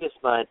focused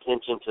my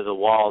attention to the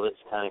wall that's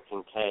kind of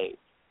concave.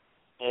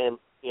 And,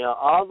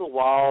 all the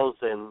walls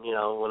and,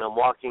 when I'm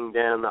walking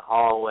down the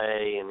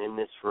hallway and in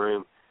this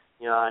room,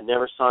 I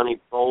never saw any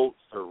bolts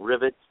or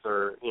rivets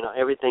or,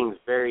 everything's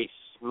very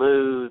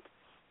smooth,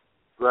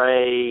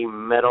 gray,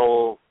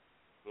 metal,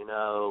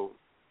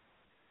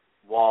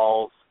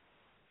 walls.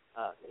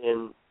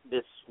 And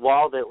this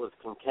wall that was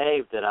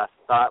concave that I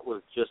thought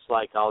was just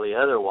like all the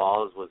other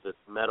walls was this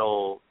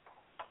metal.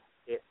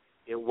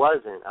 It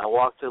wasn't. I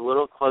walked a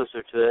little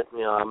closer to it.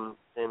 I'm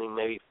standing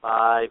maybe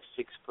 5-6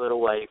 foot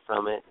away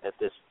from it at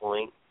this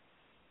point.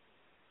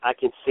 I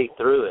could see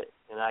through it,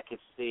 and I could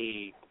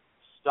see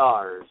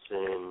stars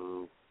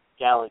and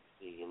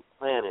galaxy and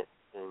planets,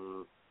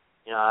 and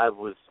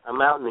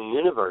I'm out in the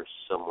universe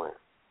somewhere,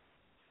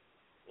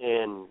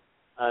 and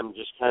I'm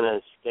just kind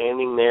of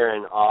standing there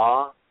in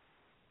awe,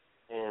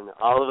 and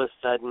all of a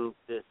sudden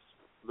this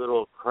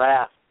little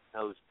craft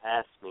goes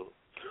past me,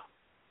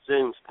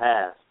 zooms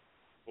past.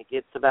 It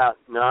gets about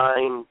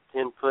 9-10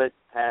 foot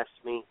past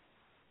me,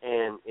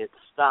 and it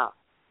stops,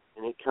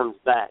 and it comes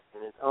back,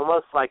 and it's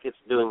almost like it's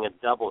doing a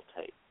double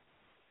take.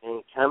 And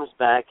it comes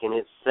back, and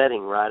it's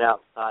sitting right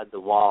outside the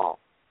wall.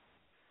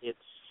 It's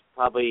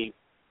probably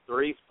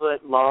 3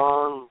 foot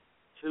long,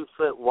 2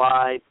 foot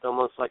wide,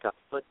 almost like a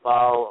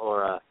football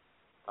or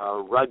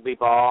a rugby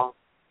ball.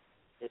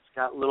 It's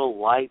got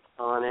little lights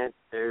on it.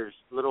 There's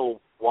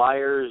little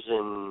wires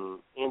and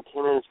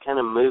antennas kind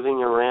of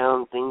moving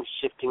around, things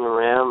shifting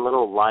around,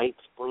 little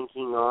lights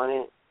blinking on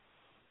it.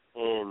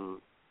 And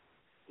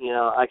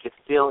I could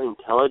feel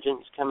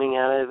intelligence coming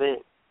out of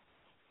it.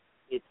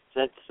 It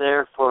sits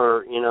there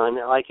for, and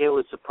like it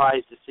was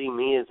surprised to see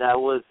me as I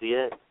was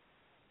it.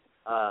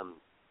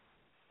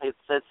 It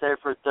sits there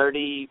for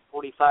 30,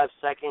 45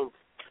 seconds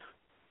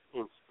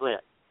and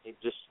split. It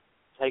just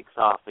takes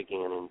off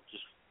again and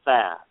just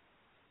fast.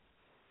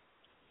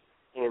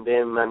 And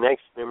then my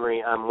next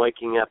memory, I'm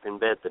waking up in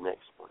bed the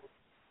next morning.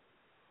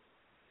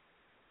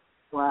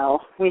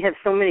 Wow. We have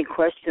so many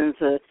questions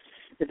that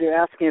they're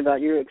asking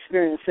about your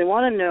experience. They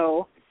want to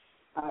know,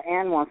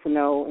 Anne wants to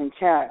know in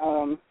chat,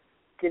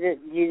 did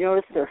you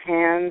notice their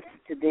hands?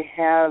 Did they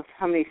have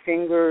how many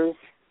fingers?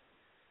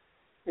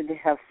 Did they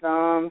have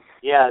thumbs?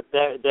 Yeah,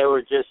 there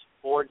were just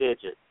 4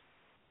 digits.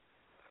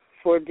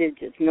 4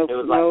 digits. No,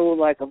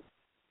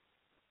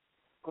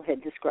 Go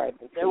ahead, describe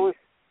it.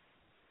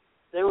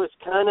 There was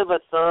kind of a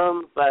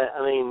thumb, but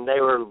I mean they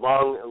were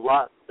long. A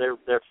lot.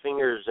 Their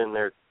fingers and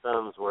their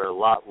thumbs were a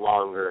lot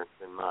longer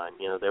than mine.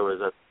 There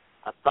was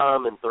a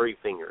thumb and 3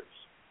 fingers,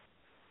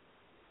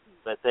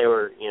 but they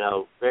were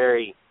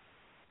very.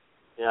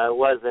 It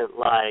wasn't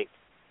like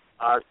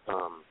our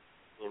thumb.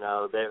 They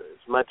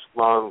was much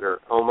longer,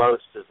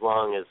 almost as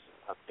long as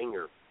a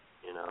finger.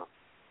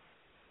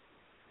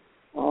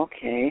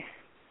 Okay.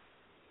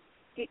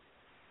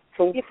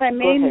 So if I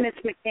may, Ms.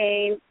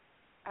 McCain,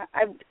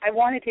 I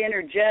wanted to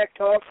interject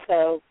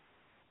also.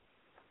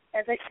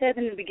 As I said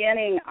in the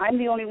beginning, I'm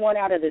the only one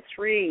out of the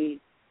 3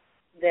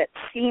 that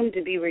seemed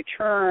to be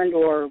returned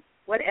or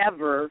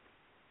whatever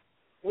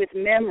with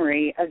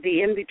memory of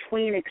the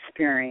in-between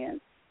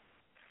experience.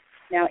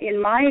 Now,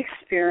 in my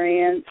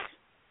experience,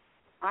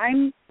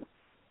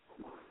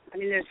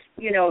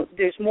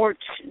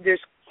 there's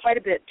quite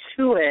a bit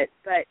to it,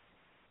 but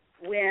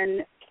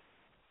when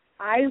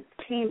I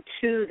came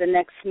to the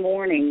next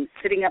morning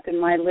sitting up in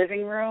my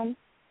living room,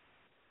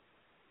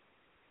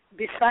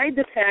 beside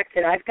the fact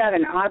that I've got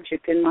an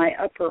object in my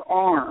upper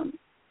arm,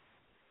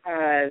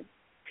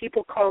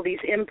 people call these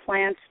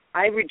implants.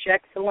 I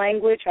reject the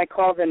language. I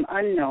call them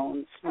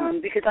unknowns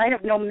because I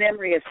have no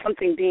memory of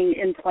something being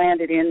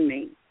implanted in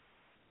me.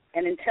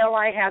 And until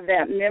I have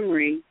that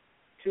memory,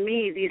 to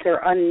me, these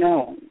are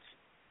unknowns.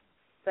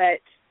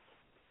 But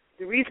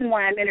the reason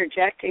why I'm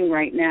interjecting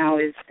right now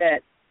is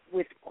that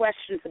with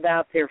questions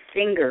about their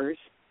fingers,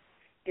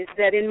 is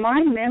that in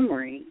my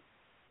memory,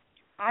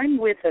 I'm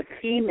with a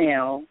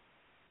female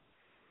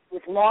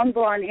with long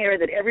blonde hair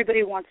that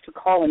everybody wants to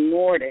call a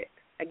Nordic.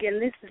 Again,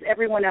 this is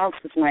everyone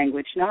else's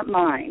language, not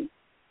mine.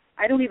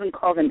 I don't even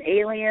call them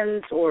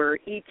aliens or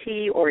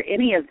ET or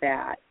any of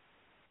that.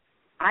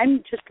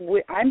 I'm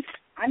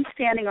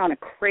standing on a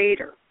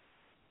crater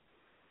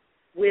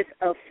with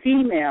a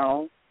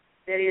female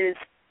that is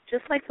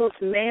just like those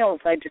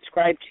males I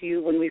described to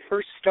you when we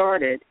first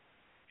started.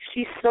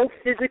 She's so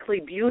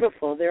physically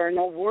beautiful, there are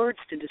no words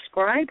to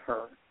describe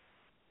her.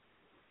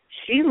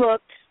 She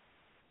looked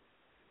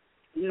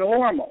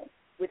normal,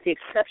 with the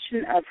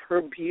exception of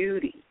her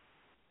beauty.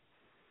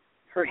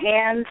 Her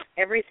hands,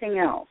 everything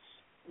else.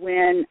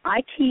 When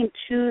I came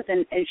to,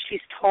 and she's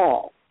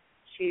tall.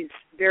 She's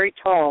very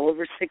tall,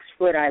 over 6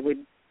 foot, I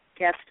would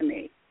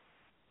guesstimate.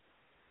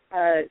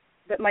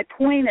 But my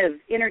point of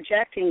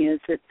interjecting is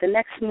that the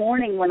next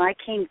morning when I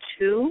came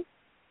to,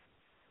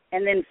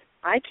 and then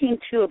I came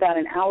to about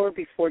an hour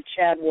before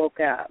Chad woke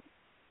up.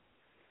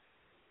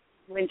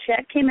 When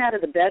Chad came out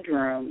of the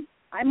bedroom,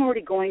 I'm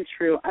already going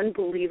through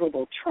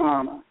unbelievable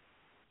trauma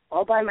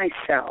all by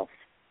myself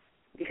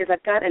because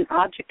I've got an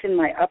object in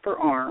my upper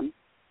arm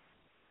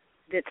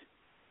that's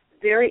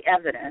very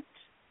evident,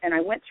 and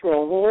I went through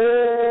a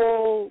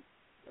whole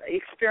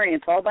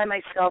experience all by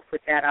myself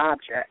with that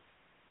object.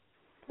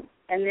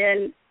 And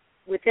then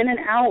within an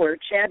hour,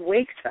 Chad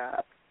wakes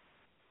up.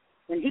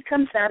 When he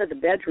comes out of the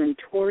bedroom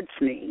towards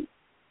me,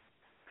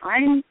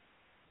 I'm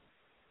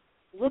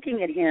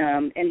looking at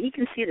him, and he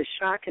can see the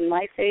shock in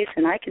my face,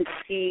 and I can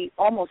see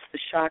almost the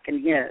shock in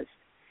his.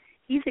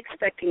 He's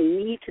expecting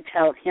me to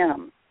tell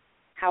him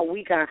how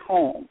we got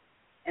home.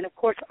 And, of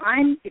course,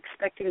 I'm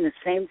expecting the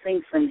same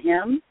thing from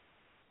him.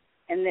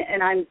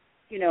 And I'm,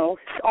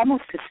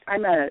 almost,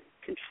 I'm a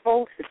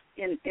controlled,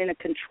 in a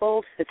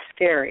controlled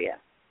hysteria.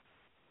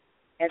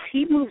 As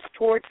he moves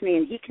towards me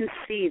and he can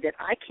see that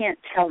I can't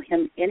tell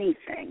him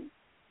anything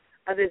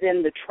other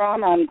than the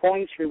trauma I'm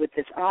going through with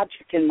this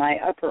object in my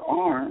upper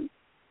arm,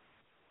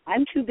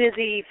 I'm too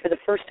busy for the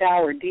first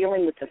hour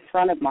dealing with the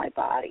front of my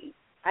body.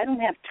 I don't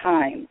have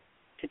time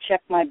to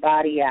check my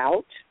body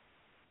out.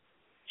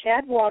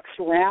 Chad walks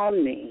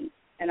around me,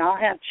 and I'll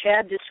have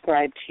Chad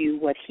describe to you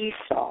what he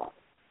saw.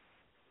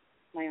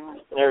 My arm.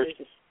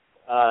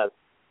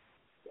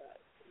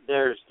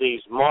 There's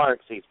these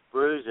marks, these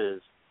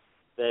bruises.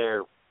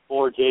 They're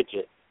 4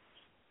 digits,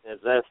 as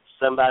if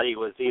somebody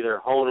was either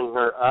holding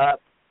her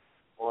up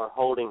or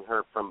holding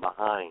her from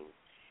behind.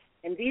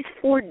 And these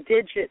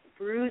 4-digit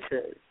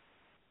bruises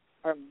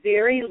are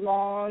very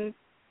long,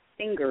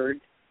 fingered,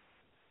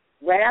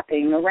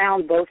 wrapping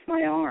around both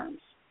my arms.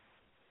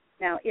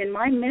 Now, in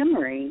my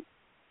memory,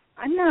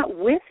 I'm not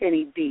with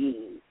any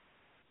being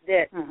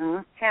that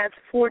has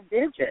 4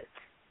 digits.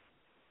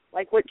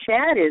 like what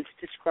Chad is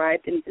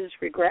described in his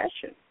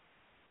regression.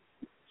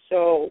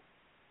 So,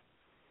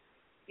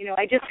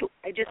 I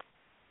just,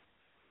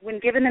 when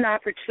given an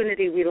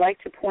opportunity, we like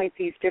to point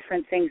these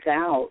different things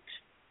out,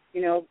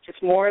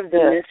 just more of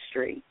the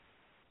mystery.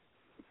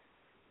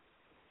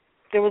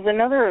 There was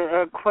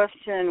another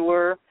question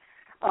where,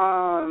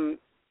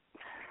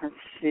 let's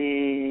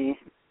see,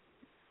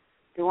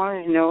 they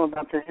wanted to know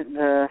about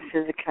the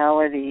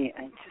physicality.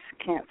 I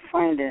just can't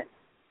find it.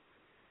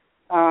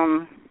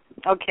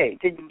 Okay,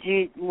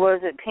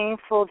 was it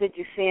painful? Did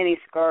you see any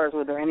scars?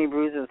 Were there any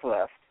bruises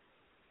left?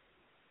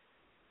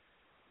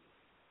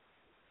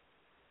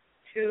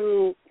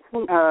 To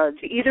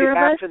either of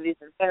us?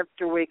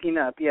 After waking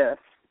up, yes.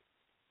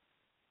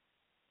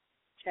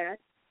 Chad?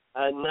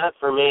 Not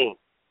for me.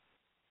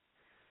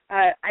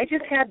 I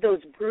just had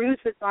those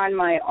bruises on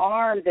my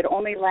arm that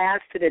only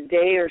lasted a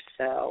day or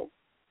so.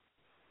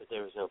 But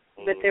there was no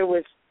pain. But there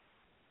was...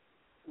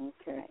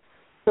 Okay.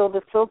 So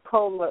the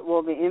so-called,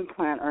 the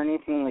implant or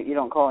anything that you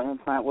don't call an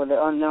implant, was it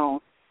unknown?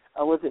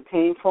 Was it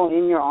painful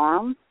in your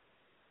arm?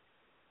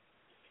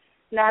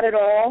 Not at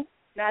all.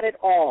 Not at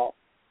all.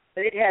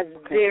 But it has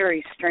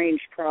very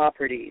strange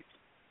properties.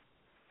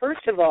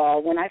 First of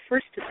all, when I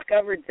first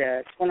discovered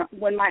this,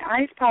 when my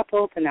eyes pop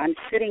open, I'm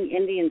sitting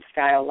Indian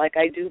style like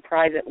I do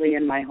privately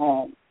in my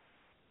home.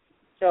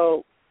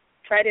 So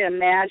try to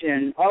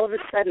imagine, all of a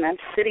sudden I'm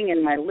sitting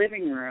in my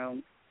living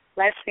room.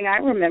 Last thing I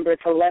remember,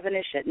 it's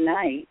 11-ish at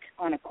night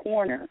on a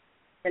corner.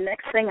 The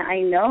next thing I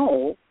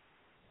know,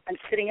 I'm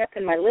sitting up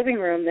in my living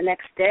room the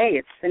next day.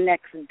 It's the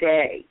next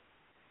day.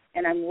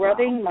 And I'm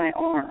rubbing my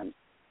arms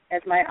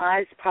as my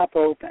eyes pop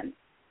open.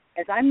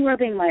 As I'm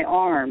rubbing my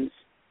arms,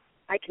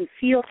 I can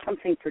feel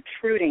something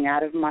protruding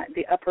out of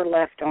the upper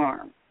left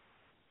arm.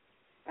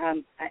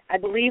 I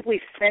believe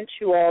we sent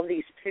you all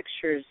these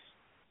pictures.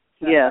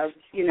 Yes,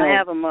 of, I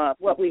have them up.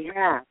 What we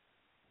have.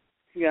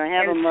 Yeah, I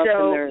have them up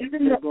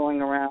and they're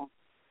going around.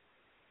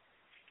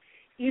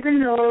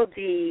 Even though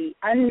the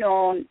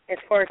unknown, as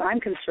far as I'm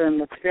concerned,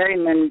 looks very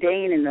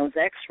mundane in those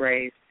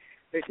x-rays,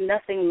 there's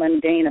nothing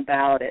mundane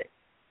about it.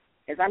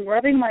 As I'm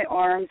rubbing my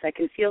arms, I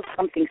can feel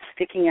something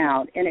sticking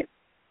out, and it's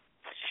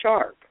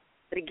sharp.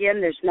 But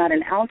again, there's not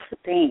an ounce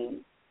of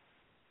pain.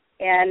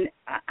 And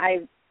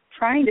I'm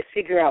trying to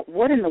figure out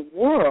what in the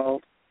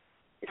world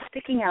is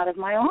sticking out of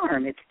my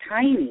arm. It's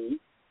tiny,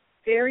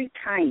 very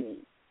tiny,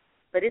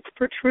 but it's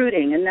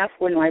protruding enough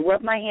when I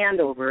rub my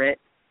hand over it,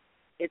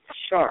 it's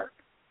sharp.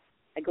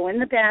 I go in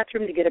the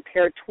bathroom to get a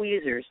pair of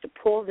tweezers to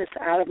pull this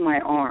out of my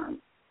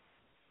arm.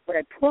 What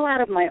I pull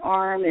out of my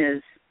arm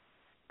is,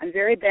 I'm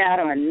very bad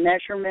on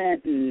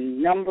measurement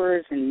and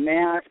numbers and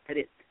math, but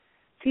it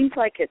seems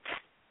like it's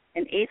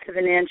 1/8 of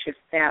an inch, if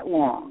that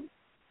long.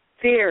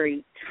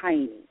 Very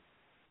tiny.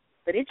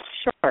 But it's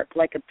sharp,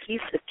 like a piece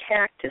of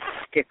cactus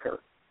sticker.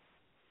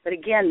 But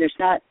again, there's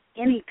not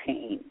any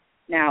pain.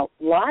 Now,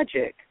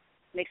 logic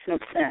makes no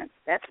sense.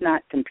 That's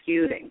not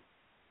computing.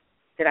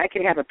 That I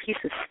could have a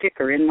piece of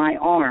sticker in my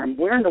arm.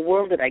 Where in the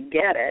world did I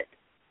get it?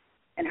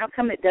 And how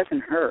come it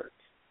doesn't hurt?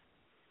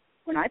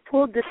 When I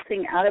pulled this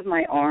thing out of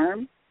my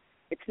arm,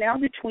 it's now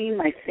between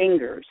my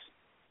fingers.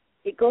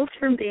 It goes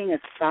from being a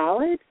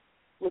solid,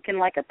 looking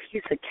like a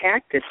piece of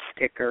cactus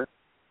sticker,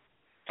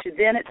 to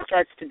then it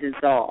starts to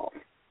dissolve.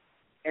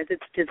 As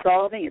it's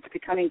dissolving, it's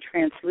becoming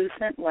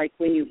translucent, like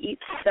when you eat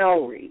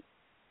celery,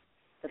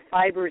 the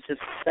fibers of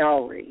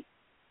celery.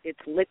 It's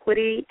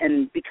liquidy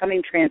and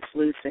becoming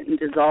translucent and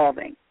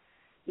dissolving.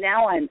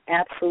 Now I'm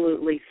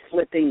absolutely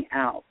flipping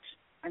out.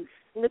 I'm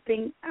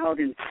flipping out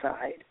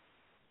inside,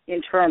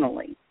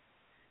 internally.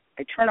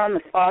 I turn on the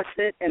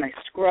faucet and I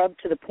scrub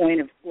to the point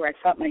of where I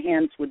thought my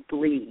hands would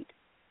bleed.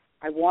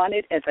 I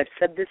wanted, as I've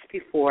said this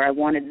before, I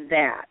wanted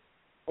that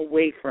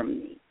away from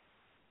me.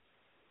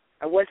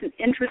 I wasn't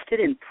interested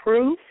in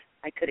proof.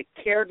 I could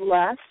have cared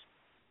less.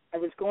 I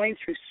was going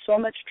through so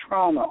much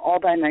trauma all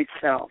by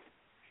myself.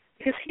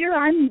 Because here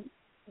I'm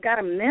got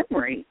a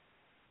memory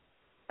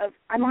of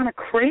I'm on a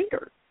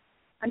crater.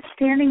 I'm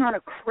standing on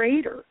a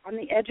crater, on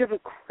the edge of a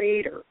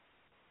crater.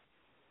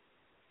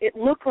 It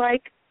looked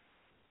like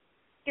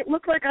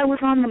I was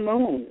on the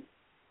moon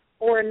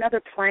or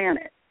another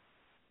planet.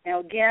 Now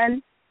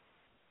again,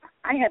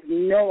 I have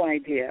no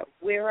idea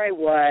where I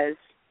was,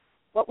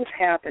 what was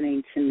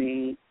happening to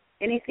me,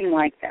 anything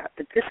like that.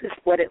 But this is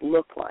what it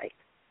looked like.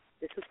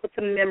 This is what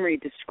the memory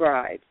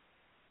describes.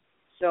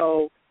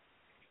 So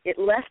it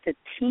left a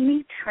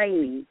teeny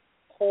tiny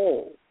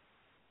hole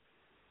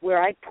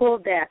where I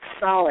pulled that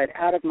solid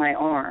out of my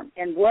arm.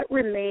 And what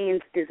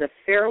remains is a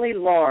fairly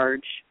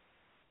large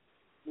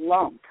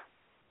lump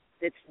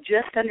that's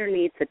just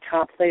underneath the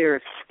top layer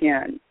of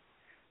skin,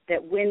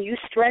 that when you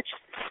stretch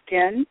the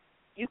skin,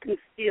 you can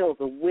feel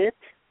the width,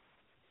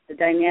 the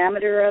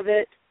diameter of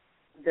it.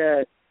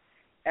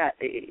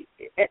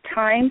 At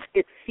times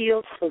it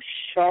feels so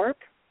sharp,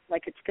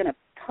 like it's going to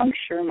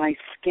puncture my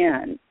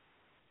skin.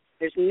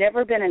 There's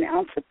never been an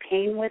ounce of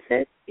pain with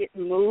it. It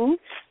moves.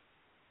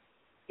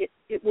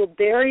 It will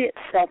bury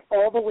itself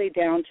all the way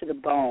down to the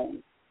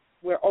bone,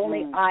 where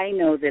only I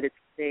know that it's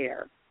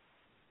there.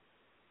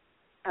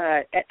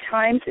 At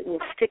times it will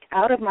stick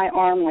out of my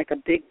arm like a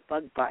big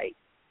bug bite,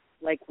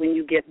 like when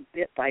you get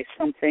bit by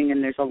something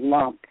and there's a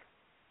lump.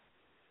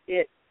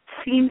 It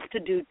seems to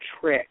do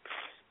tricks.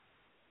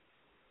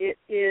 It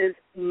is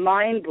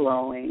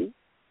mind-blowing.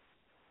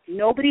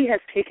 Nobody has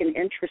taken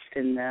interest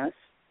in this,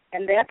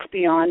 and that's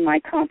beyond my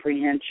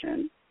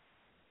comprehension.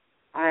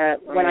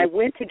 When I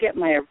went to get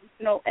my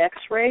original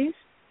x-rays,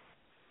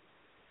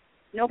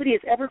 nobody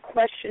has ever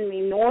questioned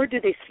me, nor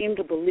do they seem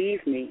to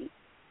believe me,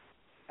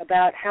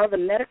 about how the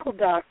medical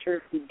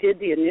doctor who did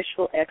the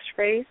initial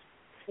x-rays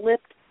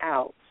flipped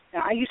out.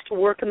 Now, I used to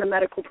work in the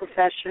medical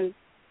profession.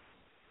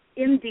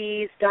 In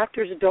these,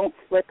 doctors don't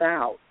flip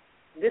out.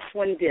 This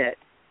one did,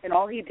 and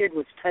all he did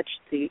was touch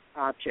the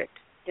object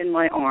in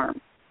my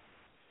arm.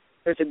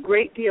 There's a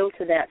great deal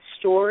to that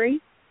story,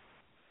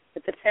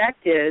 but the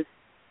fact is,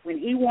 when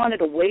he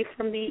wanted away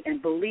from me,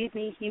 and believe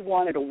me, he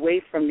wanted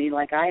away from me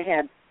like I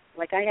had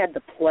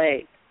the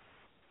plague.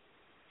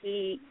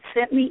 He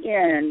sent me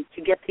in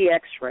to get the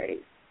x-rays.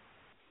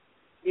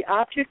 The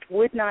object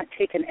would not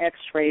take an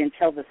x-ray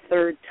until the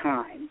third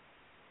time.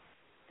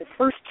 The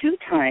first two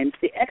times,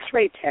 the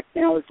x-ray tech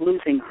now is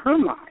losing her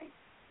mind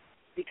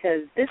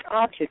because this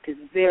object is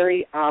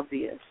very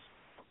obvious.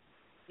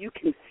 You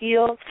can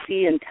feel,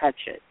 see, and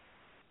touch it.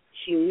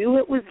 She knew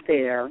it was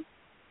there,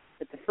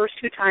 but the first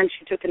two times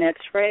she took an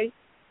x-ray,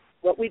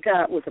 what we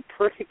got was a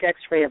perfect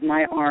x-ray of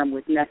my arm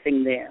with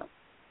nothing there.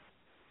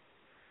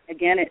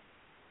 Again,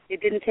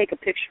 it didn't take a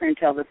picture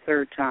until the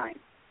third time.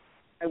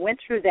 I went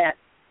through that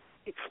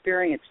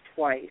experience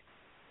twice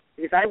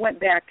because I went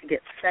back to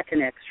get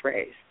second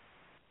x-rays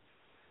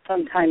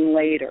sometime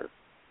later,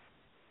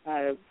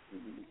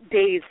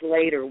 days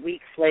later,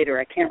 weeks later.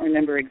 I can't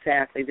remember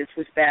exactly. This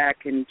was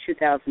back in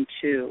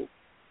 2002.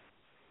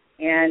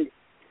 And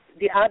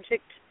the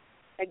object,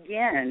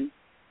 again,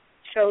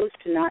 chose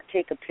to not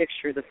take a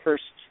picture the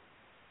first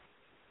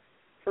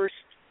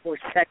or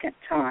second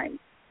time.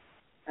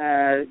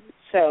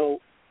 So,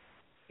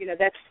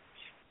 that's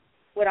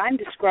what I'm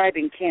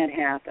describing can't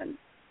happen,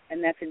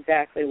 and that's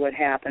exactly what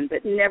happened.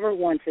 But never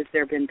once has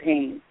there been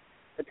pain.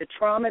 But the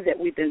trauma that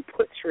we've been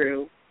put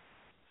through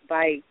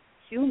by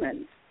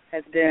humans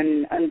has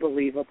been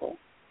unbelievable.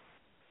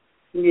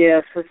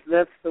 Yes,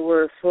 that's the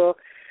worst. Well,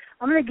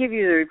 I'm going to give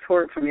you the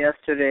report from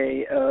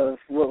yesterday of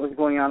what was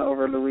going on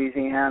over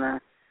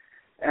Louisiana.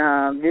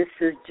 This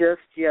is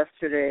just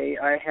yesterday.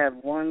 I have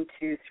 1,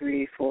 2,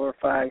 3, 4,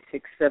 5,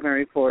 6, 7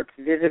 reports.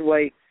 Vivid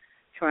white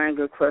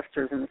triangular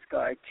clusters in the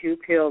sky. 2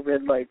 pale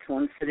red lights,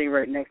 one sitting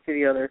right next to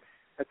the other,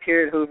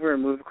 appear at Hoover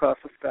and move across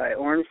the sky.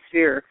 Orange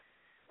sphere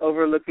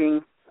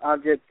overlooking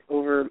object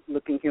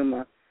overlooking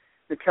Huma.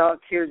 Metallic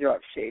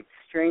teardrop shape.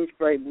 Strange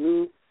bright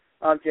blue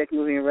object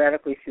moving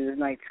erratically through the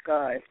night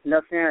sky.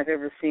 Nothing I've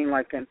ever seen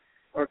like an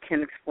or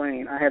can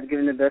explain. I have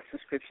given the best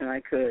description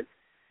I could.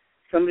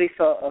 Somebody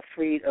saw a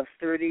fleet of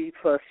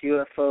 30-plus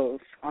UFOs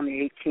on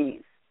the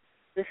 18th.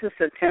 This is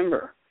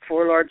September.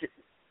 4 large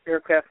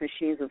aircraft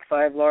machines with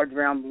 5 large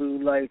round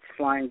blue lights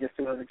flying just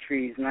above the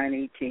trees,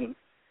 9/18.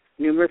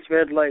 Numerous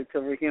red lights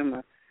over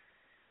Huma,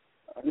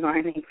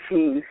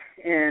 9/18.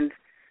 And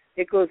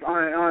it goes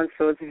on and on.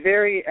 So it's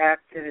very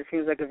active. It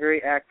seems like a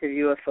very active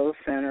UFO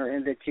center,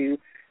 and that you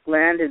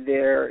landed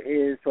there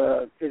is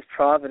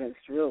providence,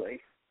 really.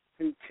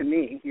 And to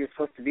me, you're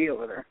supposed to be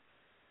over there.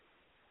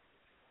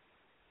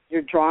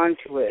 You're drawn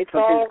to it.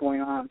 Something's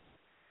going on.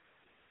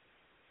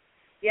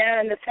 Yeah,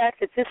 and the fact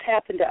that this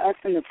happened to us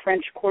in the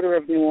French Quarter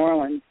of New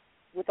Orleans,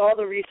 with all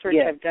the research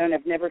I've done,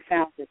 I've never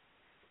found it.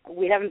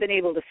 We haven't been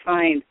able to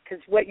find,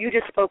 because what you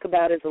just spoke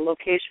about is a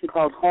location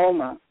called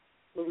Houma,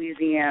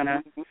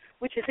 Louisiana,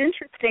 which is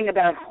interesting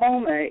about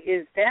Houma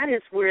is that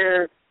is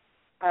where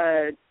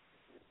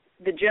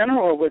the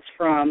general was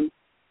from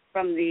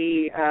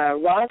the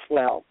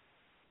Roswell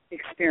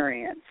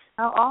experience.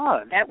 How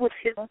odd. That was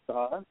his. That's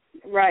odd.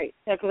 Right.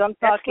 Yeah, because I'm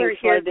talking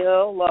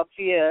Slidell,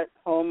 Lafayette,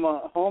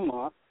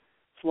 Houma,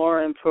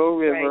 Flora and Pearl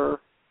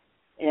River,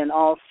 and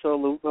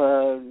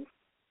also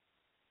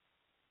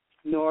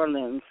New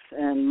Orleans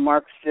and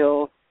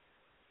Marksville,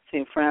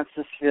 St.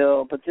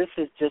 Francisville. But this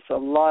is just a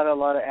lot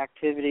of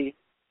activity.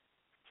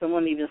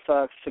 Someone even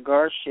saw a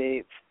cigar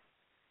shape.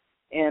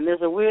 And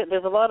there's a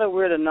lot of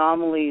weird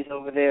anomalies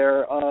over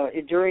there.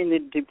 During the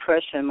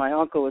Depression, my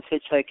uncle was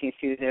hitchhiking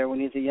through there when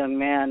he was a young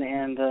man,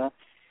 and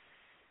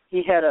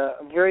he had a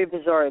very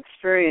bizarre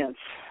experience.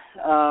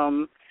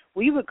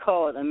 We would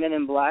call it a Men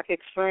in Black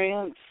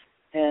experience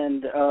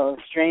and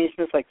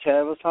strangeness like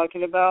Chad was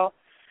talking about.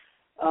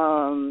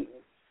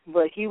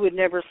 But he would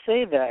never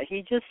say that.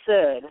 He just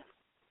said,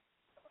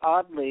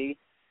 oddly,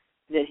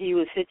 that he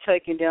was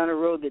hitchhiking down a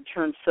road that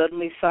turned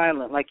suddenly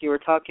silent, like you were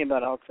talking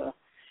about, Alta.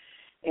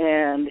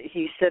 And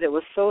he said it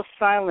was so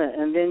silent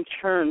and then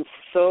turned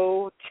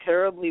so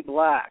terribly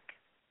black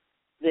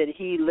that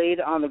he laid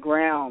on the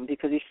ground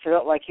because he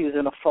felt like he was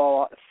going to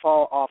fall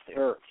off the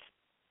earth.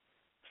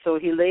 So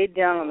he laid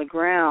down on the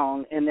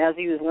ground, and as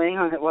he was laying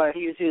on it,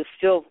 he was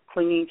still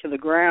clinging to the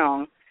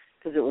ground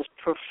because it was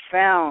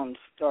profound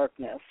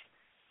darkness.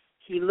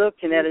 He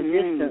looked, and at a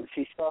distance,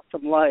 he saw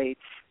some lights.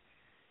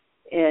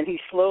 and he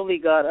slowly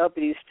got up,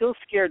 and he was still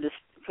scared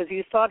because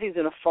he thought he was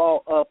going to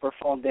fall up or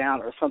fall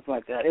down or something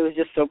like that. It was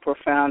just so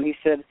profound. He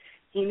said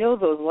he knew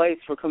those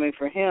lights were coming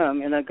for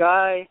him, and a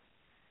guy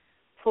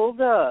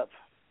pulled up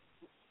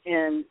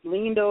and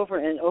leaned over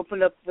and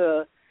opened up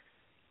the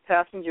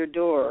passenger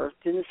door,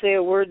 didn't say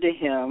a word to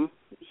him.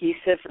 He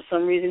said for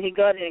some reason he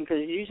got in, because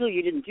usually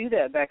you didn't do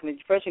that back in the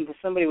Depression because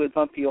somebody would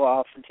bump you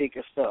off and take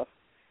your stuff.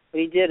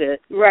 But he did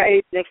it.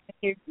 Right. But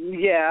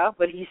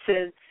he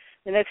said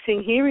the next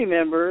thing he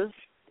remembers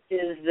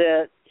is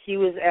that he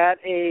was at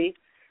a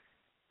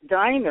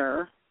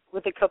diner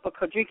with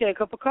drinking a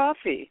cup of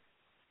coffee.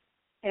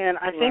 And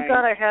I thank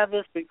God I have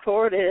this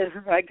recorded,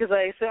 right? Because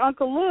I said,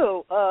 Uncle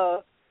Lou,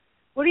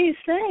 what are you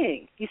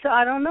saying? He said,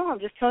 I don't know. I'm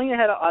just telling you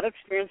I had an odd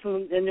experience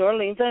in New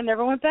Orleans. I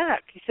never went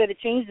back. He said it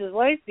changed his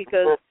life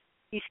because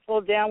he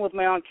slowed down with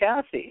my Aunt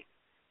Kathy.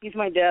 He's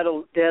my dad's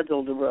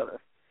older brother.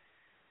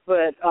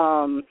 But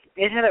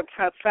it had a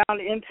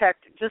profound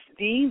impact just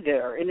being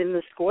there. And in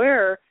the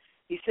square,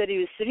 he said he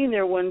was sitting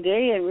there one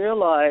day and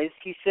realized,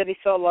 he said he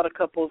saw a lot of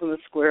couples in the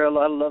square, a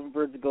lot of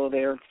lovebirds go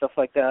there and stuff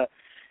like that.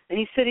 And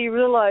he said he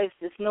realized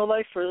it's no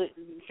life for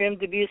him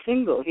to be a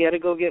single. He had to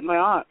go get my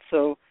aunt.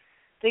 So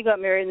they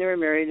got married, and they were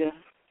married,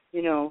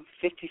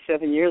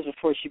 57 years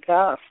before she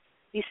passed.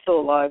 He's still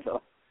alive,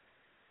 though.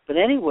 But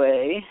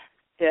anyway,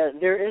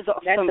 there is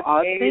some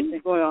odd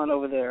things going on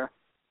over there.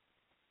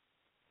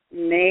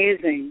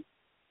 Amazing.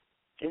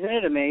 Isn't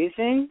it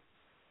amazing?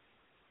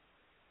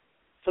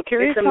 So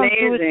Carrie, it's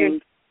amazing.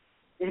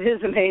 It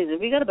is amazing.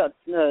 We got about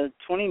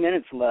 20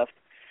 minutes left.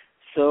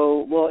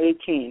 So,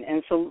 18.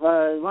 And so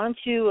why don't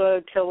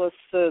you tell us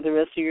the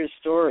rest of your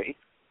story?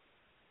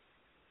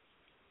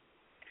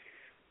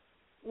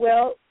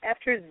 Well,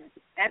 after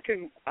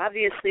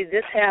obviously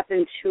this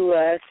happened to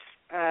us,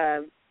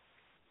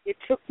 it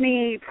took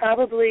me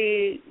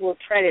probably, we'll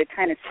try to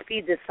kind of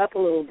speed this up a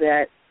little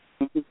bit.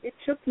 It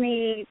took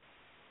me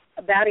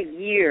about a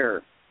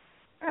year.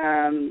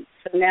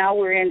 So now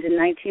we're into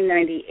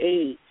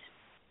 1998,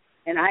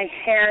 and I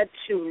had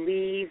to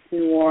leave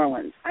New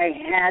Orleans. I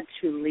had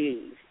to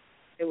leave.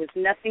 There was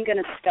nothing going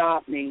to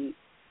stop me,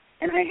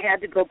 and I had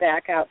to go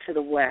back out to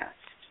the West.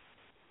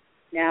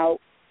 Now,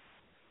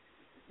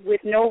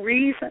 with no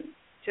reason,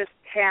 just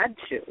had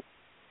to.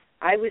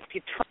 I was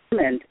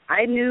determined.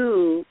 I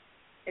knew,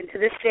 and to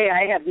this day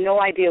I have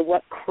no idea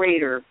what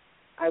crater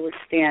I was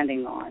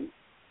standing on.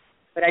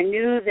 But I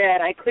knew that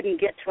I couldn't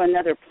get to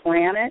another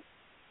planet,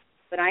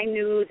 but I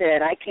knew that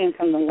I came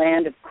from the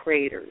land of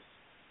craters,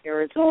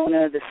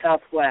 Arizona, the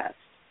Southwest.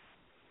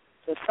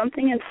 So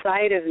something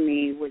inside of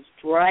me was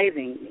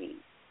driving me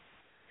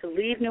to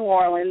leave New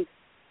Orleans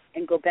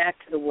and go back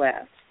to the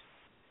West.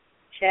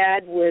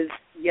 Chad was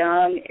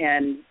young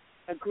and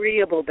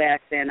agreeable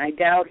back then. I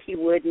doubt he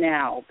would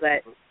now,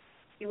 but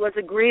he was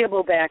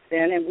agreeable back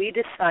then, and we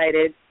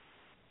decided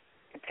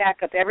to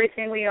pack up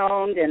everything we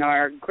owned and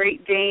our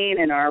Great Dane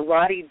and our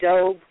Roddy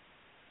Dobe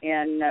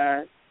and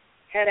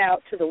head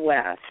out to the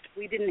West.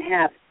 We didn't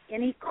have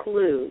any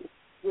clue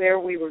where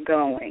we were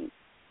going.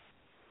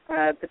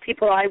 The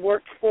people I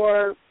worked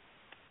for,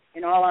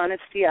 in all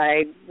honesty,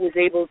 I was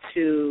able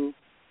to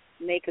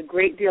make a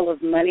great deal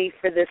of money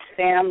for this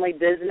family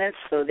business,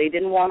 so they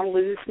didn't want to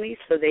lose me,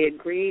 so they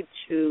agreed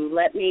to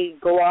let me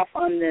go off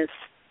on this,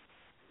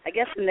 I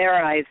guess in their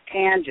eyes,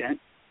 tangent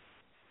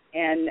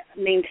and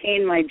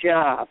maintain my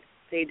job.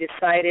 They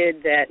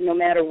decided that no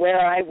matter where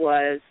I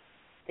was,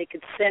 they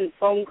could send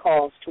phone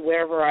calls to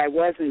wherever I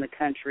was in the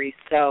country.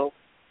 So,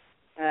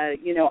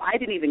 I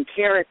didn't even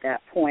care at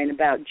that point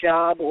about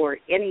job or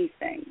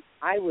anything.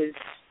 I was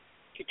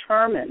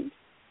determined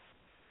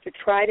to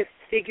try to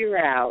figure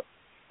out.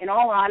 In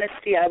all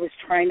honesty, I was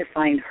trying to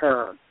find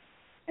her.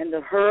 And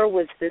the her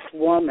was this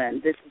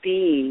woman, this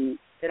being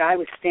that I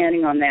was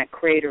standing on that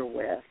crater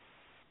with.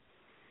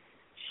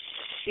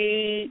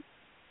 She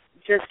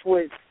just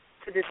was,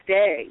 to this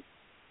day,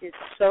 is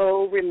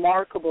so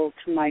remarkable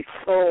to my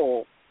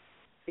soul,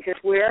 because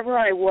wherever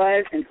I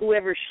was and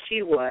whoever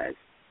she was,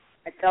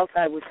 I felt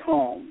I was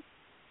home.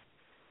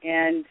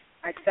 And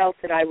I felt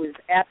that I was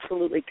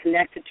absolutely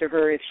connected to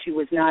her if she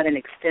was not an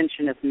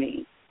extension of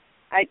me.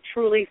 I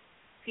truly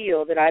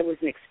feel that I was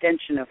an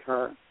extension of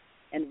her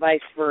and vice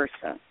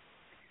versa.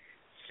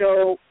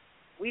 So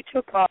we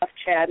took off,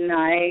 Chad and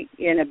I,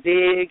 in a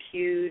big,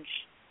 huge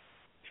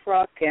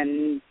truck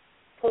and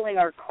pulling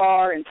our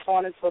car and so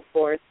on and so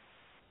forth.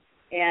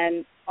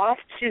 And off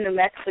to New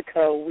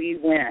Mexico we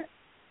went.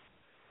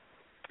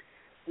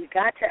 We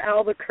got to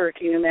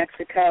Albuquerque, New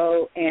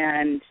Mexico,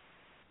 and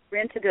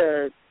rented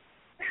a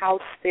house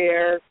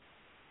there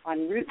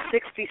on Route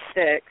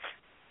 66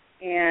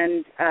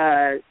 and,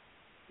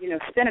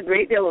 spent a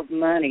great deal of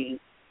money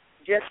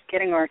just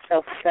getting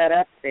ourselves set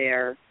up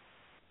there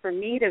for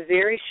me to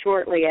very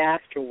shortly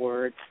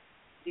afterwards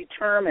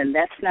determine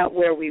that's not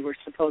where we were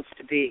supposed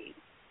to be.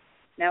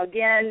 Now,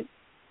 again,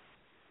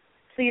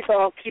 please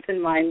all keep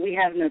in mind we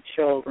have no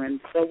children,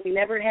 so we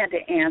never had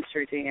to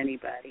answer to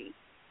anybody.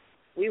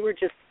 We were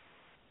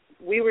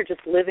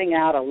just living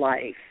out a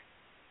life.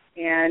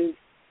 And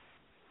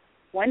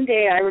one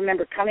day I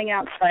remember coming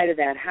outside of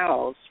that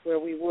house where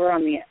we were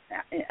on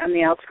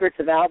the outskirts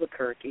of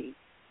Albuquerque,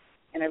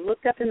 and I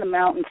looked up in the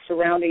mountains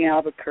surrounding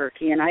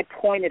Albuquerque, and I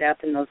pointed up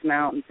in those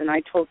mountains, and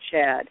I told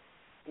Chad,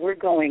 we're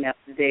going up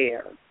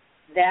there.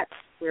 That's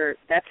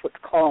what's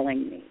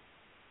calling me.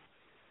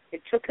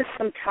 It took us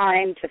some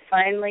time to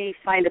finally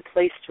find a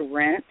place to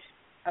rent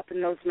up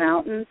in those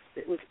mountains.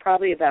 It was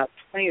probably about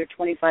 20 or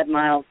 25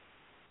 miles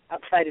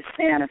outside of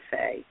Santa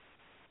Fe,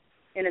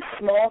 in a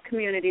small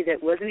community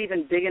that wasn't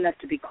even big enough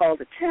to be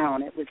called a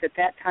town. It was at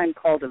that time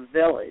called a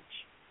village.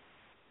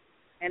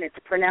 And it's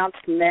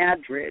pronounced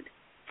Madrid,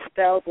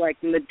 spelled like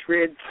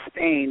Madrid,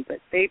 Spain, but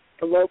the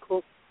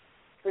locals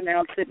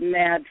pronounce it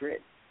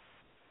Madrid.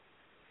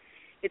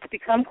 It's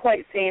become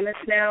quite famous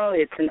now.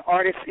 It's an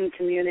artisan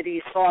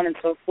community, so on and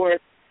so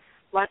forth.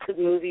 Lots of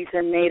movies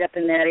are made up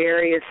in that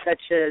area, such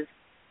as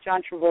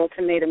John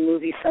Travolta made a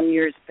movie some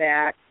years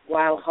back,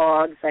 Wild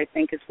Hogs, I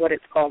think is what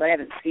it's called. I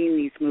haven't seen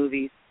these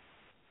movies.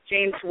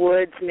 James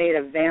Woods made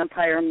a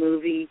vampire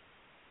movie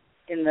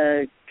in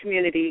the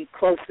community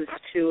closest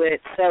to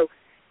it. So,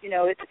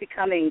 it's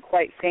becoming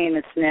quite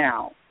famous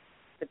now.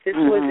 But this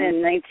was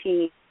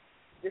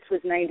this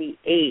was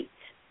 98,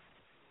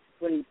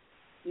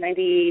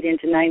 98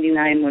 into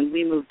 99 when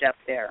we moved up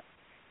there.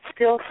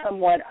 Still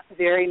somewhat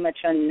very much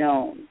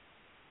unknown.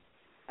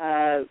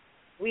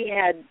 We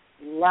had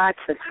lots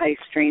of high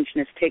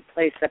strangeness take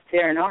place up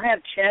there, and I'll have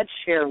Chad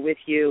share with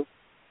you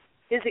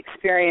his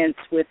experience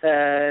with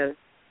a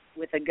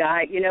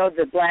guy,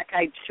 the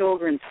black-eyed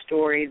children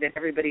story that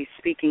everybody's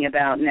speaking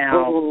about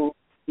now. Oh,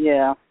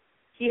 yeah.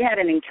 He had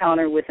an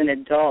encounter with an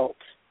adult,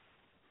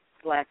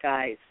 black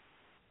eyes.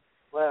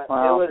 Well,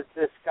 Wow. It was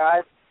this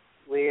guy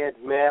we had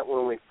met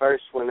when we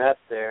first went up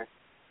there,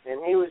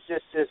 and he was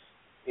just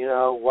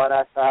what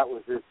I thought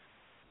was this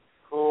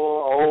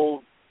cool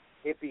old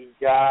hippie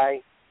guy,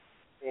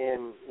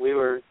 and we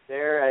were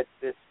there at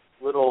this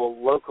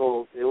little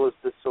local, it was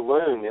the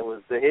saloon, it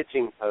was the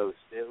hitching post,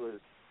 it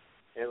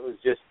was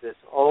just this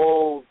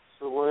old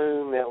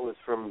saloon that was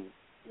from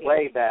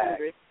way back,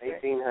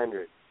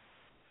 1800s.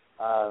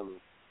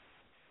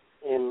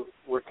 And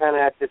we're kind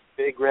of at this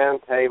big round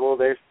table.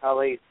 There's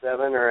probably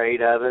 7 or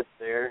 8 of us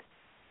there.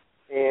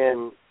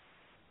 And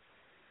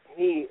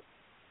he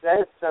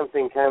says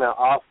something kind of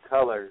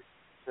off-color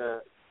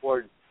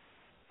towards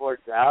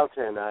Alta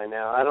and I.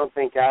 Now, I don't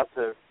think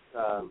Alta,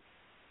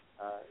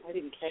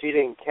 she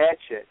didn't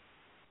catch it.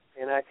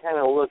 And I kind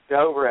of looked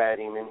over at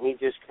him, and he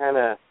just kind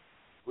of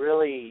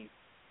really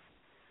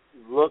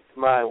looked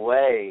my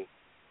way,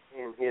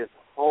 and his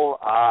whole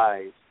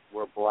eyes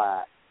were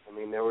black. I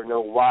mean, there were no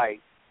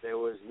whites. There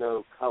was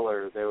no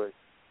color.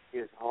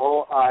 His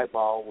whole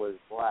eyeball was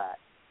black.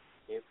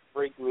 It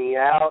freaked me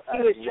out.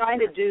 He was trying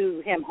to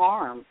do him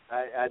harm.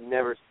 I'd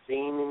never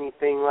seen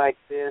anything like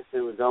this.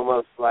 It was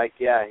almost like,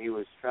 he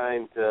was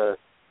trying to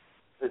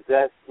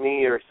possess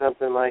me or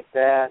something like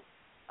that.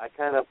 I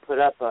kind of put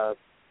up a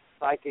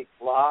psychic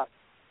block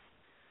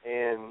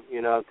and,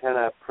 kind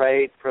of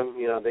prayed from,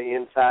 the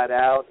inside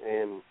out,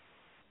 and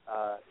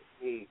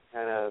he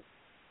kind of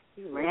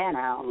ran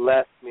out.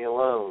 Left me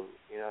alone.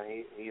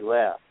 He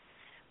left.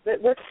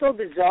 But what's so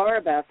bizarre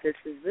about this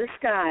is this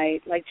guy,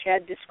 like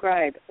Chad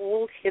described,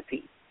 old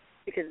hippie,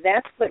 because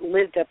that's what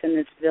lived up in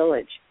this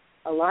village.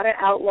 A lot of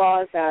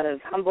outlaws out of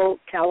Humboldt,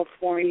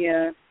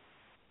 California,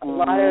 a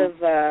lot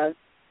of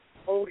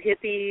old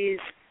hippies,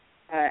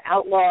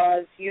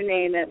 outlaws, you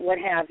name it, what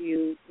have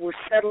you, were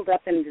settled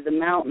up into the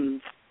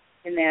mountains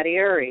in that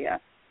area.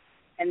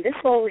 And this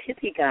old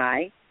hippie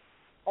guy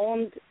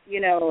owned,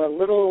 a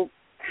little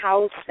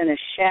house and a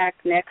shack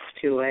next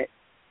to it.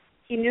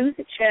 He knew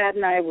that Chad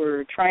and I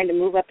were trying to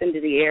move up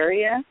into the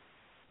area,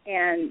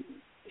 and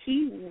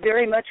he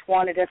very much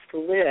wanted us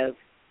to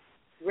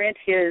rent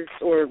his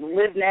or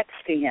live next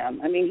to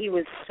him. I mean, he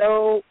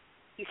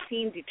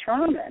seemed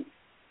determined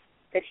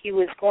that he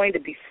was going to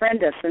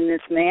befriend us in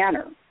this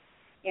manner.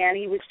 And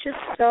he was just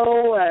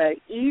so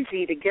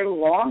easy to get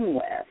along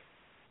with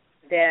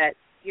that,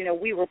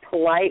 we were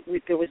polite.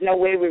 There was no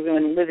way we were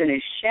going to live in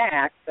his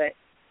shack, but,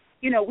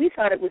 we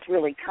thought it was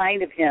really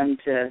kind of him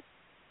to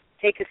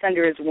take us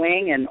under his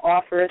wing and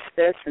offer us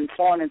this and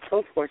so on and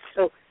so forth.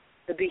 So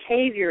the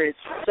behavior is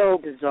so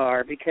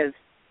bizarre because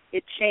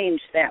it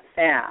changed that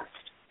fast,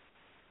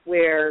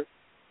 where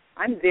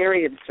I'm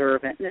very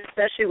observant, and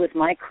especially with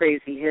my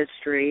crazy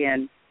history,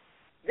 and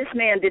this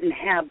man didn't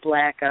have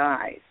black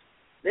eyes.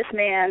 This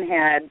man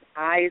had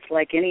eyes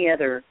like any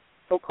other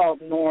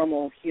so-called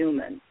normal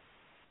human.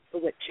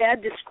 But what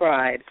Chad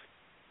describes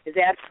is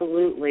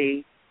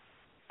absolutely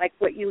like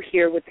what you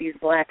hear with these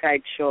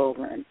black-eyed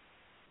children,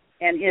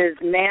 and his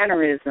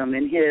mannerism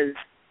and his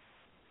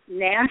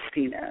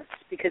nastiness,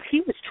 because he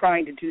was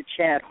trying to do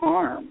Chad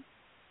harm.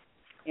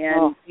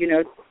 And,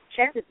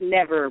 Chad had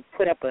never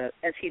put up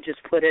as he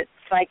just put it,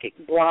 psychic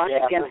block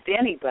against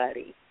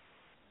anybody.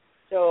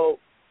 So,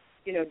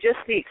 just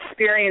the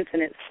experience in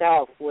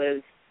itself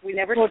was, we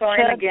never saw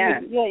him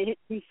again.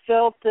 He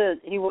felt that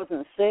he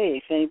wasn't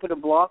safe, and he put a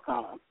block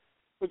on him,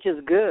 which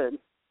is good.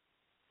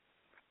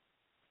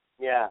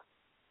 Yeah.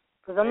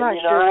 Because I'm not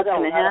sure what's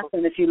going to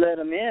happen if you let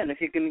them in, if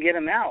you can get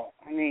them out.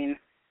 I mean,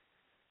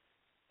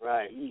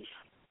 right.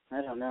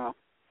 I don't know.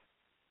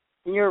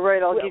 And you're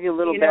right. I'll give you a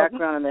little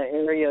background in that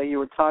area. You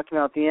were talking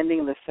about the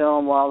ending of the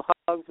film. Wild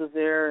Hogs was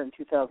there in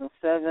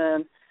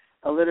 2007.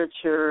 A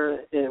literature,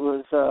 it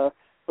was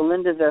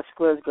Belinda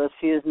Vasquez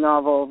Garcia's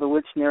novel, The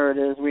Witch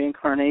Narratives,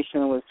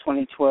 Reincarnation, was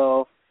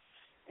 2012.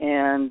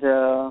 And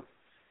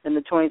in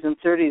the 20s and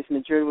 30s,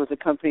 Madrid was a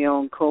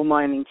company-owned coal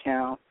mining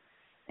town.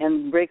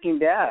 And Breaking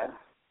Bad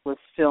was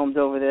filmed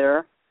over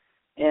there,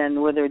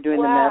 and where they were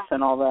doing the meth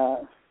and all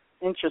that.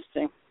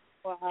 Interesting.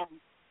 Wow.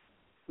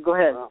 Go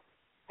ahead.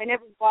 I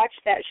never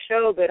watched that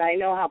show, but I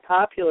know how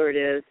popular it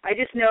is. I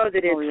just know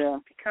that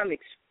it's become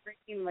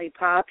extremely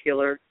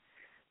popular.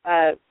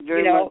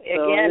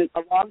 Again,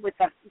 along with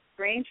the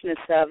strangeness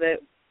of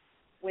it,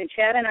 when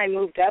Chad and I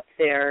moved up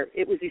there,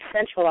 it was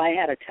essential I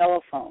had a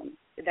telephone.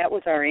 That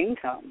was our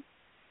income.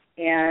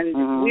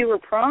 And we were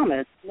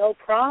promised, no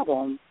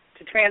problem,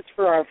 to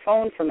transfer our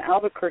phone from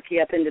Albuquerque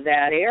up into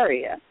that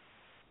area.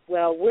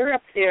 Well, we're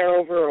up there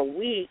over a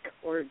week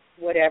or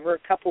whatever,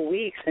 a couple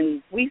weeks,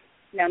 and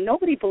now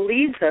nobody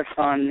believes us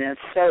on this,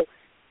 so,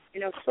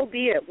 so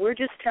be it. We're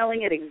just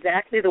telling it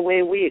exactly the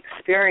way we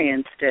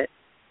experienced it.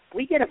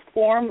 We get a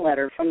form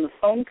letter from the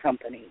phone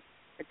company.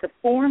 It's a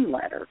form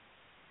letter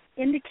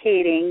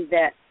indicating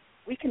that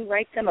we can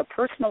write them a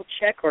personal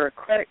check or a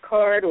credit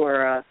card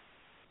or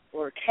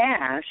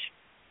cash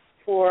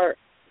for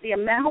the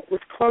amount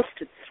was close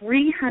to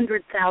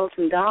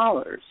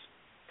 $300,000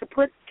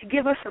 to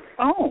give us a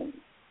phone.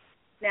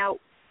 Now,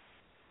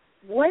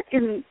 what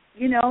in,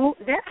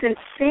 that's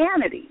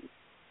insanity.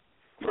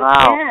 So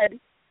wow.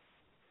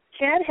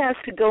 Chad has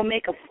to go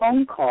make a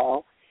phone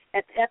call.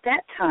 At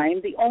that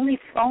time, the only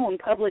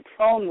public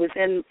phone was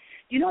in,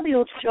 the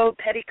old show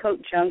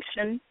Petticoat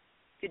Junction?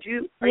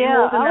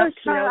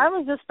 I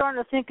was just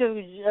starting to think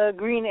of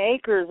Green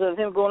Acres, of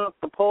him going up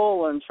the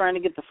pole and trying to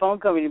get the phone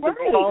company to put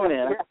the phone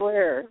in.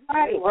 Where?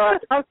 Right.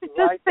 I was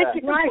just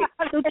thinking, right.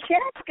 So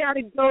Chad's got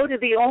to go to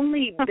the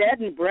only bed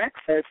and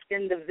breakfast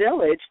in the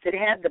village that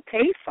had the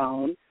pay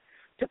phone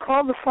to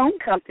call the phone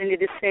company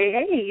to say,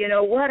 hey,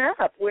 what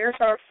up? Where's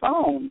our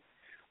phone?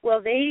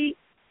 Well, they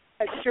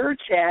assured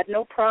Chad,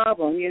 no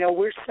problem.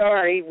 We're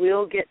sorry.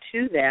 We'll get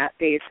to that,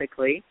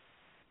 basically.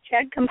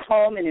 Chad comes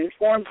home and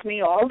informs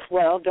me all's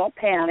well, don't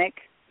panic,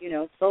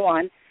 so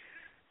on.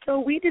 So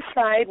we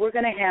decide we're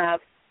going to have,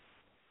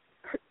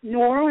 New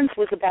Orleans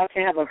was about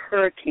to have a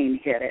hurricane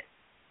hit it.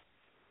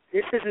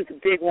 This isn't the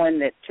big one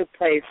that took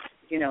place,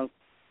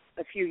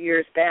 a few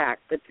years back,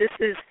 but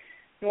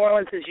New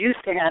Orleans is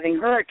used to having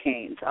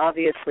hurricanes,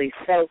 obviously.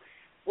 So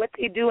what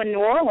they do in New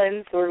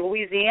Orleans or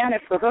Louisiana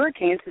for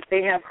hurricanes is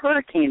they have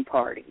hurricane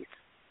parties.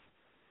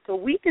 So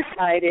we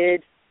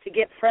decided to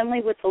get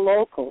friendly with the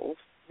locals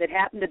that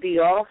happened to be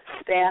all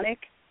Hispanic,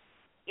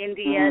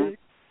 Indian,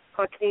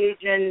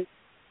 Caucasian,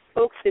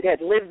 folks that had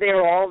lived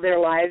there all their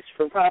lives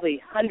for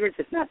probably hundreds,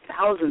 if not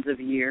thousands of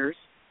years.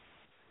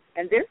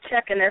 And they're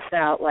checking us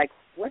out like,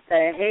 what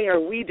the hey are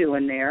we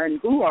doing there, and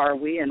who are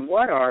we, and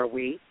what are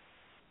we?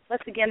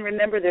 Let's again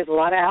remember there's a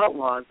lot of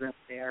outlaws up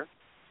there.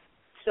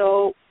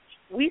 So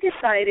we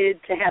decided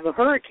to have a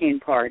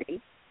hurricane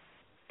party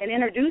and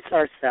introduce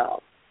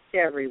ourselves to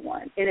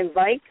everyone and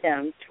invite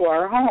them to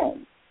our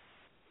home.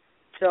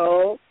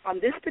 So on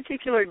this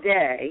particular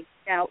day,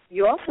 now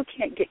you also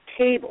can't get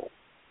cable.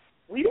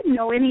 We didn't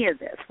know any of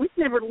this. We've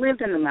never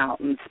lived in the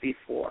mountains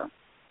before.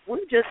 We're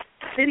just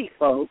city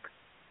folk,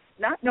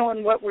 not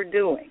knowing what we're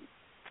doing,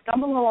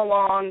 stumbling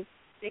along,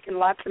 making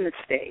lots of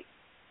mistakes.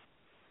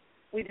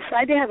 We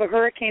decided to have a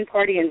hurricane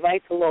party,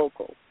 invite the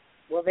locals.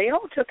 Well, they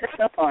all took us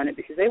up on it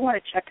because they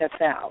want to check us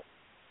out.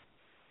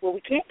 Well, we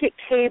can't get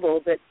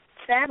cable, but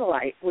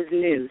satellite was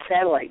new,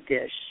 satellite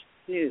dish,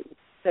 new.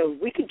 So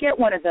we could get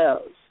one of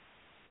those.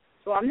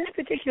 So on this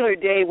particular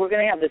day, we're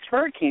going to have this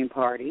hurricane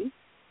party.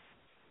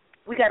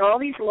 We got all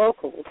these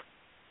locals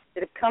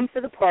that have come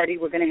for the party.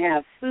 We're going to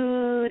have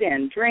food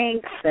and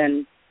drinks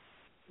and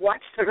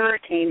watch the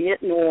hurricane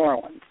hit New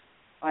Orleans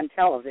on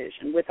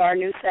television with our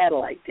new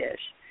satellite dish.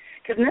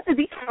 Because none of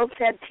these folks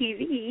had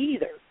TV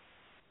either.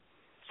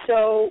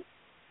 So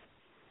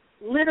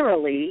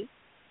literally,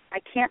 I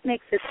can't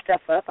make this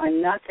stuff up.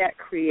 I'm not that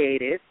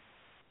creative.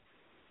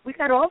 We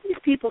got all these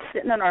people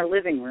sitting in our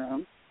living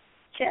room.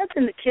 Chad's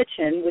in the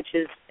kitchen, which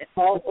is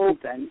all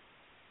open,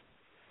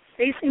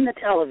 facing the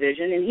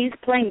television, and he's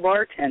playing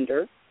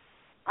bartender.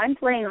 I'm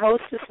playing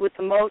hostess with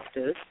the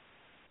mostess.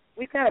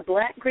 We've got a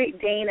black Great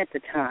Dane at the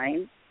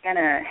time and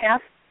a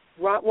half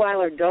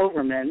Rottweiler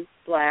Doberman,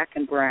 black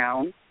and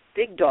brown,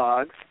 big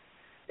dogs,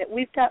 that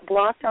we've got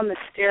blocked on the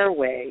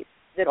stairway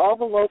that all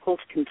the locals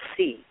can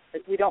see,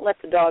 but we don't let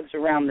the dogs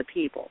around the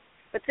people.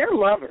 But they're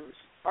lovers.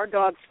 Our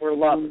dogs were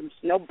lovers,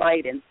 no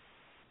biting.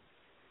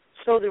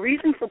 So the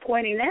reason for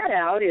pointing that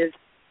out is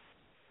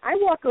I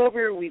walk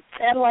over,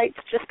 satellites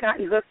just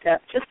gotten hooked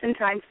up just in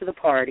time for the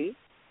party,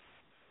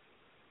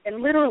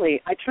 and literally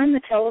I turn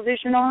the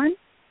television on,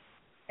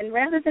 and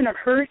rather than a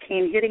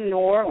hurricane hitting New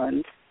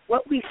Orleans,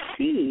 what we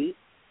see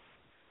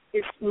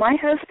is my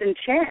husband,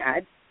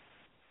 Chad,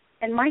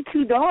 And my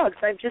 2 dogs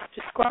I've just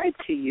described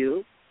to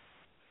you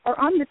are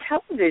on the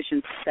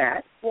television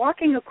set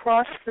walking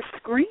across the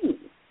screen.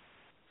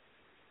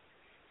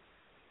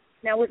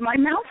 Now, with my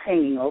mouth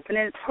hanging open,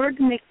 and it's hard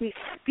to make me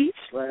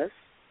speechless,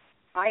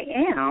 I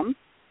am,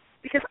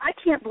 because I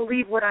can't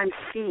believe what I'm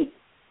seeing.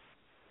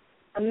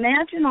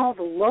 Imagine all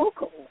the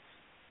locals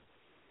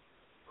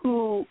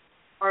who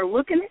are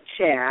looking at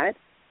Chad,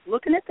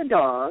 looking at the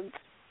dogs,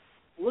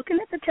 looking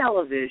at the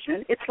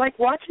television. It's like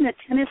watching a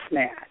tennis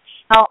match.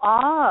 How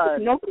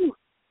odd. Nobody.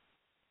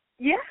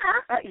 Yeah.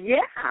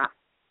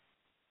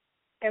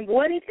 And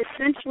what it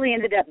essentially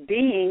ended up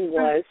being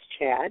was,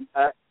 Chad,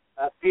 a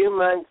few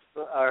months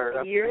or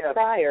a year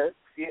prior,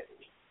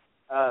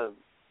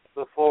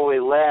 before we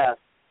left,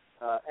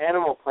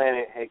 Animal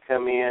Planet had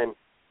come in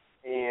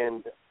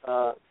and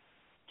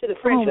to the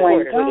French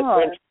Quarter.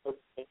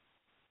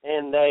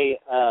 And they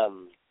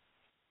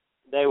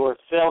were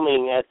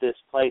filming at this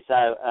place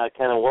I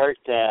kind of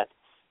worked at.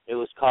 It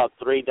was called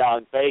Three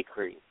Dog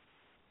Bakery.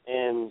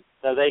 And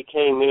so they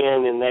came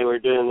in and they were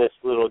doing this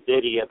little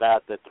ditty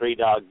about the Three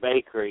Dog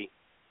Bakery.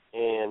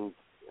 And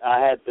I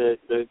had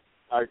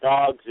our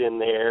dogs in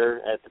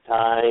there at the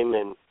time,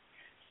 and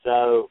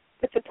so.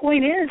 But the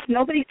point is,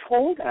 nobody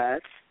told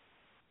us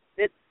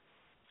that.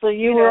 So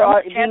you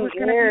were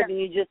being aired, and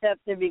you just have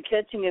to be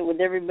catching it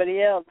with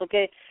everybody else.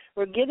 Okay,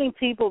 we're getting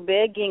people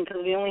begging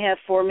because we only have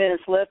 4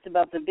 minutes left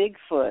about the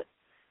Bigfoot.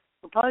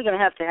 We're probably going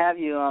to have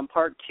you on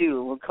part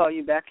 2. We'll call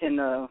you back in,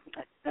 I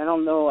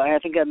don't know, I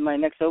think my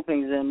next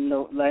opening is in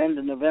the end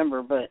of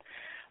November, but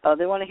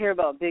they want to hear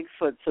about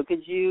Bigfoot. So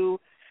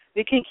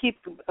we can keep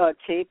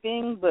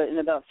taping, but in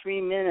about 3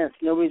 minutes,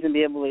 nobody's going to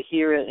be able to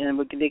hear it, and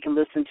they can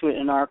listen to it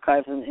in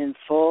archives in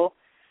full.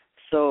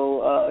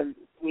 So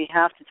we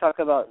have to talk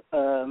about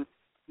Bigfoot,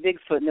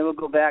 and then we'll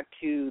go back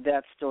to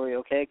that story,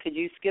 okay? Could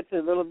you skip it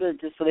a little bit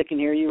just so they can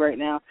hear you right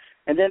now?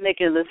 And then they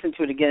can listen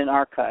to it again in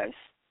archives.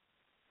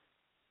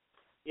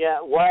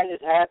 Yeah, what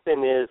had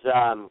happened is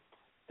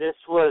this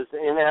was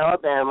in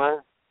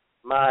Alabama.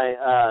 My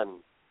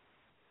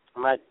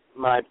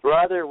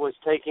brother was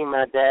taking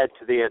my dad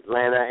to the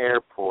Atlanta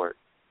airport.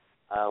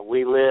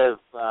 We live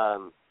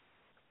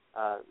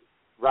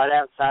right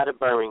outside of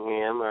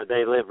Birmingham, or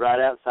they live right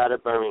outside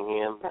of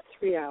Birmingham. About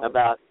 3 hours.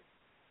 About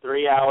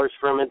 3 hours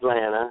from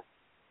Atlanta.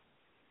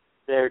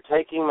 They're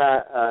taking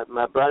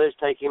my brother's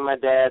taking my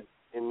dad,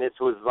 and this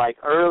was like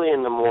early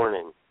in the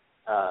morning.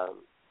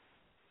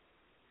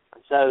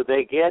 So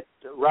they get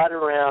right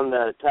around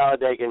the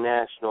Talladega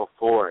National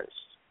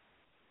Forest,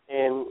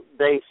 and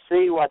they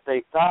see what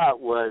they thought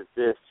was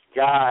this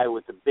guy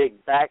with a big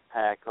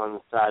backpack on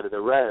the side of the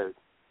road.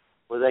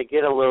 Well, they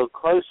get a little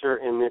closer,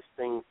 and this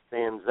thing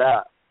stands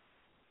up.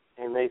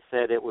 And they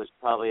said it was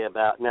probably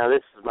about, now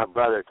this is my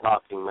brother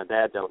talking. My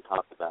dad don't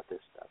talk about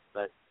this stuff.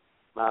 But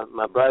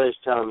my brother's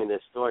telling me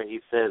this story. He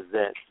says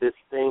that this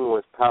thing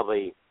was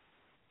probably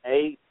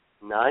 8,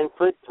 9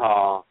 foot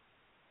tall,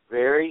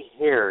 very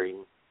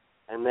hairy.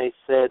 And they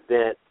said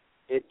that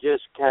it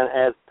just kind of,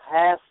 as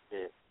past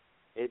it,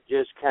 it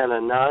just kind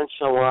of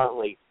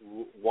nonchalantly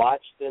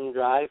watched them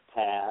drive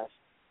past,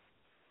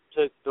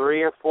 took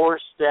 3 or 4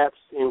 steps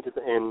into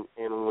and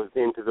was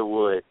into the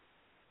woods.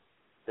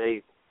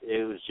 It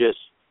was just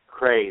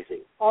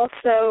crazy.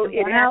 Also,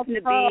 it happened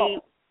to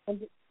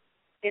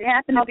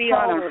be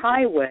on a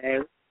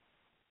highway.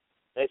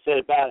 They said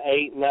about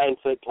 8, 9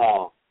 foot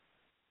tall.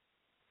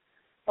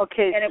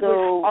 Okay, and it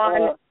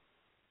was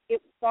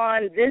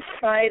on this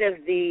side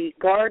of the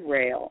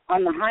guardrail,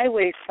 on the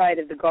highway side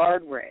of the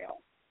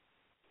guardrail.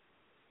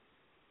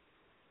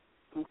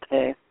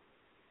 Okay.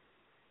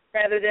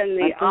 Rather than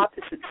the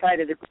opposite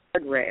side of the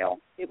guardrail.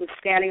 It was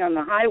standing on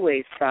the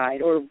highway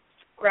side, or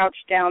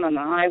crouched down on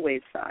the highway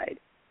side.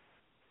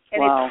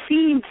 And it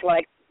seems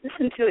like,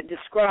 listen to it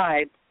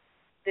described,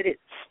 that it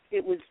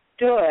was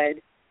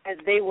stood as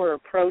they were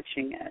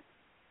approaching it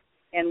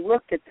and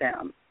looked at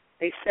them.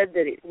 They said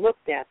that it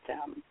looked at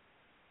them.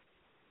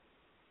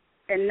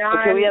 And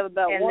okay, we have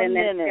about 1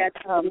 minute.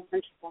 Okay, I'm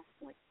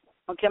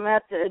going to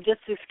have to,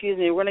 just excuse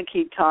me, we're going to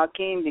keep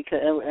talking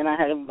because, and I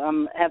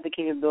have the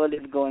capability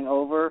of going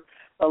over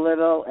a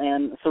little,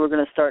 and so we're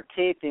going to start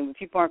taping, but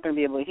people aren't going to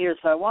be able to hear.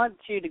 So I want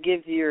you to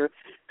give your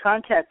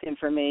contact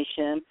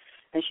information,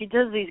 and she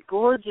does these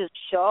gorgeous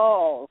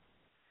shawls.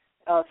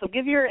 So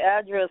give your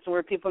address and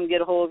where people can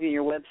get a hold of you,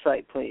 your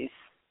website, please,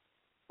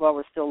 while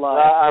we're still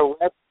live.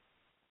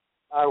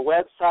 Our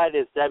website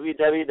is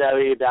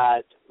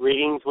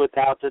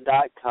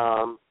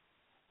www.readingswithalta.com.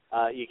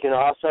 You can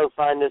also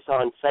find us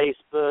on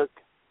Facebook,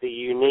 The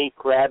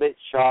Unique Rabbit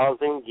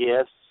Shawls and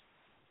Gifts,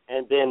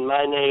 and then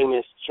my name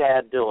is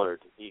Chad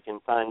Dillard. You can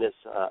find us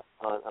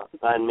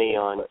find me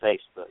on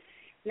Facebook.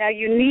 Now,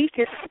 Unique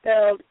is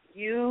spelled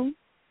U-N-E-E-K.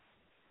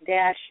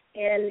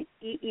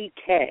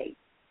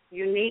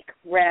 Unique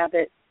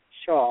Rabbit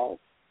Shawls.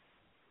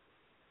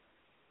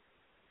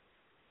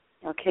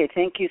 Okay,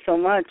 thank you so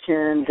much.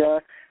 And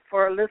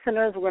for our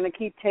listeners, we're going to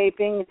keep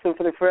taping. So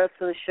for the rest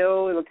of the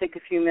show, it'll take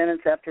a few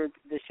minutes after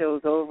the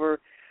show's over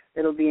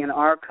It'll be in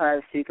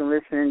archives, so you can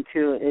listen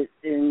to it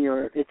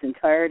in its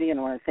entirety. And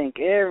I want to thank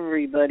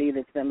everybody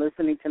that's been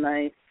listening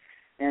tonight,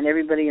 and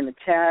everybody in the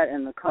chat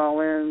and the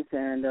call-ins,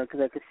 and because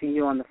I could see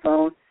you on the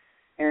phone.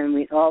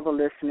 And all the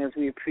listeners,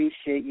 we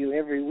appreciate you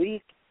every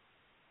week.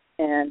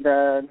 And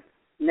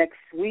next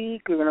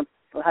week we're going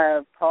to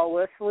have Paul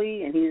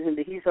Wesley, and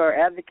he's our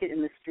advocate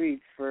in the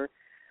streets for.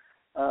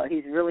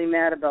 He's really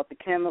mad about the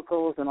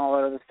chemicals and all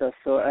that other stuff.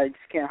 So I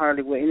just can't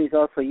hardly wait. And he's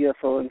also a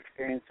UFO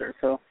experiencer.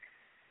 So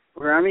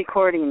we're on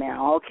recording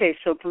now. Okay,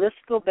 so let's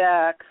go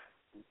back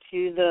to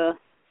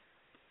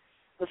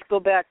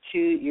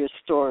your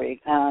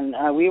story.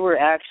 And we were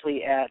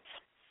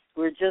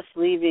just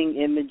leaving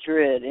in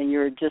Madrid, and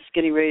you're just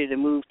getting ready to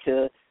move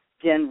to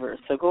Denver.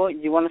 So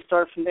you want to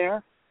start from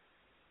there?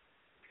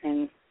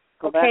 And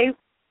go back?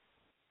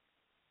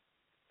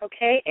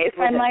 Okay. If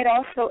I might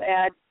also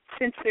add,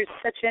 since there's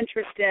such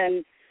interest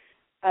in,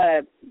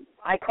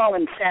 I call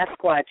him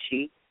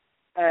Sasquatchy,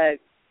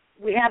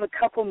 we have a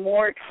couple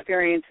more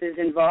experiences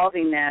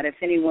involving that if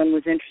anyone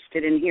was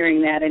interested in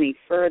hearing that any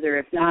further.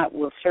 If not,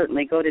 we'll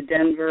certainly go to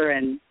Denver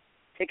and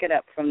pick it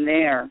up from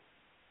there.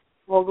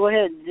 Well, go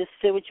ahead. Just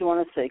say what you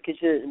want to say,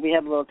 because we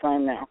have a little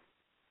time now.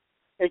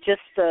 It's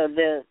just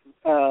that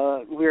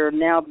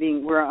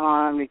we're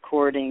on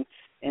recording,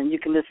 and you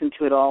can listen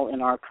to it all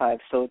in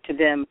archives. So to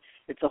them,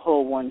 it's a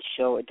whole one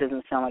show. It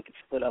doesn't sound like it's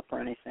split up or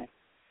anything.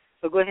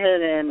 So go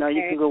ahead and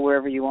you can go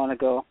wherever you want to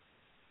go.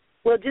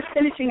 Well, just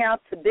finishing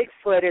out the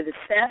Bigfoot or the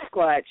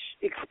Sasquatch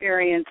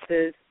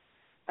experiences,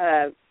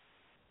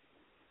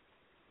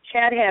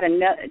 Chad had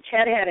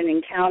an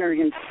encounter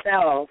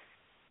himself,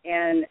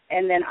 and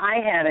then I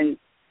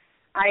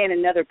and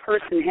another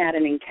person had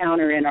an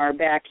encounter in our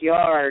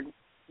backyard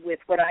with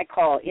what I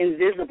call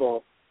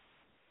invisible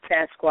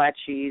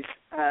Sasquatchies,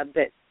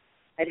 but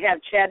I'd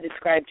have Chad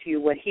describe to you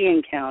what he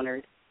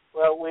encountered.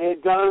 Well, we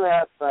had gone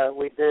up,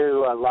 we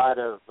do a lot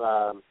of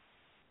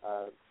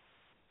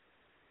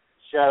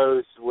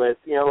shows with,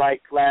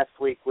 like last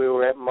week we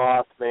were at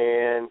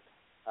Mothman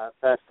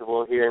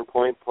Festival here in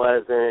Point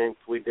Pleasant.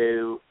 We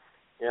do,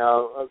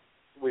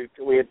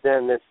 we had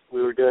done this,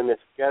 we were doing this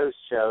ghost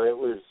show. It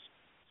was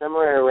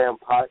somewhere around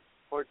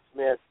Fort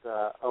Smith,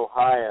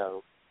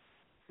 Ohio.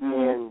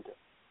 Mm-hmm. And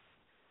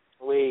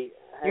we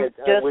had,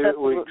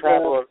 we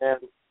traveled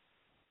around.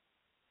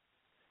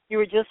 You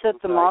were just at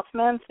the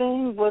Mothman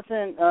thing?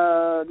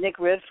 Wasn't Nick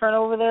Redfern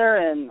over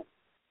there? And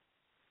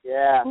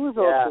yeah, who was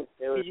over?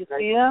 Did you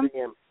see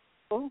him?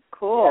 Oh,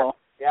 cool.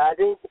 Yeah, I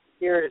didn't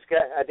hear his guy.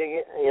 I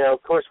think,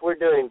 of course, we're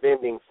doing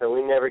vending, so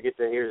we never get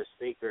to hear the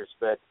speakers.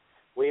 But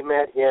we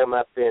met him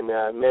up in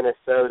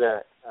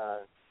Minnesota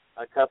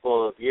a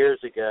couple of years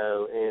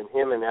ago, and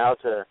him and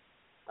Alta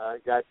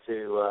got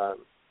to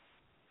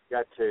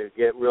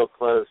get real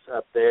close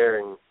up there.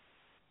 And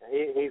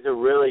he's a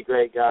really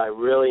great guy,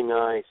 really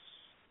nice.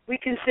 We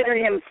consider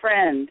him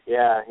friend.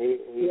 Yeah,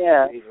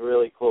 he's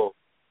really cool.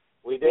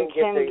 We didn't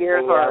get to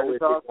hang out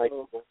with him like.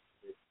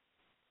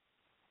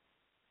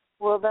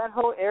 Well, that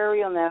whole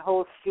area and that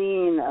whole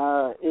scene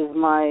is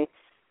my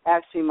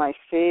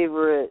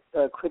favorite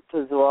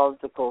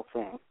cryptozoological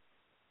thing.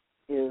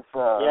 Is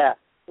the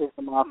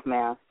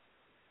Mothman.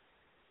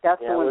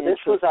 That's the one. This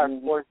was our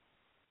fourth.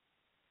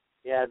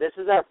 Yeah, this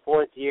is our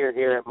fourth year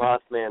here at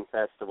Mothman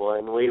Festival,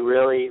 and we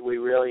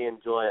really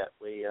enjoy it.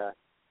 We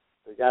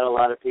got a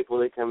lot of people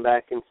that come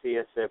back and see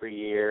us every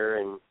year,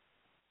 and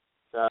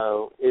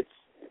so it's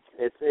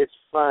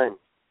fun.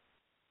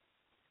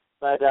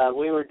 But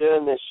we were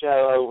doing this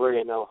show over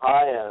in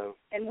Ohio,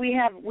 and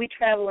we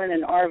travel in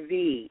an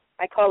RV.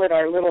 I call it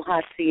our little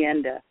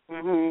hacienda.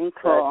 Mm-hmm.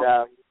 Cool.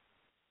 But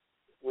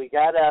we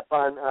got up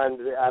on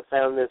I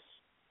found this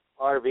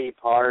RV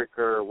park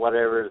or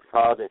whatever it's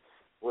called. It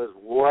was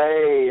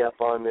way up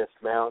on this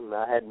mountain.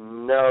 I had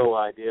no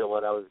idea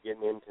what I was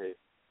getting into.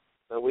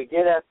 But we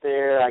get up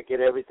there, I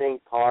get everything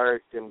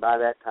parked, and by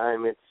that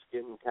time it's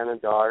getting kind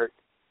of dark.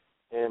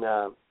 And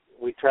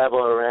we travel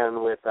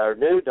around with our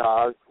new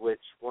dog, which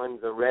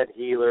one's a red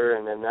heeler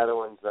and another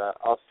one's an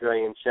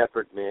Australian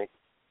Shepherd mix.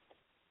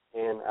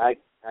 And I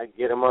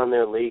get them on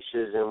their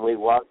leashes, and we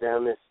walk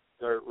down this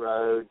dirt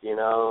road,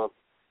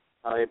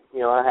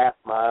 a half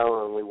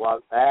mile, and we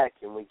walk back,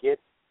 and we get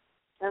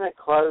kind of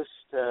close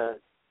to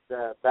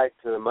back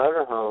to the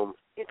motorhome.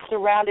 It's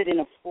surrounded in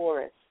a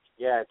forest.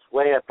 Yeah, it's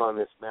way up on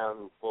this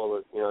mountain full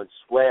of, it's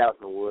way out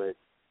in the woods.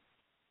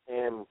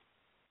 And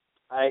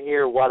I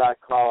hear what I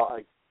call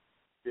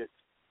this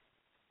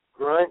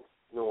grunt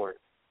snort.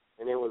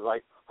 And it was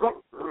like,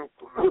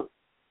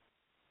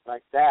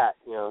 like that,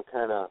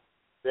 kind of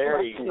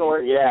very,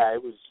 yeah,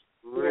 it was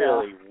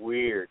really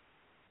weird.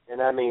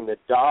 And I mean, the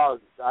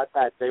dogs, I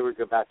thought they were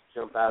about to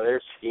jump out of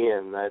their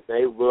skin.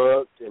 They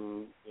looked,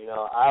 and,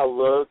 I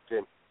looked,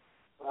 and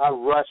I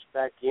rushed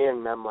back in,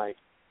 and I'm like,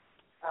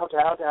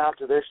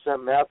 Alta, there's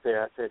something out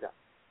there. I said,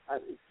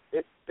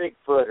 it's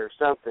Bigfoot or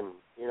something.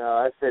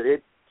 I said,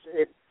 it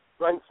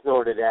grunt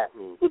snorted at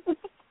me.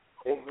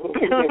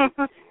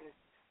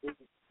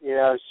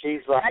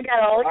 She's like, I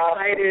got all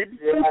excited.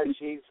 Yeah,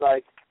 she's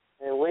like,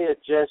 and we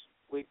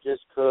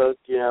just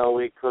cooked.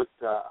 We cooked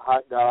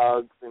hot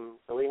dogs, and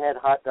so we had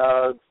hot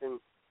dogs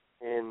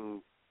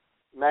and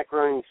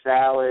macaroni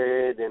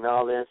salad and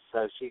all this.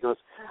 So she goes,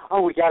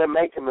 "Oh, we got to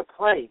make him a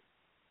plate,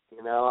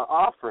 an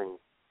offering."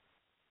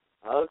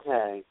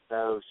 Okay,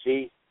 so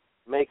she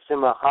makes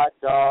him a hot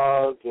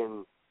dog,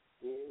 and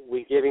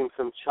we give him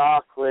some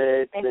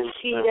chocolates and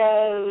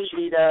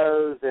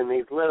Cheetos and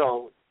these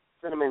little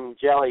cinnamon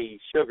jelly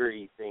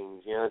sugary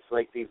things. It's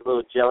like these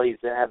little jellies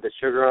that have the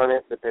sugar on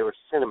it, but they were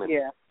cinnamon.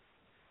 Yeah.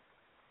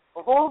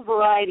 A whole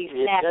variety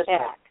snack just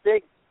pack. A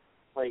big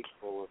plate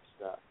full of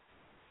stuff.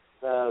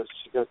 So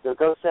she goes,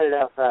 "Go set it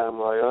outside." I'm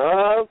like,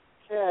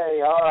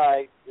 "Okay, all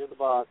right, you're the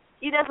boss."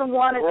 He doesn't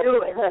want to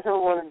do it. I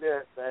don't want to do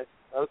it, but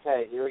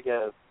okay, here we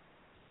go.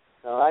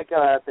 So I go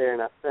out there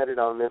and I set it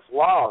on this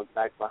log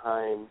back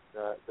behind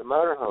the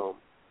motorhome.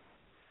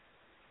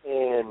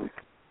 And,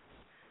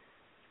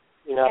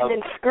 and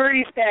then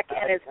scurries back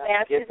in as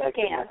fast as back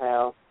he can. In the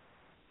house.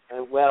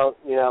 And, well,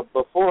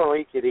 before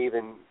we could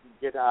even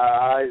get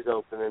our eyes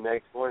open the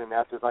next morning,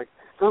 After's like,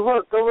 go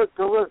look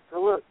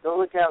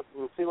out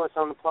and see what's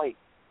on the plate.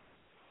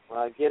 Well,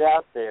 I get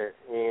out there,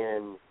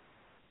 and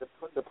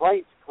the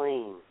plate's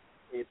clean.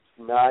 It's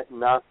not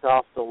knocked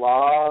off the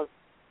log.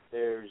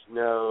 There's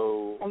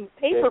no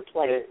paper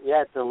plate.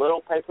 It's a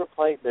little paper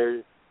plate.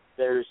 There's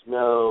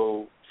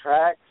no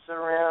tracks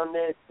around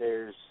it.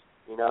 There's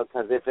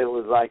because if it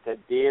was like a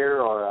deer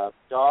or a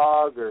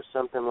dog or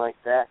something like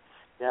that,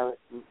 now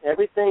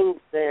everything's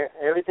there.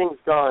 Everything's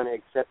gone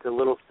except the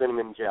little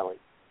cinnamon jelly.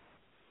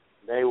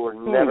 They were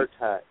never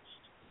touched.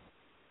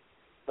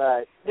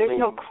 But there's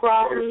no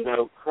crumbs. There's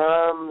no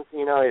crumbs.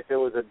 If it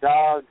was a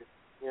dog,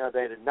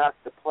 they'd have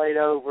knocked the plate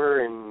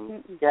over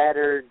and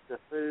scattered the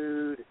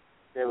food.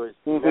 There was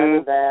none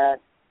of that.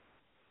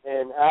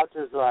 And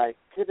Alta's like,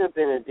 could have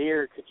been a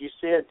deer. Could you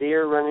see a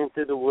deer running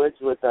through the woods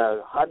with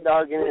a hot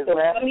dog in his mouth?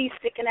 With a bunny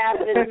sticking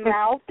out of his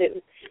mouth.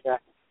 Yeah.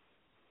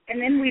 And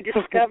then we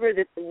discovered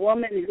that the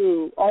woman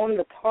who owned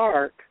the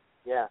park,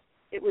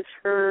 it was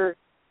her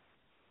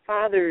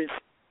father's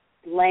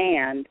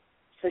land.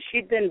 So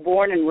she'd been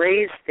born and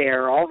raised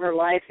there all her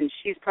life, and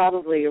she's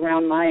probably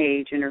around my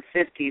age, in her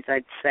 50s,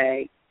 I'd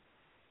say.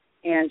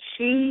 And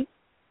she,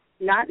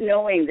 not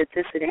knowing that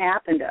this had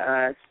happened to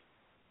us,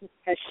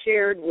 has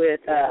shared with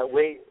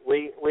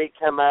we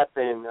come up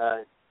and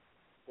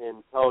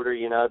told her,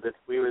 that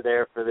we were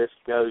there for this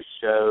ghost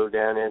show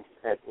down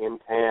in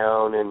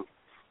town, and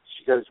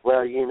she goes,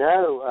 well,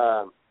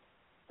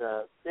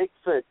 the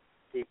Bigfoot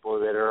people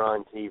that are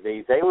on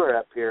TV, they were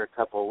up here a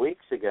couple of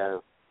weeks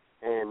ago,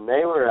 and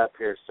they were up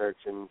here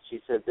searching. She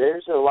said,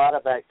 there's a lot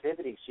of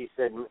activity. She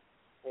said,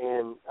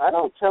 and I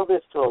don't tell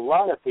this to a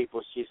lot of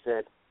people, she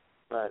said,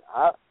 but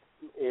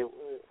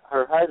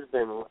her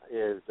husband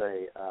is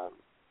a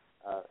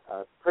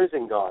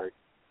prison guard,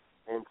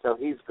 and so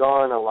he's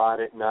gone a lot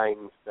at night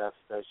and stuff.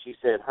 So she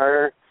said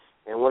her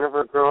and one of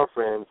her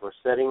girlfriends were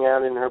sitting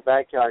out in her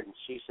backyard, and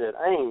she said,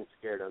 I ain't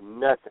scared of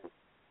nothing.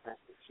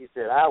 She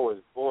said, I was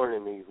born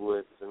in these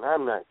woods, and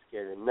I'm not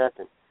scared of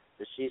nothing.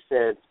 But she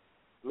said,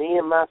 me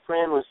and my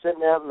friend was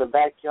sitting out in the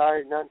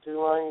backyard not too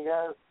long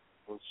ago,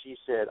 and she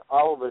said,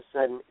 all of a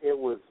sudden, it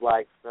was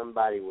like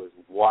somebody was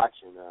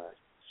watching us.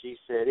 She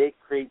said, it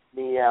creeped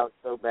me out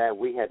so bad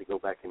we had to go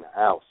back in the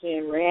house. She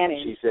ran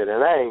in. She said,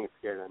 and I ain't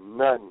scared of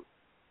nothing.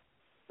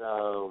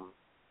 So,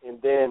 and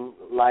then,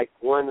 like,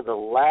 one of the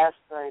last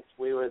nights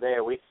we were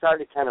there, we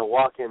started kind of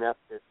walking up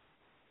this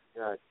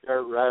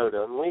dirt road,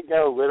 and we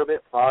go a little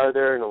bit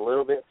farther and a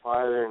little bit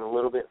farther and a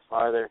little bit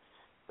farther.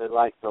 But,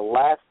 like, the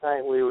last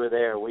night we were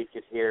there, we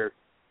could hear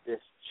this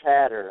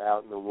chatter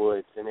out in the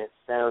woods, and it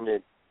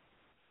sounded,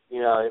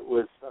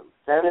 it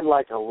sounded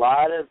like a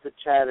lot of the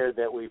chatter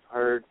that we've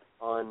heard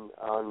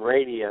on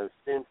radio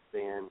since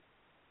then,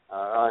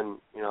 on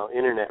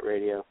internet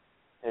radio,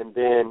 and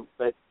then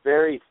but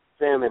very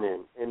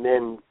feminine, and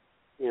then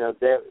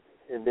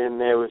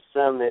there was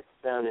some that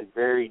sounded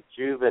very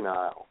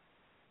juvenile,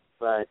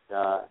 but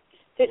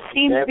it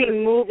seemed to be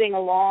moving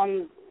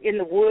along in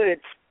the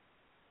woods,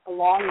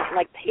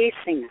 like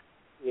pacing.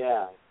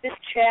 Yeah. This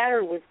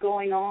chatter was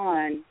going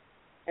on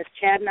as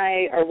Chad and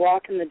I are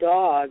walking the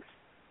dogs,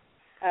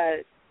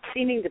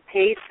 seeming to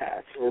pace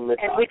us, and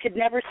we could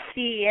never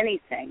see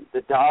anything.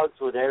 The dogs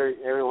would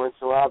every once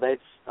in a while they'd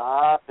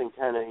stop and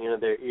kind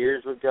of their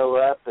ears would go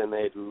up and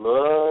they'd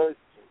look,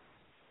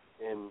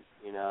 and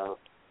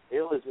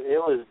it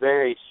was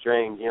very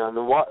strange. And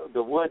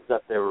the woods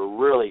up there were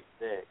really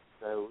thick,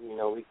 so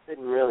we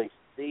couldn't really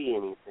see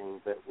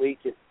anything, but we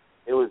could.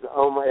 It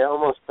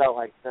almost felt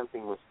like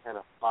something was kind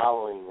of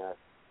following us.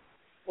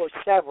 Or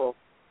several.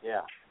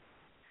 Yeah.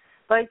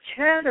 By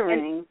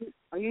chattering,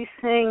 are you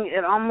saying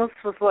it almost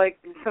was like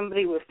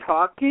somebody was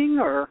talking,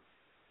 or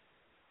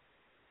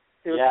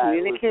they were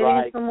communicating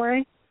in some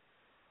way?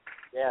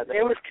 Yeah,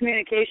 there was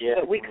communication,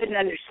 but we couldn't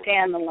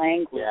understand the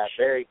language. Yeah,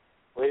 very.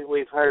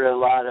 We've heard a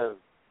lot of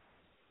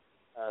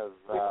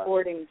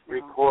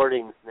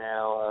recordings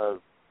now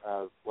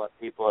of what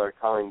people are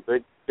calling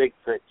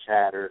Bigfoot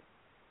chatter,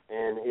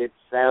 and it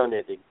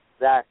sounded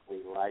exactly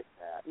like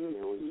that. Mm-hmm.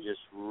 It was just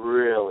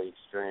really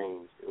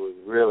strange. It was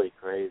really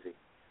crazy.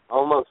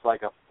 Almost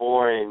like a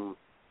foreign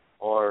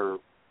or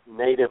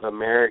Native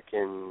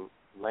American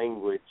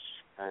language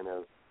kind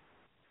of,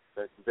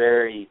 but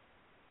very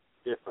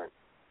different.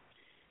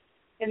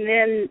 And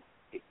then,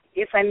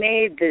 if I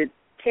may, the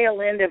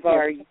tail end of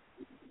our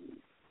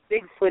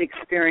Bigfoot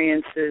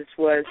experiences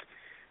was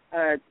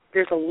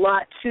there's a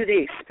lot to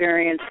the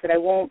experience that I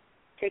won't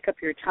take up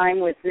your time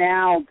with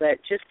now, but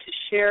just to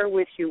share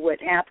with you what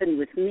happened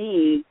with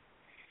me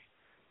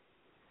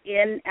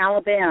in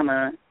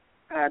Alabama.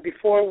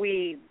 Before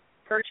we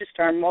purchased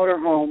our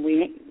motorhome,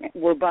 we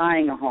were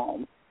buying a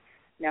home.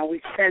 Now,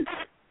 we've since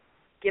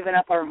given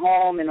up our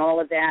home and all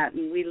of that,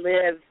 and we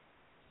live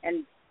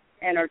and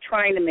are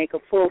trying to make a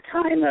full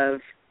time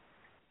of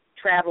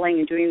traveling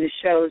and doing the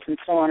shows and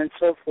so on and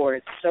so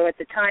forth. So at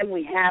the time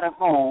we had a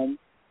home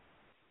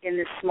in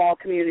this small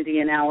community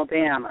in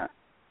Alabama.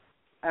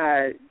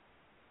 I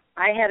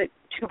had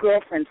two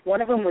girlfriends.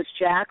 One of them was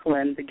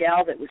Jacqueline, the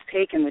gal that was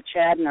taken with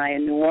Chad and I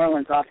in New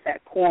Orleans off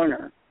that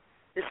corner.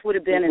 This would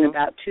have been in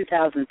about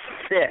 2006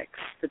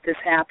 that this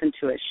happened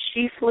to us.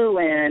 She flew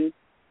in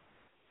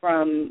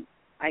from,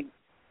 I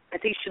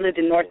think she lived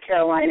in North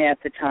Carolina at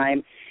the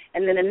time,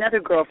 and then another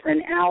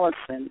girlfriend,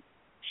 Allison,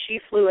 she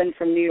flew in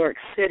from New York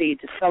City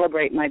to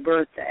celebrate my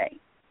birthday.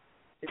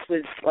 This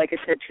was, like I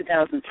said,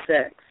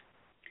 2006.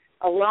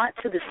 A lot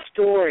to the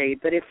story,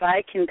 but if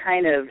I can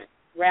kind of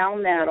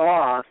round that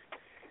off,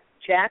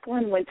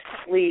 Jacqueline went to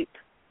sleep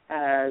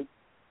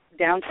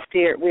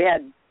downstairs.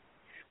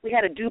 We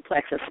had a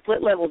duplex, a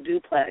split-level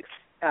duplex.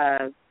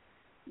 For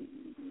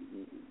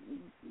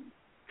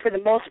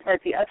the most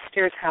part, the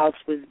upstairs house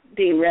was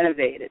being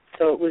renovated,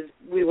 so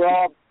we were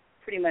all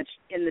pretty much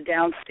in the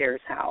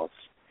downstairs house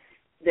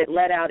that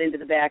led out into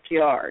the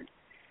backyard.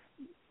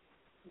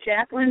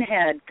 Jacqueline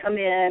had come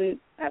in.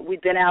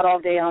 We'd been out all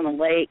day on the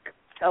lake,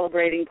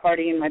 celebrating,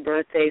 partying my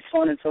birthday, so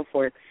on and so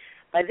forth.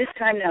 By this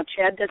time now,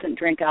 Chad doesn't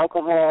drink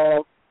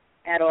alcohol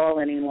at all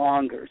any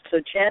longer.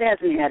 So Chad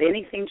hasn't had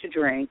anything to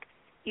drink.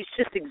 He's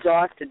just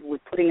exhausted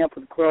with putting up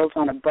with girls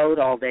on a boat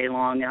all day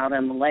long out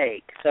on the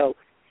lake. So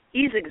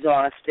he's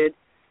exhausted.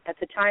 At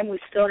the time, we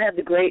still had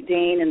the Great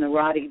Dane and the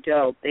Roddy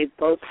Dope. They've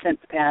both since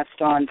passed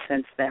on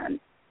since then.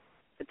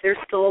 But they're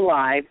still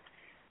alive.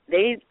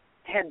 They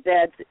had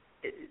beds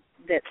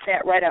that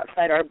sat right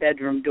outside our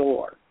bedroom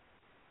door.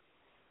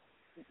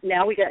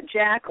 Now we got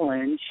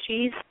Jacqueline.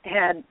 She's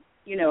had,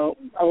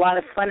 a lot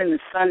of fun in the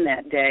sun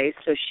that day,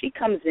 so she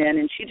comes in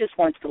and she just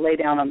wants to lay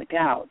down on the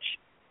couch.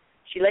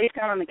 She lays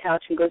down on the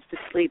couch and goes to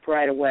sleep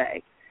right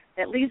away.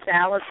 That leaves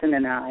Allison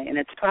and I, and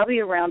it's probably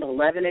around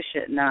 11-ish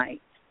at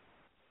night.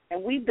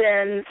 And we've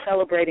been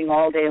celebrating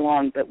all day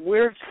long, but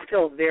we're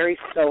still very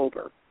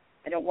sober.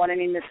 I don't want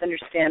any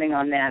misunderstanding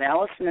on that.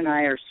 Allison and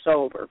I are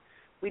sober.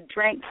 We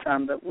drank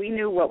some, but we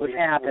knew what was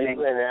happening.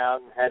 We went out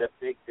and had a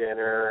big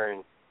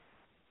dinner.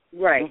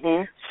 Right.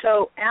 Mm-hmm.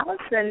 So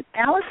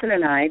Allison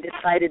and I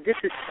decided this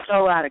is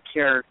so out of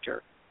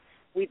character.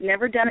 We'd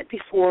never done it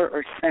before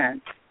or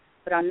since.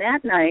 But on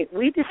that night,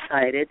 we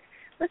decided,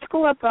 let's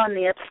go up on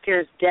the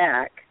upstairs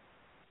deck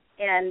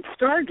and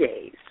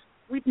stargaze.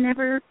 We'd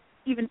never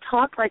even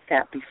talked like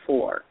that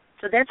before.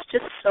 So that's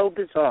just so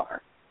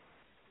bizarre.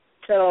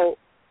 So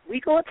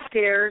we go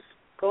upstairs,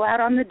 go out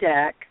on the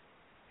deck,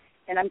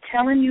 and I'm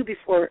telling you,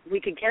 before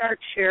we could get our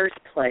chairs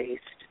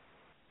placed,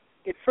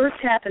 it first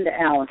happened to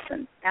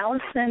Allison.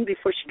 Allison,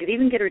 before she could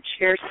even get her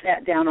chair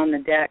sat down on the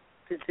deck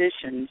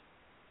positioned,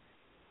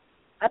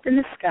 up in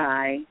the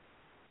sky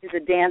is a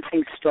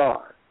dancing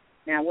star.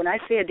 Now, when I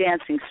say a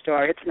dancing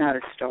star, it's not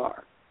a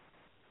star.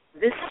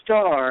 This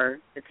star,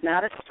 it's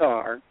not a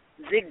star,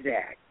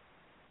 zigzagged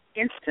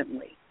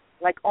instantly,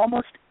 like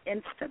almost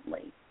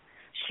instantly.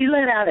 She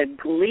let out a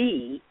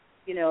glee,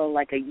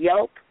 like a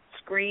yelp,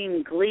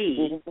 scream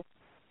glee,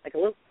 like a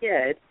little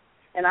kid,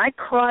 and I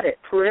caught it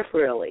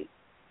peripherally.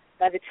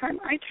 By the time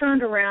I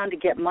turned around to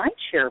get my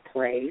chair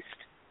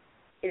placed,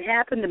 it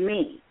happened to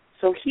me.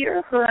 So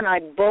here, her and I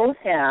both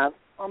have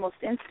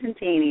almost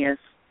instantaneous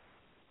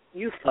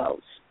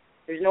UFOs.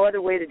 There's no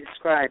other way to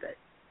describe it.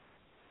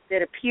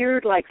 That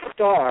appeared like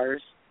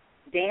stars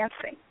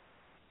dancing,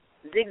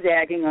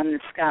 zigzagging on the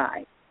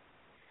sky.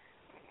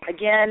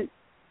 Again,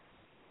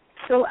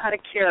 so out of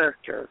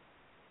character.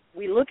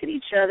 We look at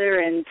each other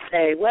and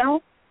say,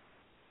 well,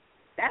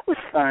 that was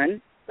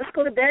fun. Let's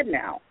go to bed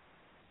now.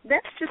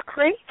 That's just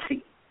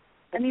crazy.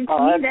 I mean,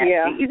 to me,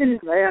 that's even...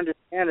 I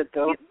understand it,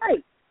 though.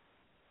 Right.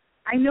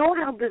 I know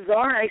how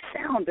bizarre I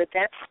sound, but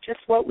that's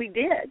just what we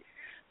did.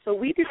 So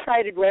we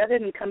decided rather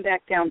than come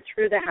back down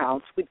through the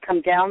house, we'd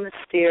come down the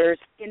stairs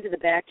into the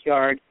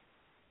backyard.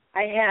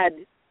 I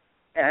had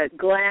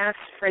glass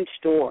French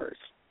doors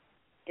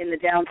in the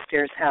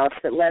downstairs house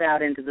that led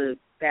out into the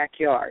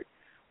backyard.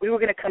 We were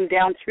going to come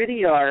down through the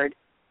yard,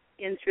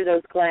 in through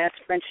those glass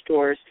French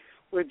doors,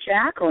 where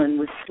Jacqueline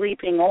was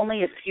sleeping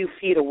only a few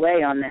feet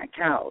away on that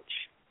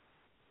couch.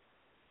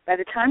 By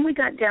the time we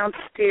got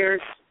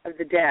downstairs of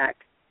the deck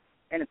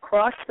and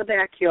across the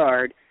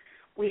backyard,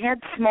 we had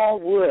small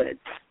woods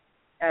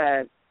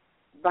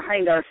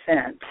behind our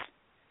fence.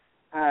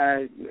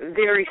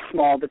 Very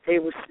small, but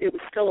it was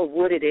still a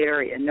wooded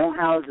area, no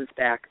houses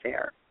back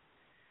there.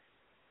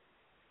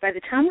 By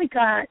the time we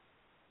got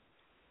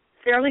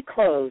fairly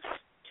close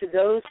to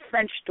those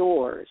French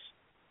doors,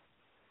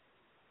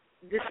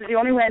 this is the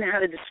only way I know how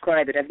to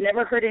describe it. I've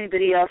never heard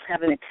anybody else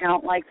have an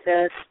account like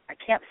this. I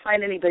can't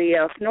find anybody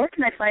else, nor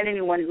can I find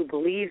anyone who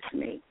believes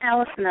me.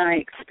 Alice and I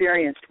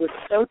experienced was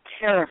so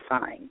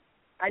terrifying.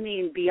 I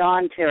mean,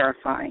 beyond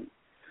terrifying.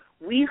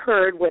 We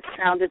heard what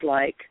sounded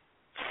like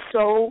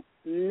so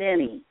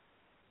many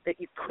that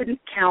you couldn't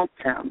count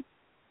them.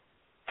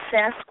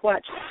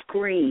 Sasquatch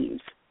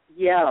screams,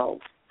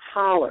 yells,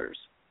 hollers,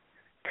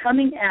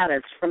 coming at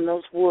us from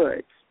those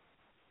woods.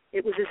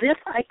 It was as if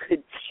I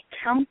could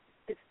count.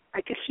 I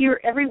could hear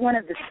every one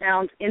of the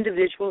sounds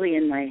individually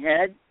in my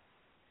head,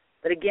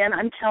 but again,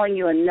 I'm telling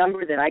you a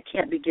number that I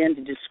can't begin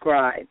to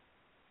describe.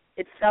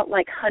 It felt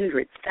like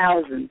hundreds,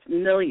 thousands,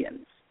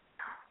 millions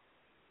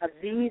of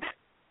these,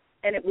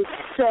 and it was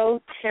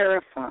so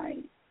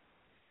terrifying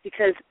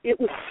because it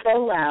was so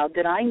loud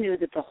that I knew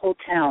that the whole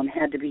town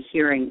had to be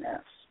hearing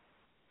this.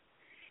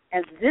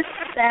 As this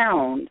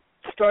sound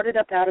started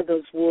up out of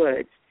those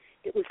woods,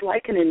 it was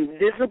like an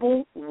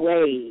invisible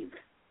wave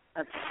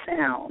of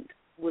sound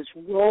was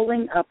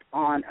rolling up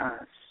on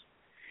us.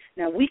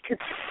 Now, we could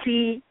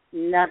see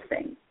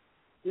nothing,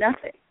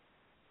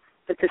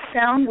 but the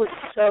sound was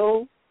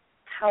so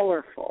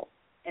powerful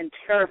and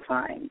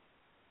terrifying.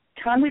 By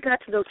the time we got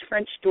to those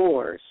French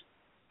doors,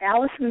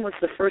 Allison was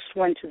the first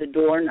one to the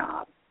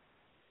doorknob.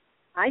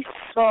 I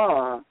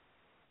saw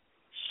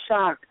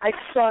shock. I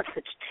saw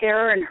such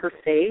terror in her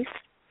face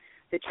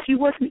that she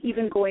wasn't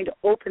even going to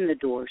open the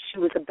door. She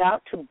was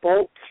about to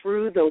bolt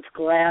through those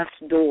glass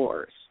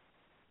doors.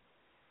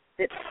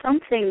 That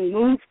something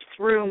moved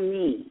through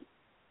me.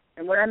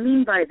 And what I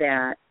mean by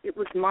that, it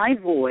was my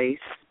voice.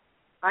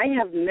 I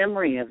have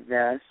memory of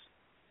this,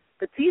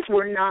 but these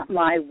were not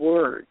my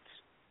words.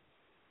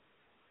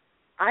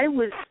 I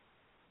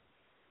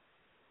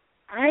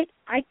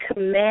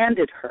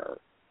commanded her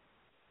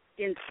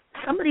in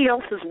somebody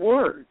else's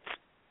words.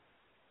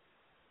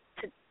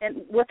 And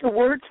what the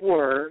words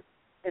were,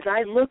 as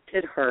I looked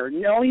at her,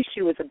 knowing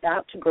she was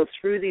about to go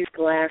through these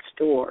glass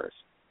doors,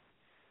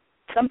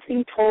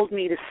 something told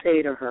me to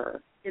say to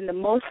her in the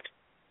most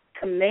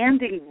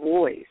commanding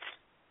voice,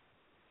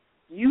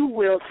 "You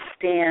will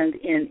stand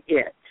in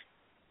it."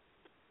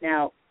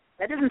 Now,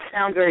 that doesn't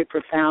sound very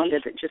profound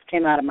as it just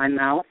came out of my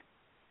mouth,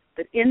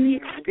 but in the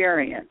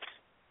experience,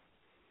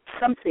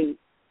 something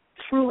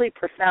truly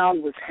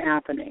profound was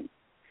happening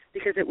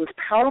because it was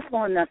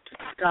powerful enough to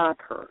stop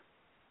her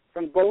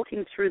from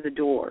bolting through the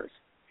doors.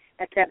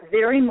 At that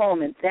very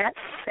moment, that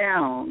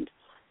sound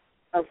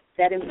of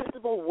that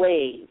invisible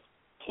wave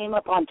came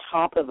up on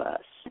top of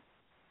us.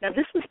 Now,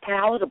 this was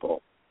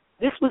palatable.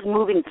 This was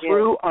moving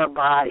through our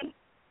body.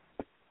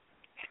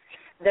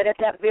 That at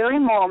that very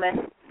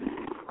moment,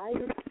 I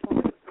was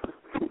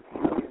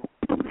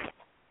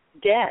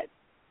dead.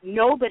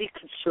 Nobody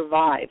could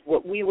survive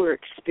what we were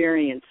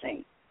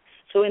experiencing.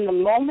 So in the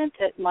moment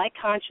that my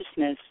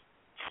consciousness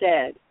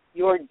said,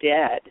 "You're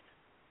dead,"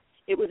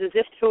 it was as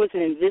if there was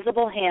an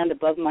invisible hand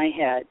above my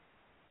head,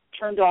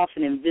 turned off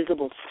an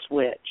invisible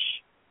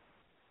switch,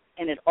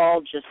 and it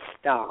all just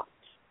stopped,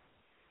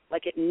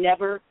 like it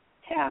never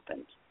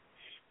happened.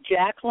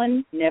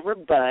 Jacqueline never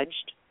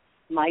budged.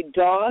 My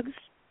dogs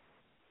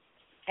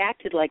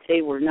acted like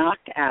they were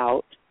knocked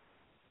out,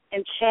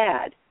 and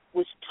Chad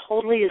was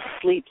totally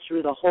asleep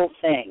through the whole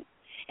thing.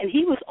 And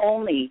he was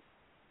only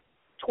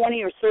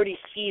 20 or 30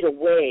 feet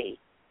away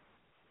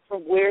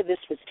from where this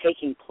was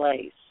taking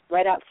place,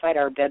 right outside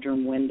our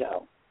bedroom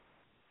window.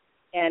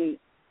 And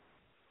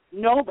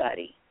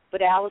nobody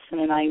but Allison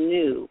and I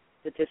knew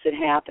that this had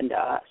happened to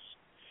us.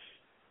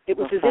 It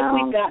was as if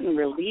we'd gotten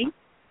relief.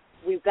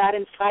 We got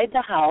inside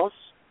the house.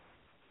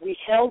 We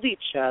held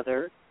each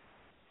other,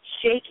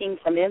 shaking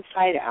from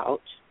inside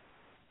out,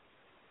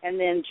 and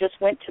then just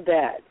went to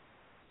bed.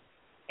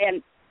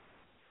 And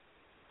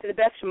to the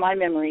best of my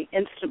memory,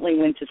 instantly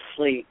went to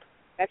sleep.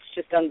 That's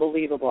just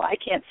unbelievable. I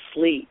can't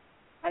sleep.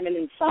 I'm an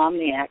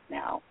insomniac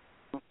now.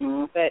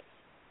 But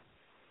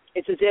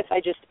it's as if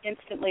I just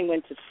instantly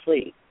went to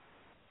sleep.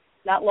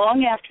 Not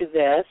long after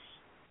this,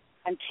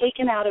 I'm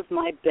taken out of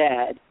my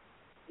bed.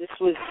 This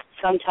was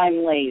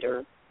sometime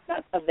later,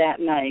 not of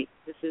that night.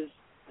 This is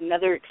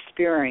another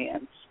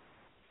experience.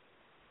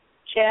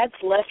 Chad's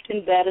left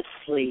in bed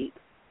asleep.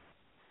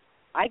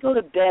 I go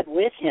to bed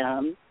with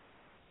him.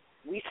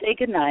 We say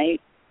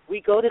goodnight.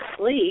 We go to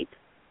sleep.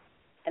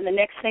 And the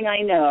next thing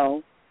I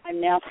know, I'm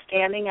now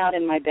standing out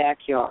in my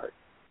backyard.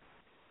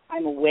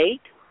 I'm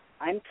awake.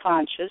 I'm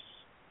conscious.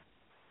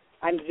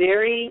 I'm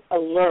very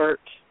alert.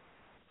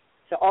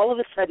 So all of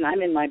a sudden,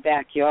 I'm in my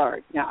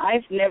backyard. Now,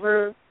 I've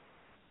never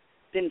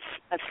been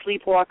a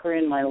sleepwalker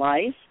in my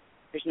life.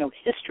 There's no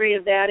history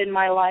of that in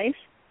my life.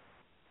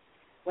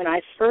 When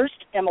I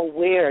first am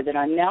aware that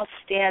I'm now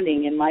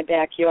standing in my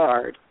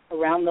backyard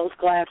around those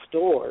glass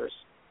doors,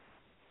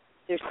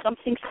 there's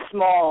something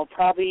small,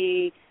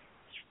 probably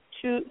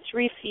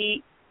 2-3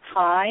 feet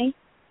high,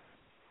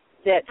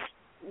 that's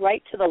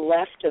right to the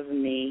left of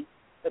me.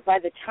 But by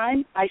the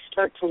time I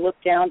start to look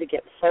down to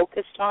get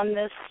focused on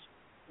this,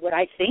 what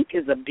I think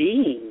is a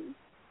being,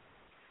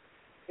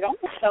 it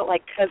almost felt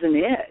like Cousin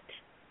It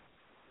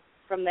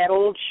from that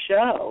old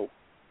show.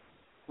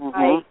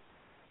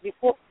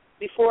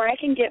 Before I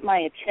can get my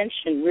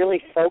attention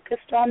really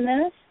focused on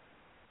this,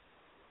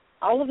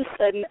 all of a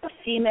sudden a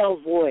female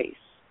voice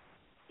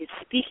is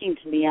speaking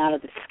to me out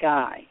of the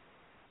sky,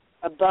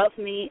 above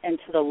me and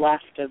to the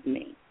left of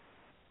me.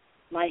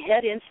 My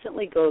head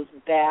instantly goes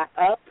back,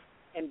 up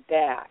and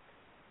back,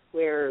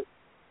 where,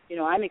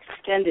 I'm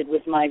extended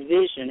with my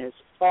vision as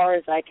far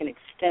as I can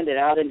extend it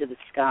out into the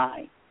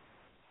sky.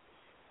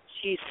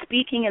 She's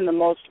speaking in the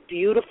most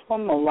beautiful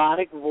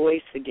melodic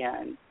voice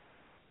again,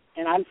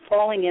 and I'm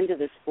falling into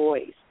this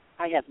voice.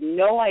 I have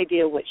no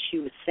idea what she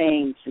was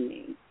saying to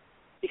me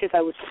because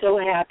I was so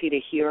happy to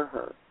hear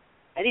her.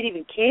 I didn't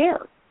even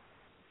care.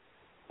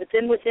 But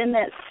then within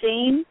that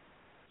same,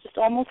 just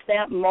almost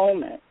that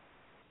moment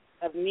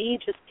of me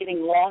just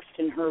getting lost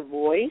in her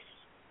voice,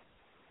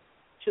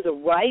 to the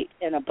right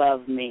and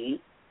above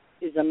me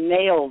is a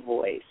male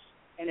voice,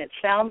 and it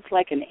sounds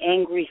like an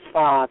angry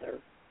father.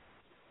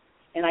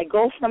 And I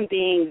go from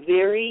being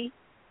very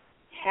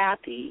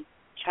happy,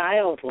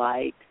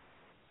 childlike,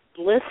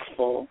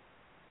 blissful,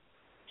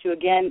 to,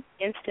 again,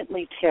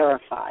 instantly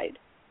terrified.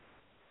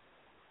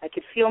 I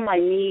could feel my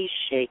knees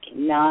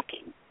shaking,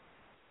 knocking.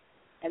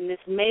 And this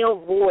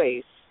male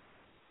voice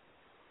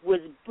was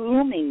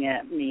booming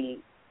at me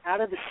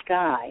out of the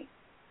sky.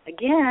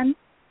 Again,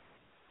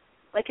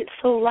 like it's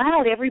so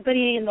loud,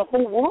 everybody in the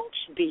whole world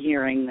should be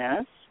hearing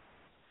this.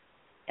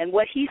 And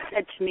what he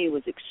said to me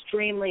was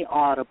extremely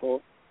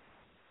audible.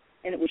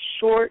 And it was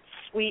short,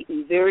 sweet,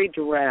 and very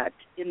direct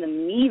in the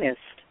meanest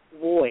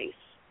voice.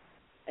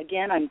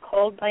 Again, I'm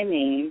called by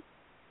name,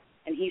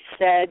 and he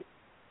said,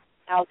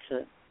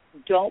 Alta,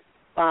 don't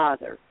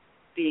bother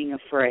being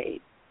afraid,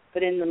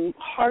 but in the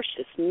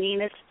harshest,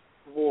 meanest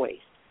voice.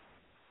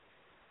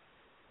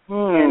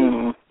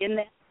 And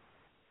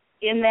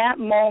in that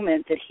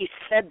moment that he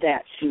said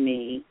that to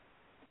me,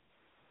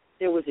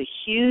 there was a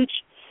huge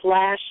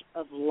flash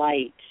of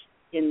light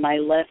in my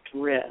left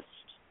wrist,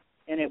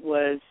 and it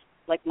was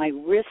like my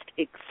wrist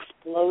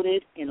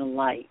exploded in a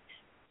light.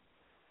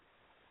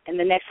 And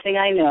the next thing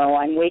I know,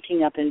 I'm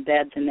waking up in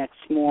bed the next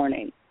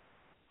morning.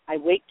 I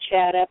wake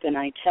Chad up and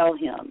I tell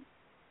him,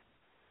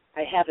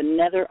 I have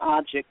another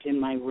object in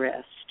my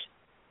wrist.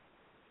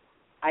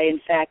 I,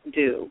 in fact,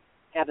 do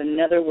have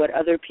another, what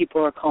other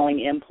people are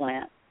calling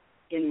implant,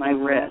 in my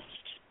wrist.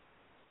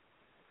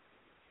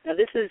 Now,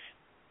 this is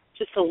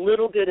just a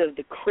little bit of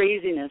the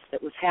craziness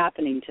that was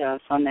happening to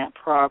us on that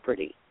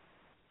property.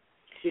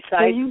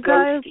 Besides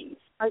ghosties.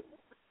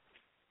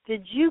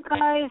 Did you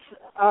guys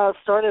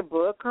start a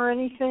book or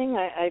anything?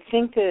 I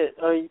think that,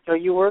 are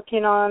you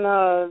working on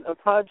a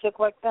project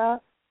like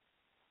that?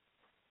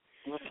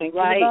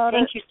 Right.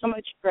 Thank you so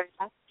much for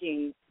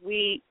asking.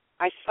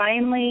 I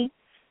finally,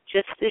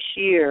 just this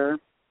year,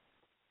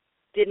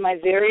 did my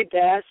very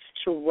best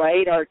to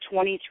write our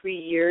 23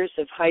 years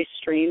of high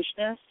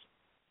strangeness.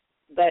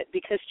 But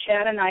because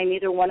Chad and I,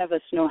 neither one of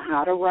us know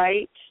how to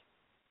write,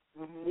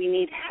 we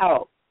need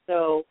help.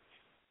 So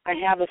I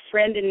have a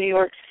friend in New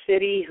York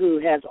City who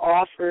has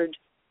offered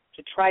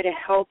to try to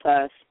help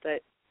us,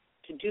 but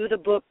to do the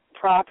book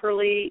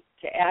properly,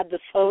 to add the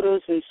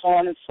photos and so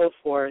on and so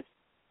forth,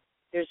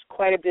 there's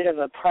quite a bit of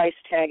a price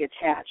tag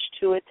attached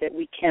to it that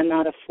we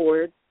cannot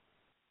afford.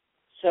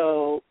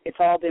 So it's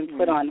all been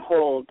put on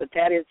hold, but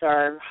that is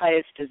our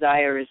highest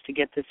desire, is to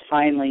get this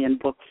finally in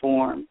book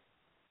form.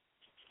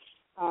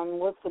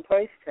 What's the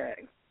price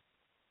tag?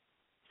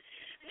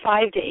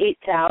 $5,000 to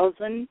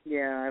 $8,000.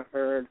 Yeah, I've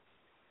heard.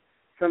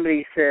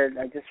 Somebody said,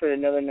 I just heard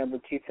another number,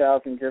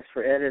 $2,000 just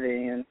for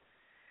editing, and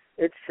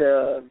it's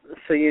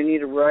so you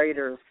need a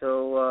writer.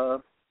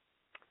 So,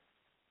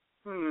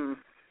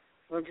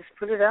 well, just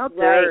put it out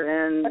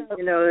there, and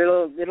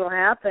it'll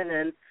happen.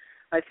 And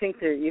I think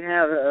that you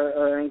have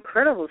an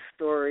incredible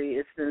story.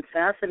 It's been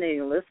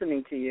fascinating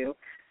listening to you,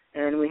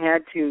 and we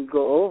had to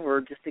go over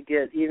just to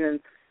get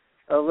even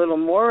a little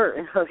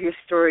more of your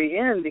story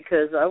in,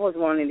 because I was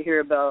wanting to hear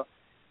about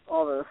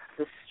all the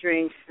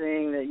strange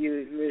thing that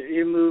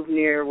you moved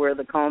near where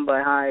the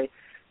Columbine High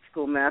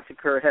School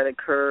massacre had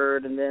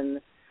occurred, and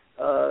then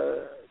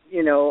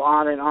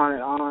on and on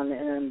and on.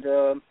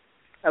 And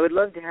I would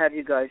love to have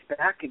you guys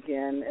back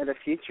again at a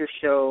future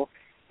show.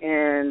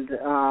 And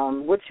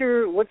what's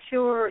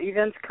your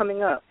events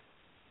coming up?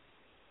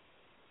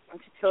 Why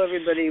don't you tell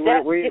everybody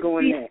where you're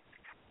going next?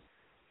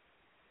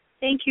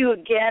 Thank you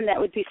again. That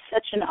would be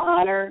such an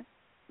honor,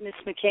 Miss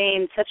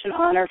McCain. Such an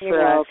honor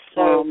for us.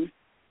 It's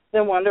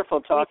been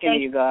wonderful talking to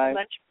you guys.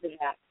 Thank you so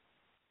much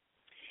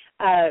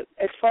for that.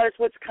 As far as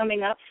what's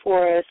coming up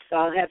for us,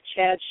 I'll have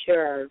Chad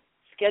share our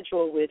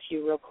schedule with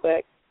you real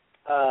quick.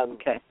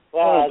 Okay.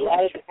 Well,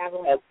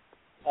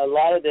 a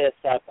lot of this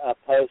I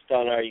post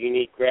on our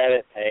Unique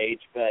Granite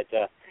page, but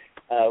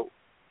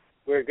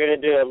we're going to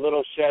do a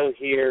little show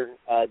here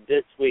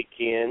this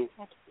weekend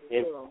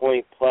in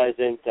Point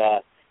Pleasant.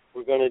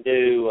 We're going to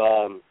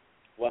do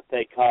what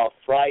they call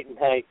Fright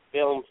Night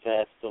Film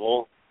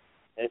Festival.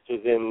 This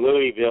was in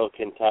Louisville,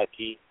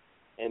 Kentucky.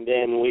 And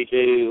then we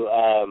do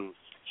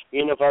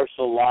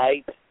Universal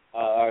Life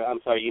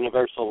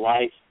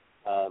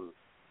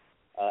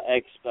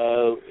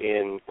Expo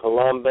in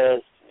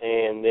Columbus,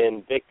 and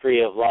then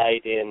Victory of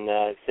Light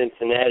in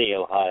Cincinnati,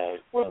 Ohio.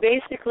 We're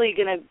basically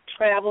going to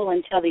travel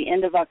until the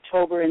end of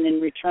October and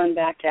then return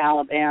back to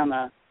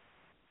Alabama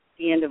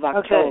the end of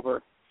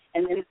October.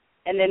 Okay.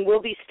 And then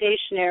we'll be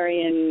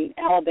stationary in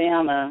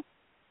Alabama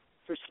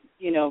for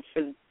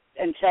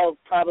until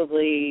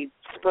probably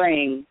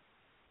spring,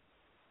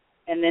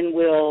 and then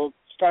we'll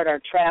start our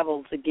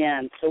travels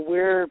again. So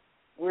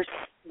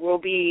we'll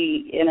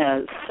be in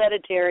a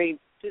sedentary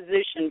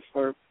position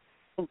for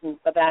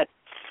about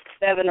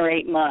 7 or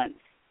 8 months.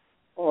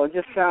 Well, it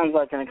just sounds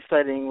like an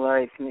exciting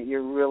life, and that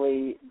you're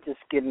really just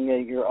giving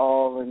it your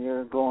all and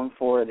you're going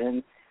for it.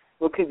 And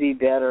what could be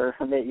better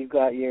that you've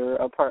got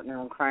a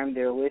partner in crime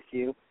there with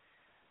you?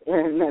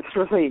 And that's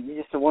really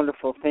just a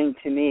wonderful thing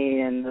to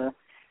me. And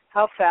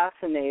how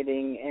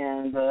fascinating.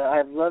 And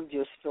I've loved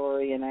your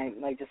story, and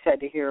I just had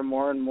to hear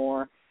more and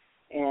more.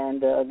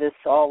 And this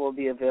all will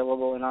be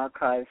available in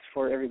archives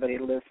for everybody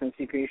to listen, so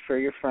you can refer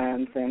your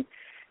friends. And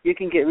you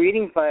can get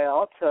readings by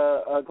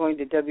Alta going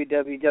to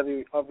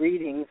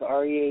www.readings,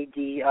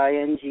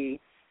 READINGS,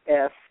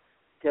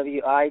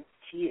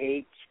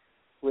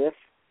 with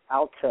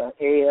Alta,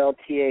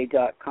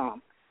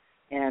 ALTA.com.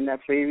 And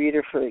that's where you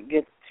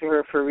get to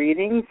her for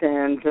readings.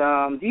 And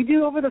do you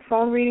do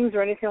over-the-phone readings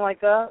or anything like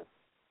that?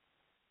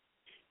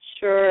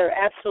 Sure,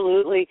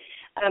 absolutely.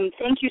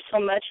 Thank you so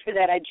much for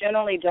that. I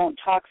generally don't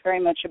talk very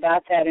much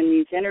about that in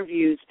these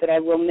interviews, but I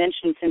will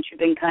mention, since you've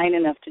been kind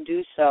enough to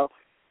do so,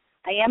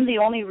 I am the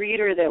only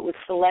reader that was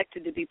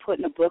selected to be put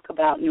in a book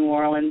about New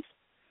Orleans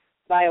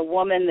by a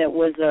woman that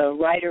was a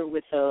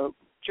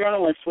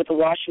journalist with the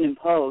Washington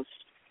Post.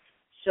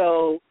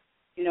 So,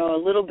 a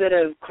little bit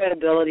of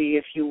credibility,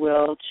 if you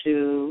will,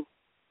 to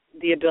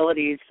the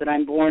abilities that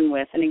I'm born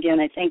with. And again,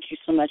 I thank you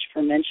so much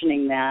for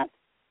mentioning that.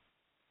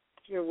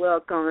 You're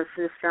welcome.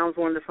 This sounds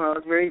wonderful. I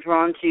was very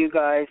drawn to you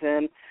guys,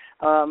 and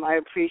I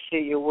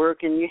appreciate your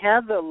work. And you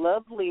have the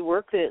lovely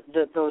work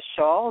those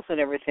shawls and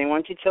everything. Why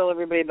don't you tell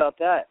everybody about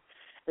that?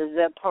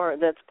 That's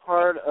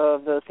part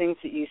of the things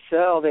that you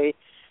sell. They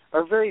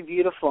are very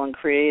beautiful and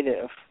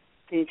creative.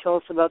 Can you tell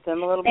us about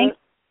them a little bit?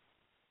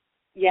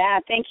 Yeah,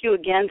 thank you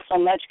again so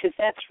much, because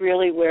that's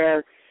really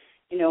where,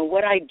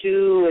 what I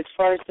do as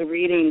far as the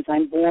readings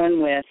I'm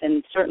born with,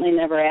 and certainly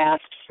never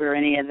asked for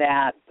any of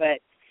that, but,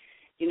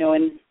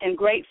 and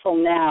grateful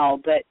now,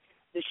 but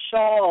the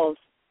shawls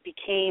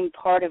became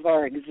part of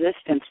our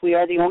existence. We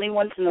are the only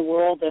ones in the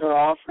world that are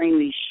offering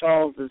these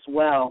shawls as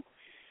well.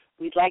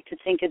 We'd like to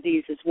think of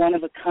these as one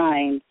of a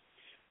kind.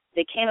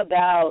 They came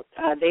about,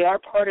 they are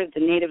part of the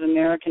Native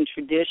American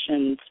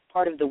traditions,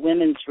 part of the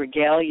women's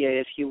regalia,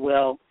 if you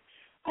will.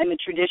 I'm a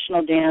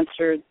traditional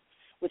dancer.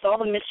 With all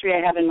the mystery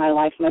I have in my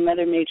life, my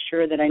mother made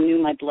sure that I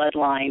knew my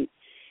bloodline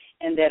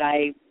and that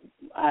I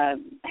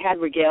had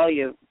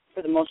regalia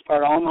for the most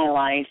part all my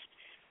life.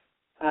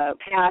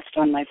 Passed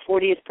on my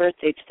 40th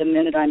birthday to the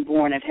minute I'm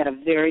born. I've had a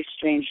very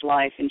strange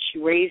life, and she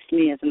raised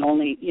me as an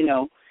only,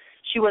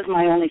 she was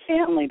my only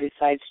family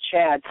besides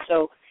Chad.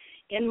 So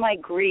in my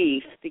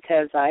grief,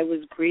 because I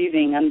was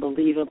grieving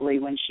unbelievably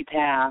when she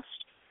passed,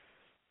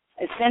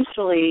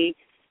 essentially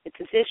it's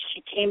as if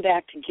she came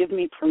back to give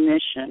me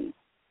permission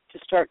to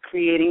start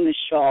creating the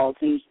shawls.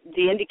 And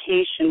the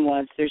indication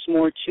was there's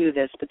more to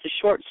this, but the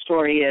short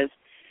story is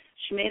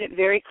she made it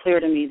very clear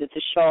to me that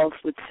the shawls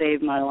would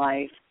save my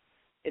life,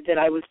 that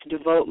I was to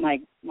devote my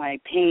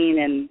pain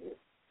and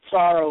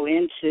sorrow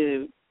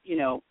into,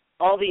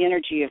 all the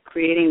energy of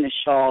creating the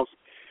shawls.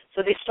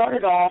 So they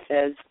started off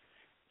as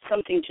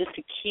something just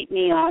to keep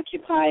me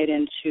occupied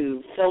and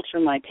to filter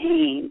my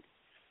pain.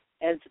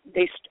 And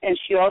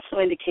she also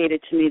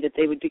indicated to me that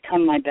they would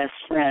become my best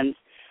friends.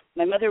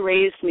 My mother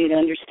raised me to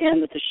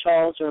understand that the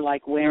shawls are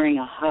like wearing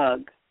a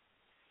hug.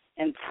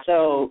 And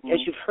so, as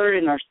you've heard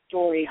in our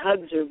story,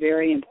 hugs are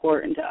very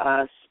important to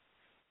us.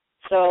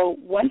 So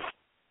once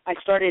I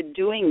started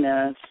doing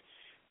this,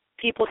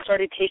 people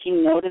started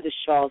taking note of the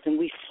shawls, and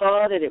we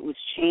saw that it was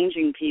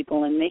changing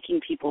people and making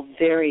people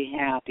very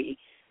happy.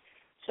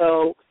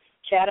 So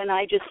Chad and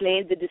I just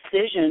made the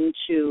decision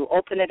to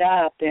open it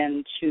up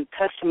and to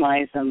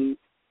customize them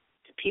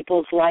to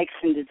people's likes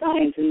and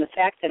designs. And the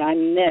fact that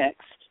I'm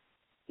mixed,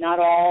 not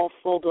all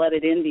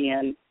full-blooded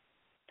Indian,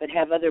 but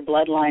have other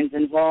bloodlines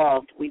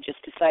involved, we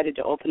just decided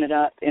to open it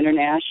up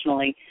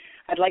internationally.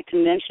 I'd like to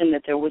mention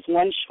that there was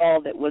one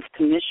shawl that was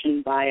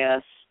commissioned by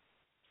us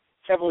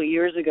several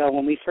years ago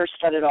when we first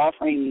started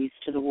offering these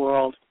to the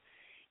world.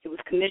 It was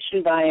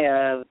commissioned by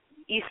a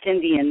East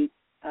Indian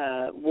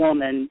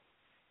woman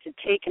to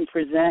take and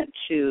present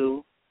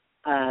to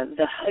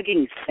the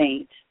hugging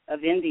saint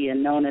of India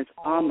known as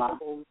Amma.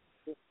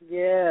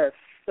 Yes.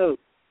 So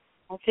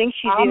I think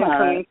she's even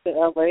coming to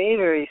LA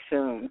very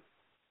soon.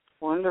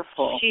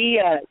 Wonderful.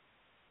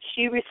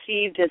 She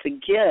received as a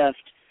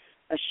gift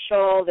a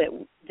shawl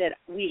that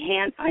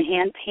I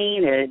hand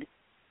painted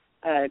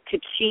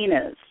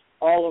kachinas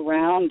all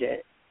around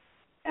it,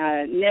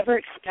 never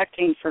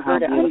expecting for her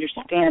to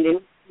understand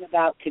anything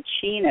about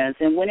kachinas.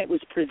 And when it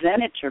was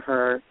presented to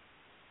her,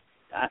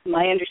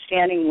 my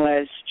understanding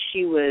was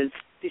she was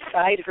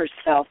beside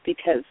herself,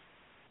 because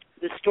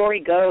the story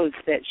goes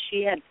that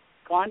she had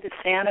gone to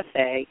Santa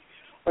Fe,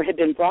 or had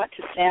been brought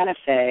to Santa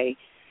Fe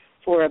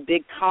for a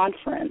big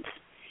conference.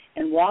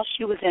 And while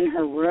she was in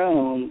her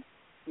room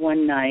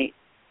one night,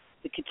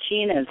 the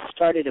kachinas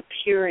started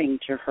appearing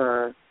to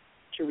her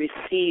to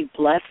receive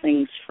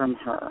blessings from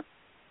her.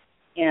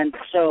 And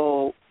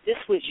so this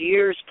was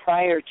years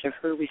prior to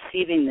her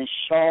receiving this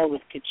shawl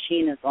with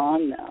kachinas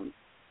on them.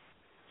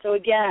 So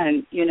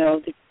again, you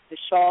know, the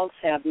shawls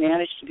have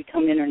managed to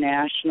become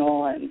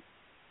international, and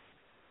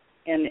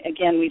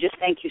again, we just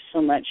thank you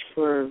so much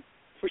for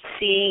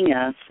seeing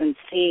us and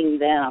seeing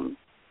them.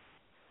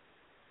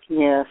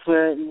 Yes,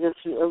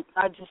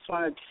 I just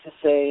wanted to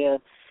say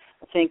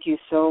thank you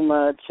so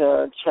much,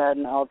 Chad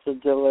and Alta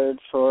Dillard,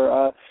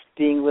 for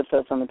being with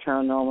us on the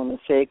Paranormal and the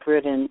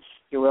Sacred, and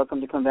you're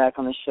welcome to come back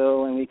on the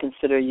show, and we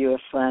consider you a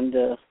friend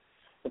of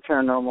the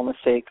Paranormal and the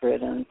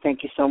Sacred, and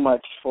thank you so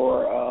much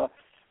for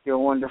your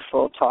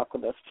wonderful talk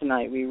with us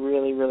tonight. We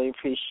really, really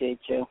appreciate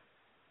you.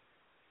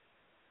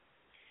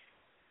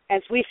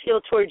 As we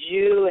feel towards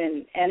you,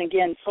 and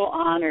again, so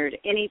honored.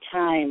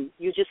 Anytime,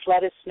 you just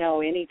let us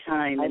know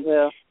anytime. I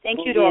will. Thank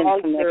you to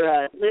all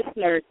your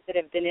listeners that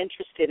have been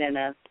interested in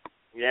us.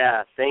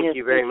 Yeah, thank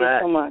you very much.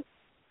 Thank you so much.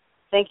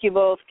 Thank you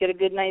both. Get a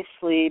good night's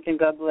sleep, and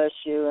God bless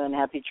you, and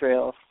happy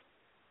trails.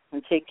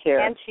 And take care.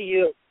 And to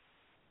you.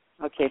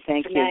 Okay,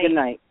 thank you. Night. Good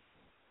night.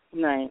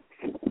 Good night.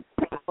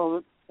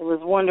 Well, it was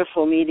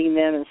wonderful meeting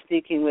them and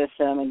speaking with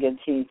them and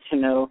getting to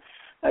know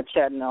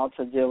Chad and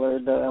Alta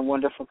Dillard, a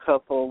wonderful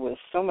couple with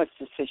so much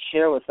to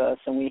share with us.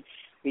 And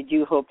we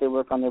do hope they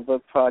work on their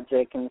book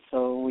project, and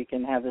so we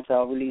can have this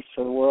out released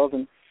for the world.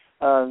 And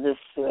this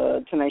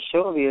tonight's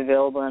show will be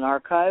available in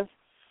archive.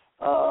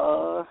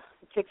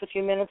 It takes a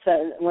few minutes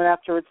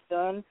after it's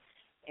done,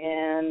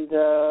 and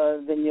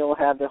then you'll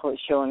have the whole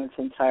show in its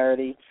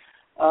entirety.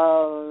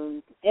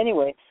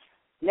 Anyway,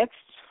 next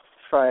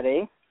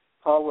Friday,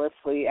 Paul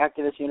Wesley,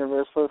 activist,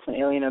 universalist, and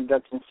alien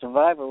abduction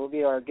survivor, will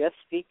be our guest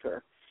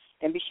speaker.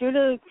 And be sure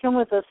to come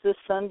with us this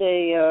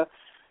Sunday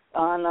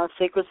on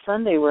Sacred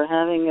Sunday. We're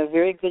having a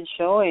very good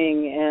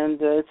showing,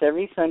 and it's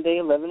every Sunday,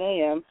 11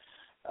 a.m.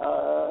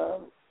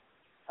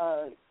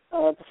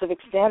 Pacific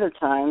Standard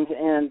Time.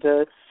 And,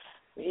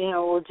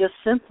 we're just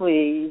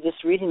simply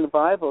reading the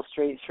Bible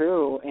straight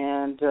through,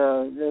 and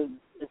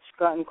it's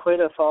gotten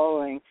quite a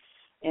following.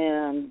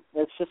 And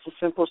it's just a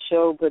simple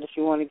show, but if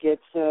you want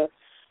to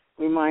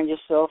remind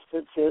yourself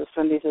that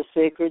Sundays are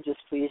sacred, just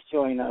please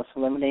join us,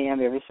 11 a.m.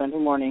 every Sunday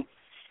morning.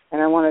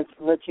 And I want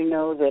to let you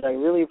know that I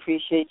really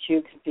appreciate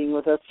you being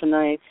with us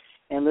tonight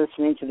and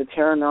listening to the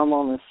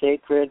Paranormal and the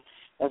Sacred,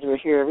 as we're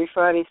here every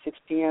Friday, 6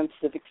 p.m.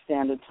 Pacific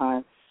Standard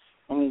Time.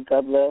 And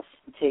God bless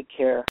and take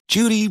care.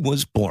 Judy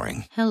was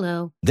boring.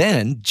 Hello.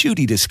 Then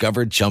Judy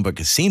discovered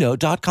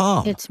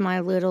ChumbaCasino.com. It's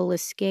my little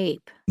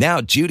escape. Now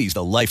Judy's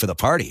the life of the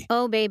party.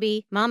 Oh,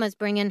 baby, mama's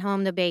bringing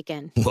home the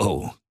bacon.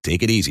 Whoa,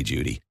 take it easy,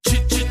 Judy.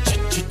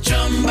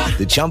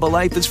 The Chumba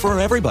life is for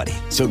everybody.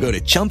 So go to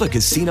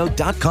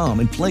ChumbaCasino.com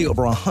and play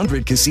over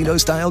 100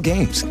 casino-style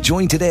games.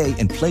 Join today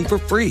and play for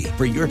free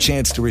for your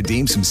chance to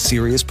redeem some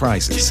serious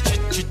prizes.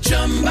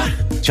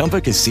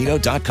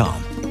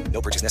 ChumbaCasino.com.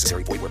 No purchase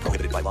necessary. Void where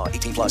prohibited by law.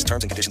 18+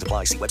 terms and conditions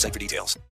apply. See website for details.